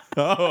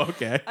 Oh,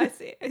 okay. I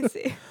see.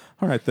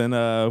 All right, then,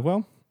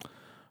 well,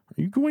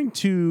 are you going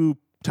to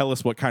tell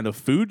us what kind of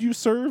food you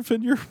serve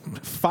in your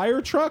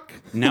fire truck?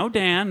 No,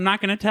 Dan, I'm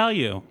not going to tell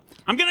you.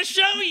 I'm going to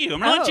show you. I'm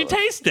going to let you Oh.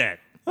 taste it.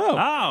 Oh.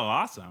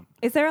 Awesome.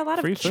 Is there a lot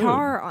Free of food.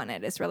 char on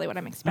it is really what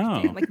I'm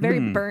expecting. Oh,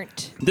 Very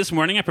burnt. This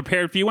morning, I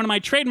prepared for you one of my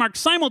trademark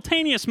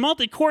simultaneous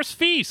multi-course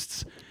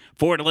feasts.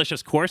 4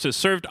 delicious courses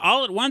served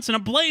all at once in a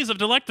blaze of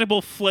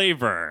delectable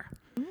flavor.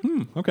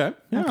 Okay.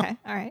 Yeah, Okay,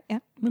 all right, yeah.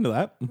 I'm into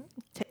that.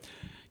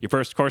 Your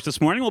first course this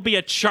morning will be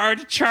a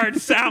charred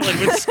salad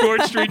with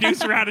scorched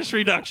reduced radish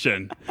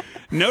reduction.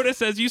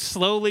 Notice as you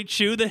slowly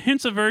chew the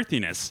hints of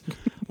earthiness,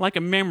 like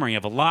a memory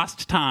of a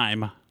lost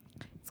time.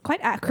 It's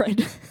quite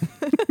acrid.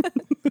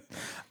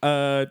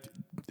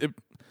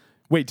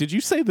 Wait, did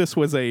you say this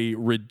was a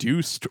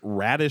reduced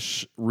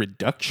radish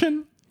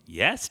reduction?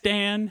 Yes,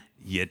 Dan,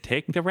 you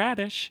take the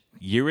radish,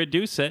 you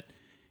reduce it,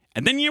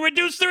 and then you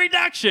reduce the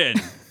reduction.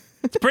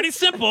 It's pretty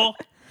simple.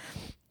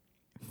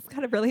 It's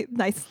got a really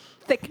nice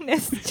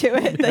thickness to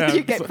it that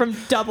you get from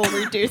double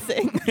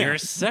reducing. Your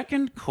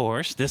second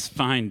course this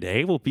fine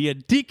day will be a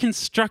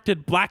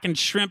deconstructed blackened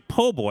shrimp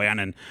po' boy on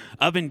an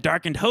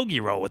oven-darkened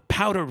hoagie roll with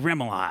powdered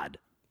remoulade.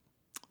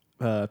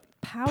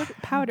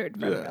 Powdered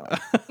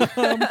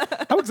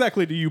remoulade. How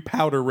exactly do you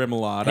powder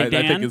remoulade? Hey, I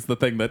Dan? think is the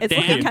thing that It's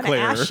became kind of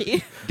clear.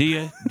 ashy.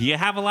 Do you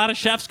have a lot of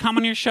chefs come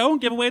on your show and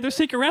give away their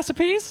secret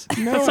recipes?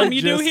 No, That's something I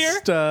you do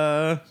here?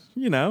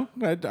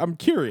 just, I'm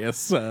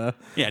curious.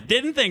 Yeah,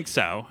 didn't think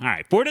so. All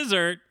right, for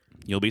dessert,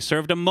 you'll be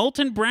served a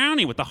molten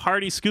brownie with a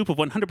hearty scoop of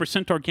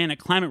 100% organic,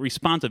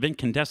 climate-responsive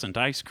incandescent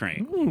ice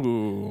cream.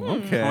 Ooh,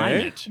 okay.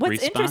 Climate What's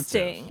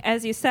responsive. interesting,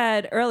 as you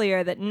said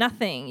earlier, that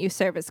nothing you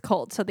serve is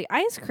cold. So the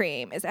ice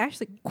cream is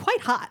actually quite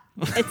hot.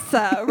 It's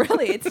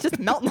it's just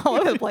melting all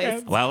over the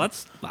place. Well,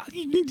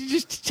 you need to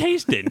just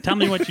taste it and tell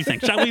me what you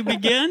think. Shall we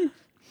begin?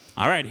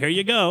 All right, here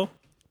you go.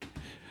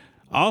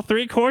 All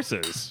 3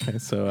 courses. Okay,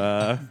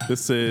 so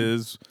this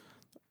is.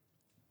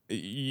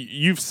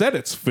 You've said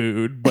it's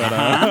food, but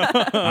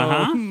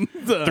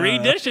 3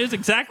 dishes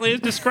exactly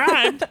as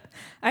described.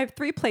 I have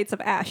 3 plates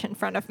of ash in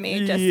front of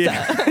me, just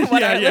yeah,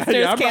 what our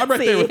listeners I'm can't right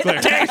see. there with Claire.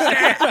 Taste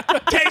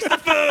it! Taste the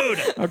food!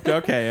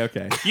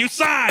 Okay. You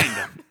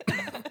signed!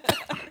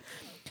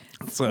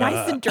 So,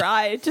 Nice and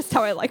dry, just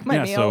how I like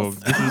my meals.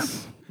 so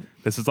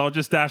this is all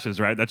just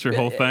dashes, right? That's your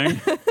whole thing?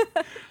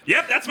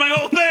 Yep, that's my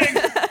whole thing!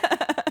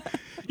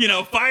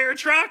 Fire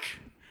truck?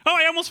 Oh,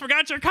 I almost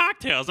forgot your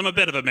cocktails. I'm a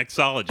bit of a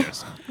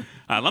mixologist.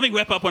 Let me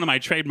whip up one of my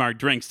trademark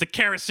drinks, the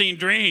Kerosene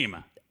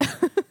Dream.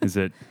 Is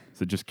it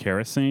just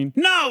kerosene?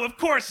 No, of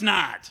course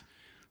not.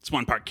 It's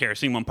 1 part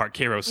kerosene, 1 part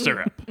Karo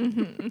syrup.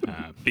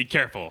 Be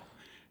careful.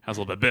 Has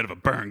a little bit of a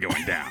burn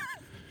going down.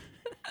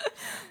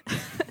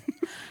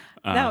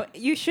 No,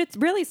 you should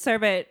really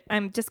serve it.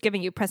 I'm just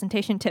giving you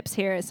presentation tips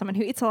here as someone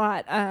who eats a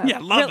lot.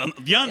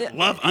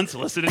 Love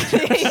unsolicited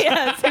tips.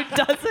 Yes, who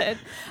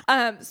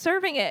doesn't?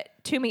 Serving it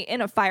to me in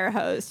a fire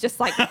hose,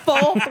 just like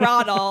full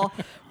throttle,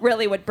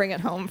 really would bring it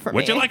home for me.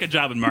 Would you like a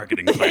job in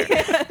marketing, Claire?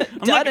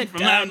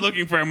 I'm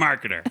looking for a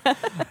marketer.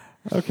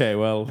 okay,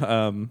 well,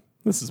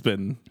 this has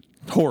been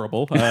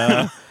horrible.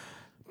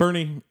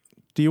 Bernie,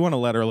 do you want to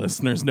let our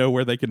listeners know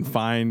where they can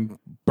find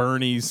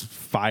Bernie's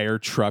Fire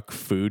Truck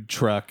Food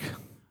Truck?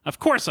 Of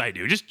course I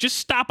do. Just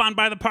stop on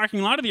by the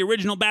parking lot of the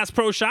original Bass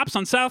Pro Shops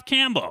on South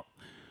Campbell.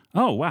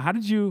 Oh, wow.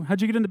 How'd you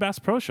get into Bass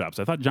Pro Shops?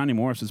 I thought Johnny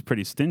Morris was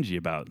pretty stingy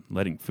about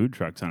letting food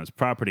trucks on his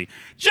property.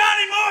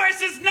 Johnny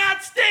Morris is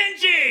not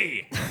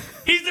stingy!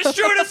 He's the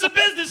shrewdest of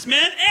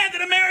businessmen and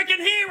an American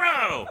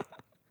hero!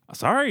 I'm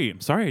sorry.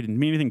 I didn't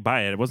mean anything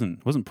by it. It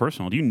wasn't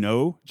personal. Do you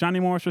know Johnny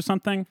Morris or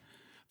something?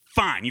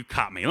 Fine, you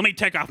caught me. Let me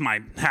take off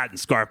my hat and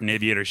scarf and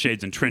aviator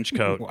shades and trench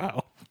coat.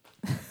 Wow.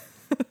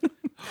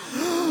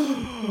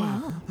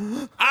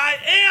 I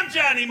am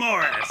Johnny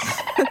Morris!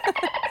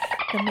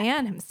 The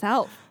man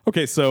himself.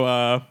 Okay,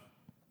 so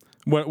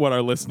what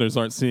our listeners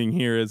aren't seeing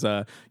here is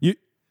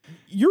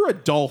you're a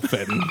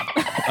dolphin.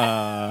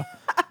 I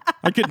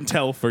couldn't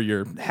tell for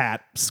your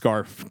hat,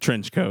 scarf,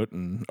 trench coat,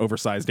 and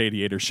oversized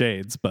aviator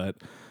shades, but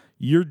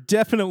you're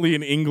definitely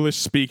an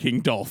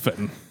English-speaking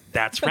dolphin.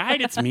 That's right,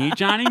 it's me,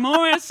 Johnny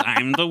Morris.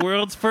 I'm the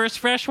world's first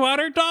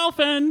freshwater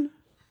dolphin.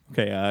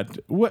 Okay,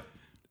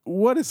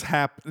 what has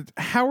happened?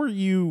 How are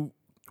you?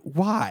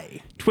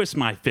 Why? Twist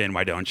my fin,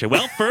 why don't you?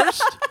 Well,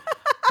 first,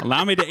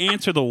 allow me to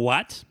answer the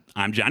what.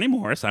 I'm Johnny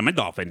Morris. I'm a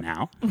dolphin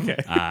now. Okay.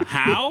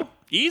 How?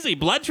 Easy,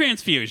 blood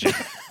transfusion.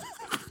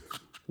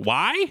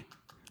 Why?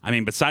 I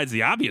mean, besides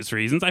the obvious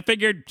reasons, I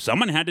figured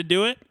someone had to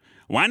do it.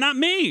 Why not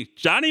me,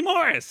 Johnny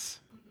Morris?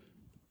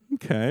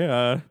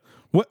 Okay.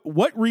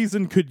 What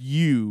reason could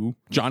you,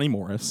 Johnny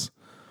Morris,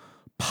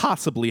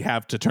 possibly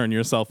have to turn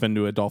yourself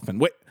into a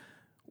dolphin?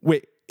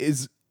 Wait,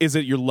 is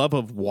it your love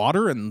of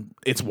water and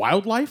its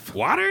wildlife?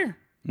 Water?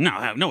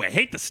 No, I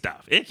hate the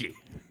stuff. Icky.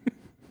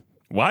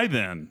 Why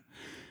then?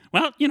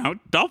 Well,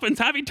 dolphins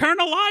have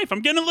eternal life.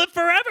 I'm going to live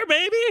forever,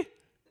 baby.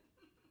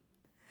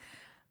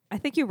 I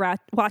think you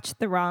watched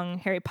the wrong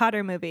Harry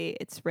Potter movie.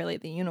 It's really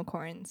the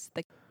unicorns.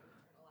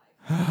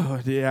 Oh,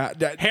 yeah.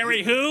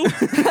 Harry who?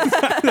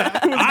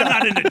 I'm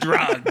not into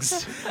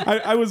drugs.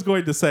 I was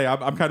going to say,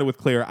 I'm kind of with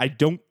Claire. I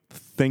don't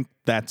think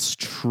that's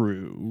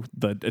true,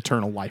 the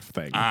eternal life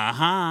thing.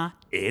 Uh-huh.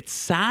 It's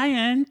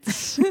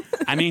science.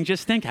 I mean,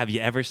 just think, have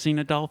you ever seen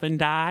a dolphin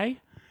die?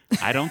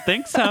 I don't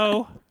think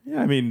so.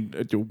 Yeah, I mean,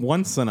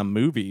 once in a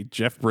movie,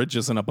 Jeff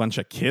Bridges and a bunch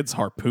of kids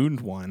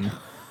harpooned one.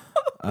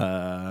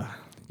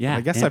 Yeah,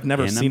 I guess I've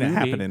never seen it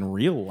happen in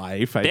real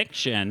life.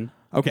 Fiction.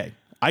 Okay,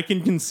 I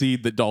can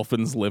concede that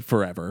dolphins live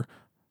forever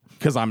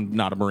because I'm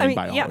not a marine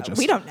biologist. Yeah,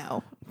 we don't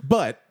know.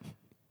 But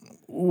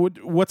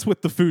what's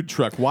with the food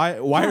truck? Why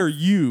are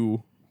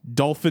you,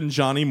 Dolphin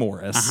Johnny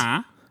Morris,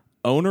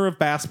 owner of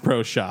Bass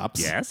Pro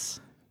Shops, Yes.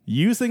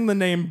 using the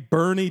name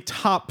Bernie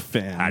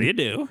Topfin, How do you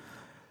do?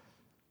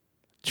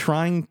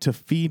 trying to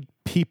feed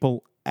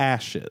people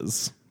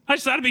ashes? I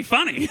just thought it'd be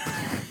funny.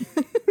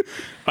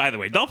 By the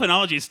way,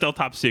 dolphinology is still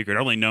top secret,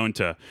 only known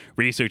to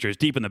researchers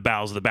deep in the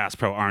bowels of the Bass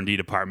Pro R&D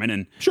department,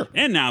 and Sure.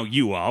 and now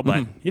you all.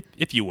 But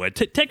if you would,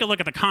 take a look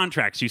at the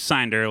contracts you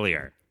signed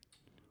earlier.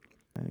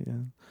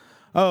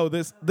 Oh,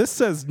 this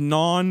says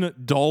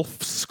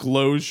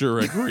non-disclosure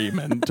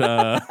agreement.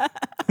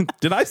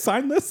 Did I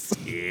sign this?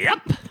 Yep.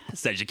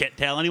 Says you can't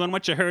tell anyone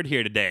what you heard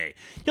here today.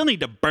 You'll need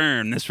to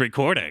burn this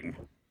recording.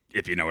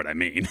 if you know what I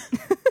mean.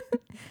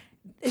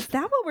 Is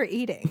that what we're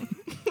eating?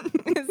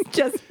 It's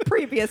just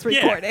previous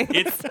recording.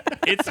 Yeah,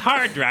 it's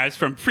hard drives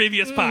from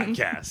previous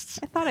podcasts.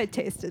 I thought I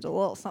tasted a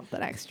little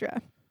something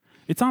extra.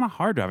 It's on a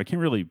hard drive. I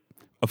can't really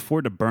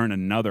afford to burn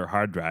another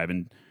hard drive.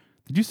 And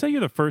did you say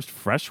you're the first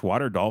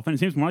freshwater dolphin? It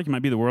seems more like you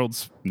might be the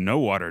world's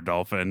no-water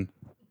dolphin.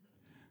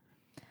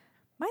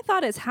 My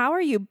thought is, how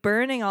are you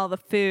burning all the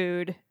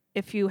food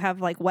if you have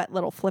like wet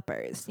little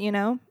flippers, you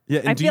know?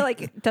 Yeah, and I do feel you-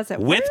 like, does it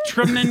With work?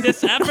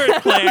 tremendous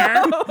effort,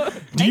 Claire.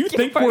 Do you Thank you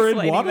think for we're in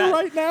explaining water that.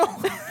 right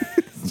now?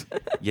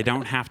 You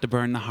don't have to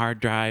burn the hard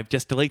drive.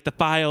 Just delete the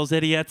files,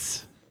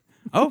 idiots.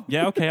 Oh,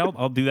 yeah, okay.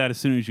 I'll do that as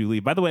soon as you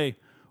leave. By the way,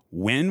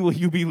 when will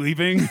you be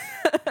leaving?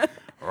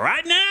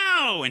 Right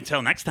now.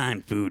 Until next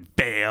time, food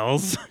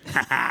fails.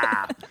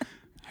 I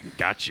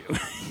got you.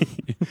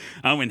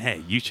 Oh, and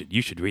hey, you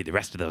should read the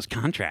rest of those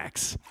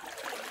contracts.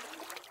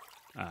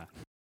 I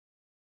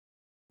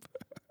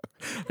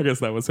guess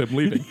that was him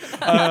leaving.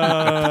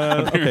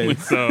 Okay.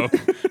 So,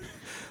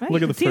 Right,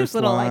 Look you at the can see first this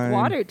little line. like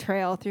water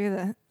trail through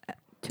the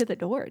to the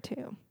door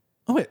too.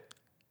 Oh, wait.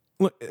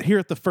 Look, here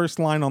at the first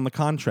line on the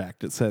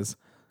contract, it says,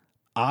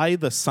 I,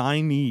 the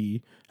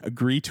signee,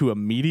 agree to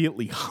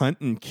immediately hunt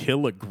and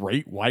kill a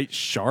great white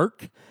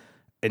shark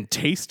and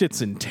taste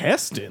its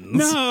intestines.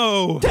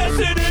 no.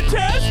 Tested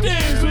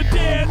intestines with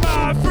Dan,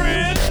 my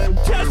friend.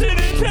 Tested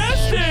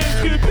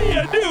intestines could be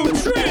a new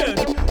trend.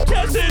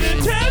 Tested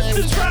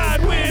intestines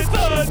fried with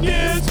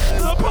onions.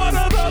 The part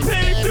of the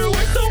pig through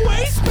which the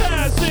waste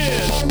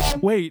passes.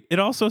 Wait, it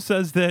also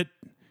says that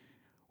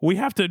we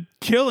have to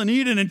kill and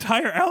eat an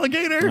entire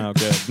alligator? Oh,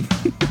 good.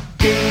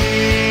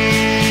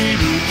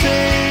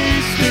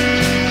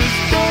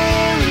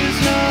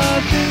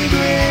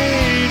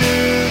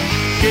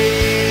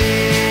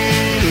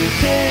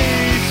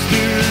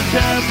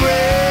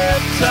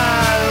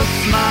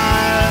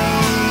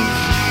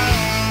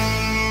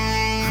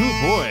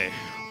 Boy,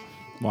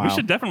 Wow. we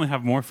should definitely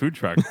have more food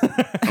truck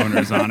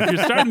owners on. If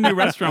you're starting a new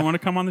restaurant, want to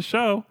come on the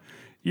show,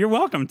 you're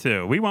welcome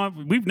to.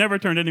 We've never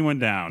turned anyone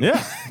down. Yeah.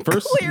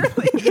 First.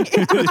 Clearly.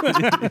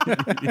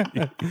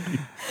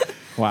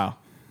 Wow.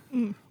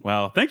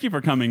 Well, thank you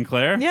for coming,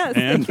 Claire. Yes,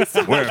 and thank you so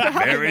much we're for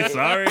having very me.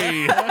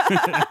 sorry.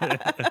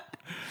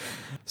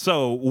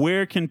 So,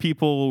 where can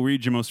people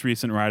read your most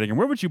recent writing, and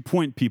where would you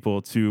point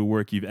people to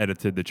work you've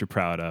edited that you're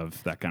proud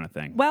of, that kind of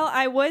thing? Well,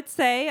 I would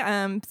say,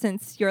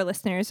 since your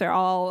listeners are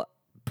all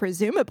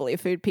presumably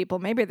food people,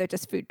 maybe they're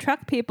just food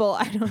truck people.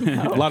 I don't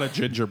A know. lot of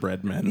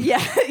gingerbread men.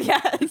 Yeah,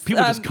 yes.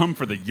 People just come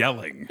for the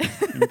yelling. I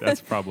think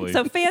that's probably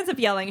So fans of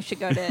yelling should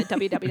go to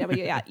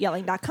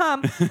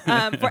www.yelling.com.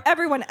 For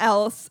everyone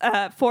else,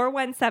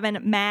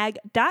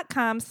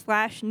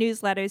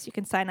 417mag.com/newsletters. You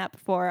can sign up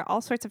for all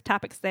sorts of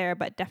topics there,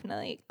 but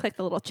definitely click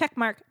the little check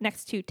mark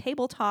next to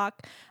Table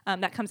Talk.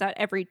 That comes out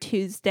every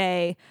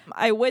Tuesday.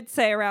 I would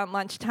say around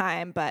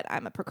lunchtime, but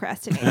I'm a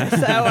procrastinator.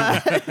 So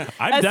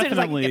as soon as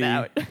I can get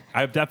out.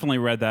 I've definitely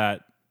read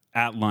that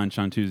at lunch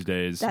on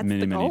Tuesdays That's many,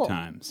 the many goal.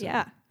 times.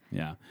 Yeah.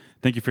 Yeah.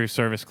 Thank you for your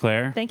service,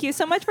 Claire. Thank you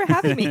so much for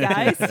having me,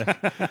 guys.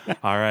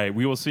 All right.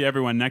 We will see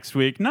everyone next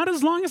week. Not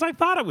as long as I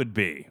thought it would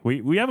be.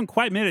 We haven't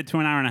quite made it to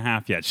an hour and a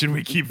half yet. Should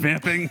we keep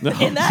vamping?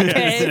 In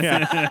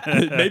that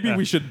case, Maybe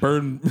we should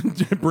bring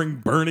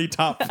Bernie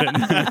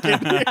Topfin back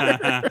in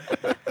here.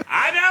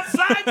 I'm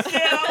outside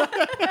still.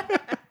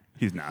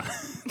 He's not.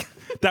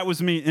 That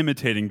was me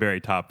imitating Barry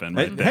Toppin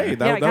right there. Hey,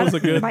 that was a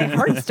good. My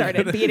heart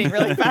started beating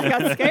really fast. I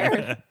got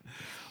scared.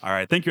 All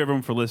right. Thank you,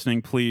 everyone, for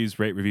listening. Please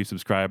rate, review,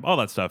 subscribe, all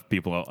that stuff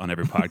people on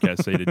every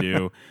podcast say to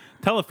do.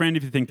 Tell a friend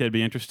if you think they'd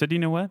be interested. You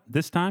know what?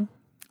 This time,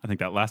 I think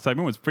that last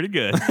segment was pretty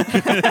good.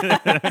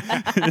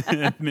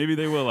 Maybe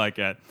they will like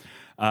it.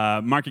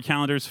 Mark your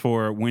calendars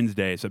for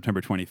Wednesday,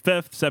 September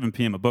 25th, 7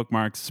 p.m. at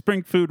Bookmarks.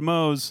 Spring Food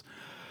Mo's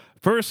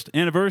first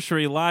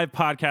anniversary live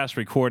podcast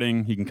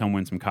recording. You can come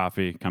win some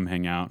coffee, come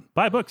hang out.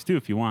 Buy books, too,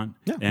 if you want.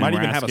 Yeah, And might we're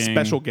even have a asking-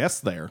 special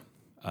guest there.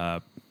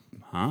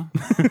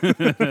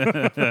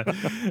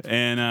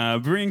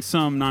 And bring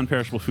some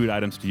non-perishable food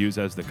items to use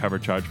as the cover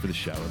charge for the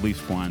show. At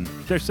least one.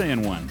 They're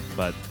saying one,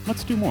 but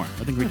let's do more.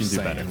 I think we can do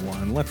better.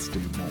 One. Let's do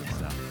more.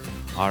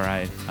 All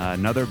right.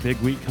 Another big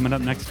week coming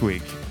up next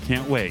week.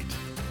 Can't wait.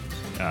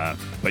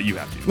 But you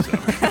have to.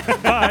 So.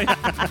 Bye.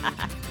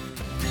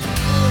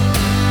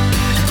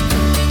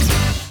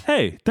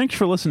 Hey, thanks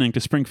for listening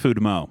to Spring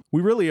Food Mo.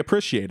 We really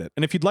appreciate it.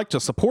 And if you'd like to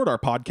support our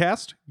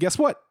podcast, guess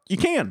what? You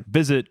can.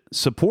 Visit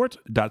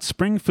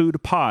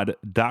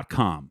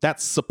support.springfoodpod.com.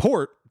 That's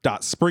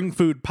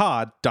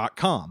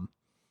support.springfoodpod.com.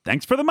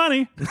 Thanks for the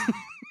money.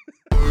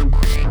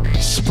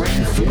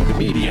 Spring Food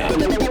Media.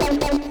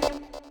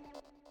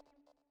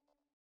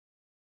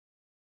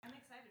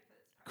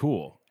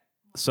 Cool.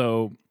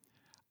 So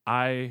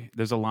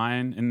there's a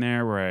line in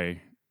there where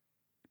I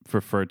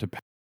refer to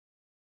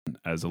Patton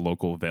as a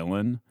local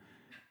villain,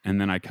 and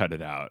then I cut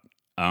it out.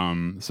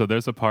 So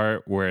there's a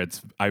part where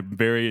I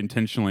very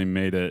intentionally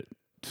made it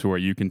to where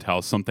you can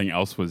tell something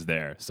else was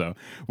there. So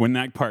when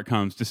that part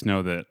comes, just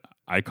know that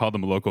I called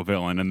him a local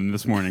villain, and then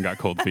this morning got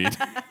cold feet.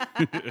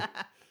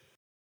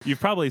 You've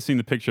probably seen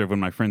the picture of when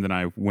my friend and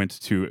I went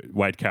to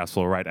White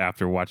Castle right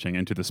after watching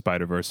Into the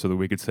Spider-Verse so that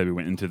we could say we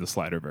went into the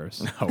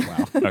Sliderverse. Oh,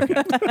 wow.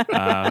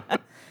 Okay.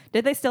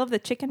 Did they still have the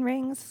chicken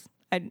rings?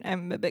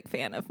 I'm a big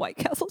fan of White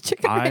Castle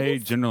chicken I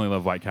rings. generally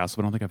love White Castle,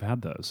 but I don't think I've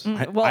had those.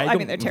 Well, I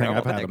mean, they're don't think terrible,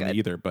 I've but had they're them good.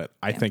 either, but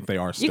I think they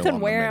are still You can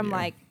on wear the them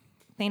menu. like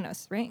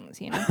Thanos rings,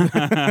 you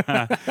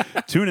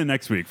know? Tune in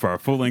next week for our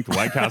full-length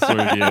White Castle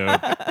review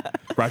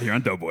right here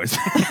on Doughboys.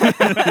 Wait,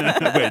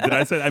 did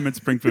I say I meant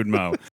Spring Food Mo?